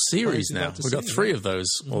of a whole series now. We've got 3 of those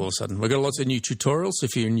all of a sudden. We've got lots of new tutorials.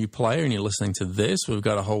 If you're a new player and you're listening to this, we've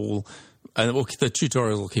got a whole. And the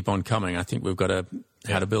tutorials will keep on coming. I think we've got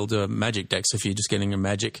how to build a magic deck. So if you're just getting a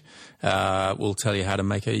magic, we'll tell you how to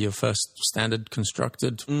make your first standard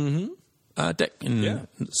constructed. Deck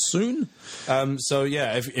soon.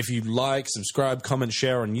 If you like, subscribe, comment,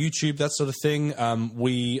 share on YouTube, that sort of thing.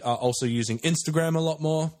 We are also using Instagram a lot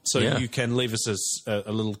more, so you can leave us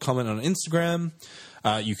a little comment on Instagram.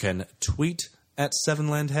 You can tweet at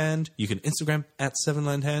SevenLandHand. You can Instagram at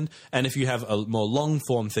SevenLandHand. And if you have a more long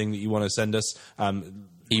form thing that you want to send us,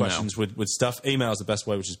 questions with stuff, email is the best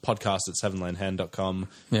way, which is podcast@sevenlandhand.com.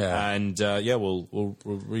 And we'll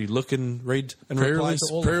look and read and reply to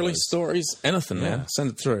all pre-release stories, anything, man.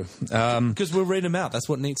 Send it through. Because we'll read them out. That's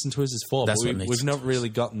what Neats and Twiz is for. We've not really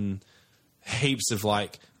gotten heaps of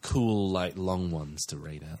cool long ones to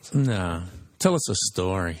read out. No. Tell us a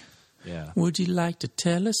story. Yeah. Would you like to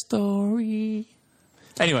tell a story?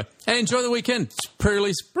 Anyway, enjoy the weekend. It's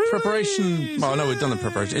pre-release preparation. Well, no, we've done the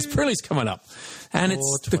preparation. It's pre-release coming up. And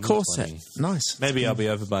it's the core set. Nice. Maybe I'll be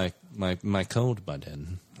over by my cold by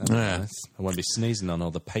then. Nice. I won't be sneezing on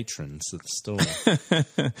all the patrons at the store.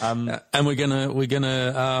 And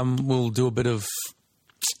we'll do a bit of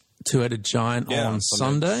Two-Headed Giant on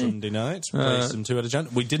Sunday night. Play some Two-Headed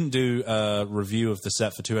Giant. We didn't do a review of the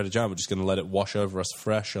set for Two-Headed Giant. We're just going to let it wash over us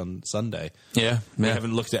fresh on Sunday. Yeah. We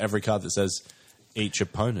haven't looked at every card that says each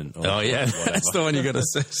opponent. That's the one you got to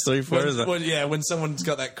see for, isn't it? When someone's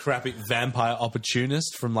got that crappy vampire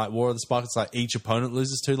opportunist from War of the Spark, it's like each opponent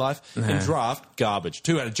loses 2 life. In draft, garbage.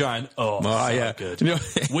 Two-Headed Giant, good.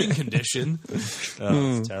 Win condition,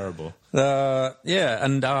 it's terrible.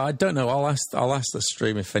 And I don't know. I'll ask the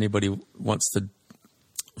stream if anybody wants to.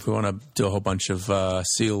 If we want to do a whole bunch of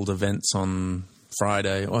sealed events on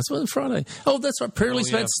Friday. Oh, it's Friday. Oh, that's right. Pre-release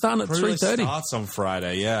events starting at 3:30. Starts on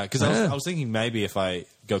Friday, yeah. Because I was thinking maybe if I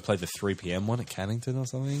go play the 3 p.m. one at Cannington or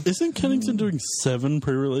something. Isn't Cannington doing 7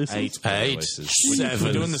 pre-releases? 8 pre-releases.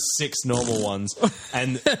 We're doing the 6 normal ones,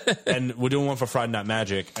 and we're doing one for Friday Night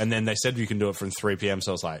Magic, and then they said you can do it from 3 p.m.,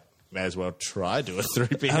 so I was like, may as well try do a 3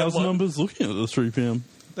 p.m. How's numbers looking at the 3 p.m.?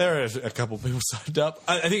 There are a couple of people signed up.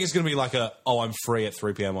 I think it's going to be like I'm free at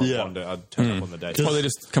 3 p.m. I'll turn up on the day. Or they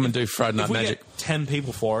just come and do Friday Night Magic. If we get 10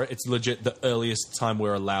 people for it, it's legit the earliest time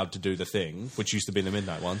we're allowed to do the thing, which used to be the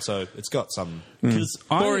midnight one, so it's got some...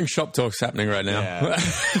 Boring shop talk's happening right now. Yeah.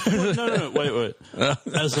 No, wait.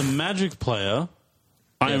 As a Magic player...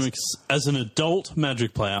 as an adult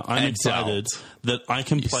Magic player, I'm excited that I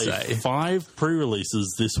can play 5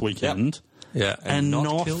 pre-releases this weekend... Yeah, and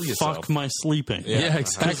not fuck my sleeping. Yeah,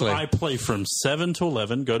 exactly. I play from 7 to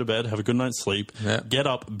 11, go to bed, have a good night's sleep, get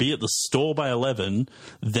up, be at the store by 11,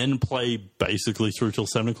 then play basically through till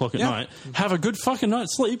 7 o'clock at night, have a good fucking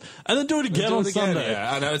night's sleep, and then do it again on Sunday.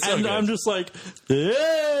 Yeah, I know, it's so and good. I'm just like,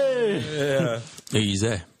 hey! Yeah.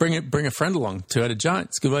 Easy. Bring a friend along. Two-Headed Giant.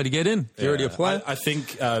 It's a good way to get in. If you're already a player. I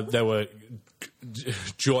think there were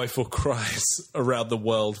joyful cries around the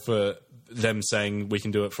world for them saying we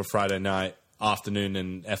can do it for Friday night, afternoon,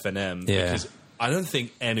 and FNM. Yeah. Because I don't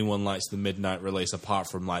think anyone likes the midnight release apart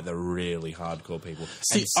from the really hardcore people.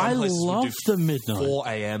 See, I love the midnight 4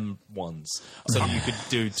 a.m. ones, so you could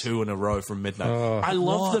do 2 in a row from midnight. I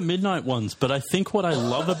love the midnight ones, but I think what I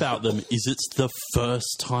love about them is it's the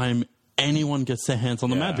first time anyone gets their hands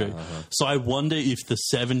on the magic. So I wonder if the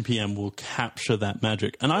 7 p.m. will capture that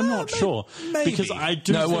magic. And I'm not sure. Maybe. Because I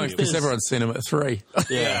do No, it won't, because everyone's seen them at 3.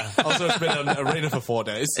 Yeah. Also, it's been on Arena for 4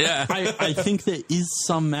 days. Yeah. I think there is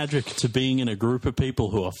some magic to being in a group of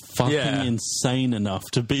people who are fucking insane enough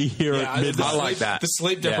to be here at midnight. I like that. The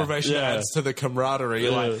sleep deprivation adds to the camaraderie.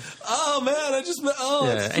 You're like, oh man, I just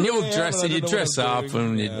and you'll dress and you dress up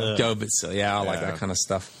and you go a bit silly. I like that kind of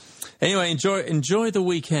stuff. Anyway, enjoy the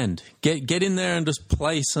weekend. Get in there and just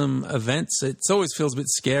play some events. It always feels a bit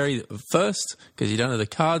scary at first because you don't know the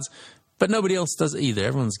cards, but nobody else does either.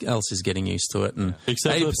 Everyone else is getting used to it, and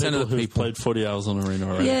except 80% of the people who've played 40 hours on Arena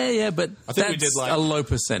already. Yeah, but I think that's we did a low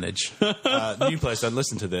percentage. New players don't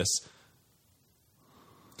listen to this.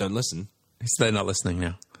 Don't listen. They're not listening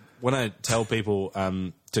now. when I tell people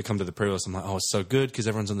to come to the pre-release, I'm like, oh, it's so good because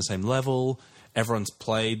everyone's on the same level. Everyone's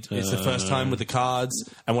played. It's the first time with the cards.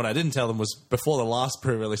 And what I didn't tell them was before the last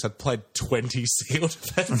pre-release, I'd played 20 sealed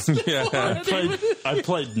events. I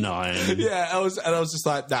played 9. Yeah, I was just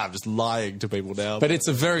like, nah, I'm just lying to people now. But it's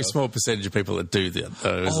a very small percentage of people that do that,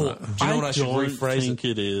 though, isn't it? Do you know what I should don't rephrase think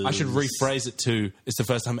it is. I should rephrase it to, it's the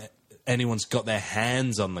first time anyone's got their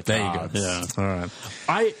hands on the cards. There you go. Yeah. All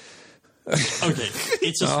right. Okay,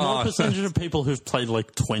 it's a small percentage of people who've played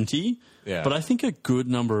like 20, but I think a good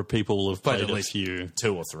number of people have played at a least few.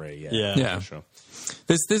 2 or 3, Yeah. for sure.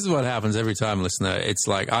 This is what happens every time, listener. It's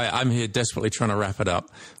like I'm here desperately trying to wrap it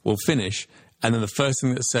up. We'll finish, and then the first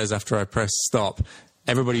thing that says after I press stop,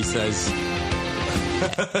 everybody says,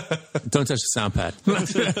 "Don't touch the sound pad."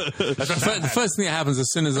 The first thing that happens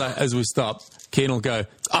as soon as we stop, Keen will go,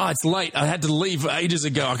 "Oh, it's late. I had to leave ages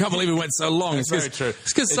ago. I can't believe it went so long." That's very true.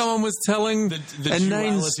 It's because someone was telling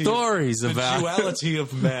inane stories about the duality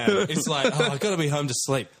of man. It's like, oh, I've got to be home to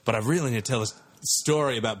sleep, but I really need to tell this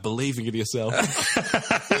story about believing in yourself.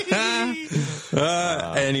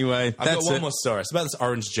 Anyway, I've got one more story. It's about this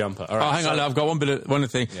orange jumper. All right, hang on. I've got one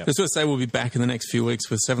thing. Yeah. Just want to say we'll be back in the next few weeks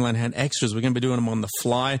with 7 Land Hand Extras. We're going to be doing them on the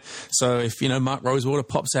fly. So if, Mark Rosewater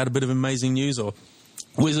pops out a bit of amazing news or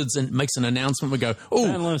Wizards and makes an announcement, we go,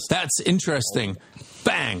 oh, that's interesting.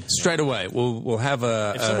 Bang! Straight away. We'll have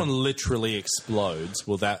a... If someone literally explodes,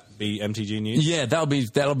 will that be MTG news? Yeah, that'll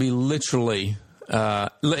be literally...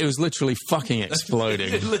 it was literally fucking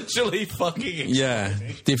exploding. Literally fucking exploding. Yeah.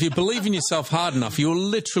 If you believe in yourself hard enough, you'll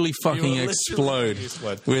literally fucking explode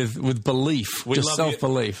with belief, just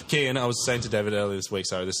self-belief. Kian, I was saying to David earlier this week,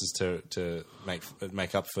 sorry, this is to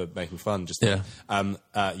make up for making fun. Just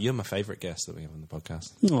you're my favourite guest that we have on the podcast.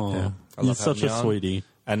 Oh, yeah. you're such a sweetie.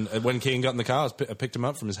 And when Kian got in the car, I picked him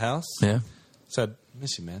up from his house. Yeah. Said,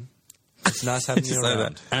 miss you, man. It's nice having you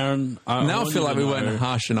around. Aaron, now I feel like we weren't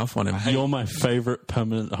harsh enough on him. You're my favourite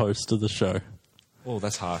permanent host of the show. Oh,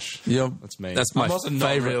 that's harsh. That's me. That's my I'm also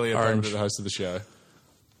not really a permanent host of the show.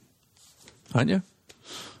 Aren't you?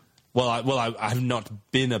 Well, I have not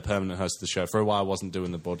been a permanent host of the show. For a while, I wasn't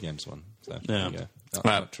doing the board games one. So, yeah.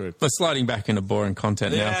 Not true. We're sliding back into boring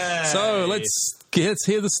content now. So let's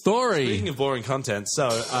hear the story. Speaking of boring content, so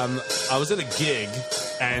I was at a gig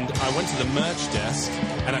and I went to the merch desk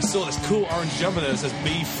and I saw this cool orange jumper there that says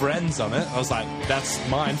 "Be Friends" on it. I was like, that's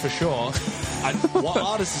mine for sure. What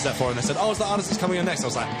artist is that for? And they said, oh, it's the artist that's coming on next. I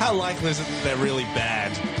was like, how likely is it that they're really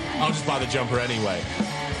bad? I'll just buy the jumper anyway.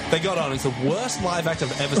 They got on. It's the worst live act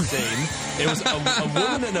I've ever seen. It was a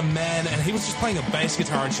woman and a man, and he was just playing a bass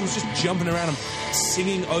guitar, and she was just jumping around and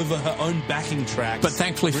singing over her own backing tracks. But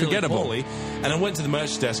thankfully really forgettable. Poorly. And I went to the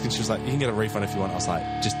merch desk, and she was like, you can get a refund if you want. I was like,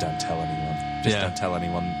 just don't tell anyone. Just don't tell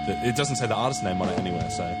anyone. It doesn't say the artist name on it anywhere,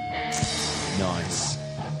 so... Nice.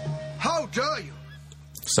 How dare you?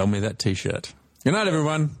 Sell me that T-shirt. Good night,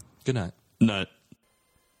 everyone. Good night. No.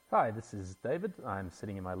 Hi, this is David. I'm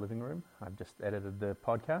sitting in my living room. I've just edited the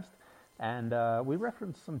podcast, and we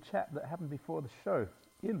referenced some chat that happened before the show,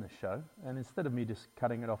 in the show, and instead of me just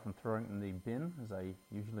cutting it off and throwing it in the bin, as I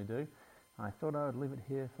usually do, I thought I would leave it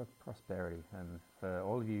here for prosperity, and for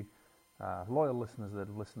all of you loyal listeners that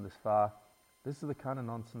have listened this far, this is the kind of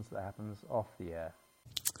nonsense that happens off the air.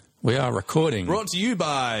 We are recording. Brought to you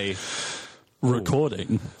by...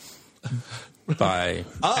 Recording. By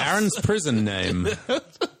Aaron's prison name.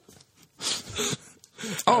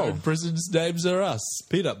 prison's names are us.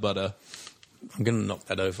 Peanut butter. I'm going to knock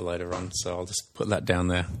that over later on, so I'll just put that down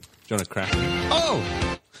there. Do you want to crack it?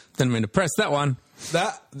 Oh! Didn't mean to press that one.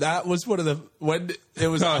 That was one of the... When it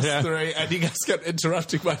was us three, and you guys kept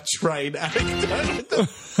interrupting my train anecdote.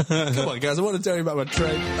 Come on, guys, I want to tell you about my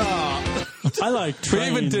train. I like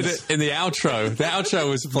trains. We even did it in the outro. The outro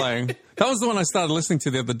was playing. That was the one I started listening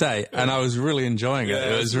to the other day, and I was really enjoying it.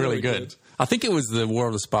 It was really good. I think it was the War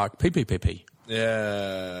of the Spark, PPPP.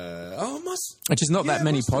 Yeah. Oh, it must... Which is not that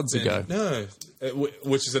many pods ago. No.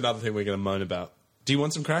 Which is another thing we're going to moan about. Do you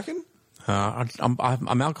want some Kraken?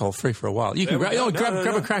 I'm alcohol-free for a while. You can grab a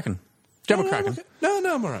Kraken. Grab a Kraken.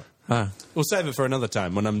 No, I'm all right. We'll save it for another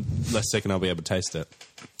time when I'm less sick and I'll be able to taste it.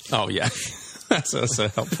 Oh, yeah. That's also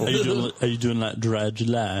helpful. Are you doing that dry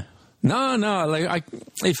July? No. Like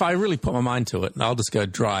if I really put my mind to it, I'll just go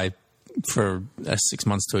dry for 6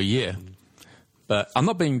 months to a year. But I'm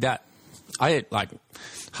not being that... I ate like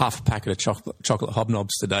half a packet of chocolate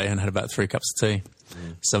hobnobs today and had about 3 cups of tea.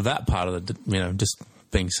 So that part of the, just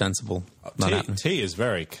being sensible. Tea is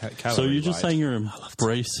very calorie So you're just light. saying you're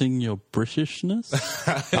embracing your Britishness?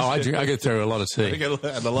 I go through a lot of tea. And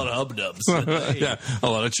a lot of hobnobs. Yeah, a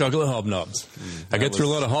lot of chocolate hobnobs. I get through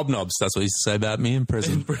a lot of hobnobs. That's what he used to say about me in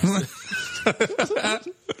prison.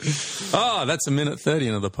 Oh, that's a minute 30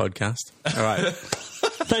 into the podcast. All right.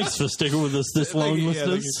 Thanks for sticking with us this long,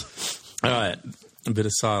 listeners. All right. A bit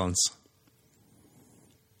of silence.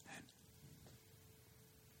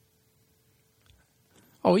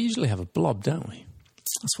 Oh, we usually have a blob, don't we?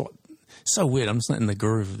 That's what... So weird. I'm just not in the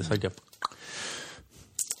groove of this. I go...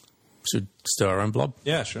 Should stir our own blob?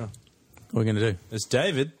 Yeah, sure. What are we going to do? It's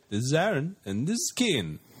David, this is Aaron, and this is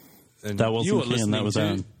Ken. And That wasn't Ken, that was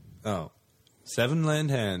Aaron. Oh. Seven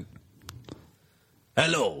Land Hand.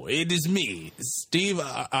 Hello, it is me, Steve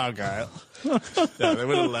Argyle. No, they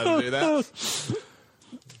wouldn't allowed to do that.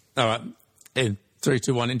 All right. In 3,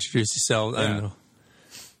 2, 1, introduce yourself.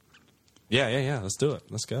 Yeah. Yeah. Let's do it.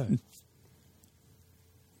 Let's go.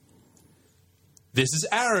 This is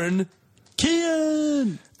Aaron.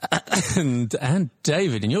 Ken! And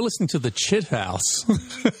David, and you're listening to the Chit House.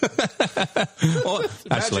 Or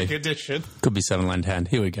Actually, Magic Edition. could be Seven Land Hand.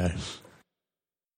 Here we go.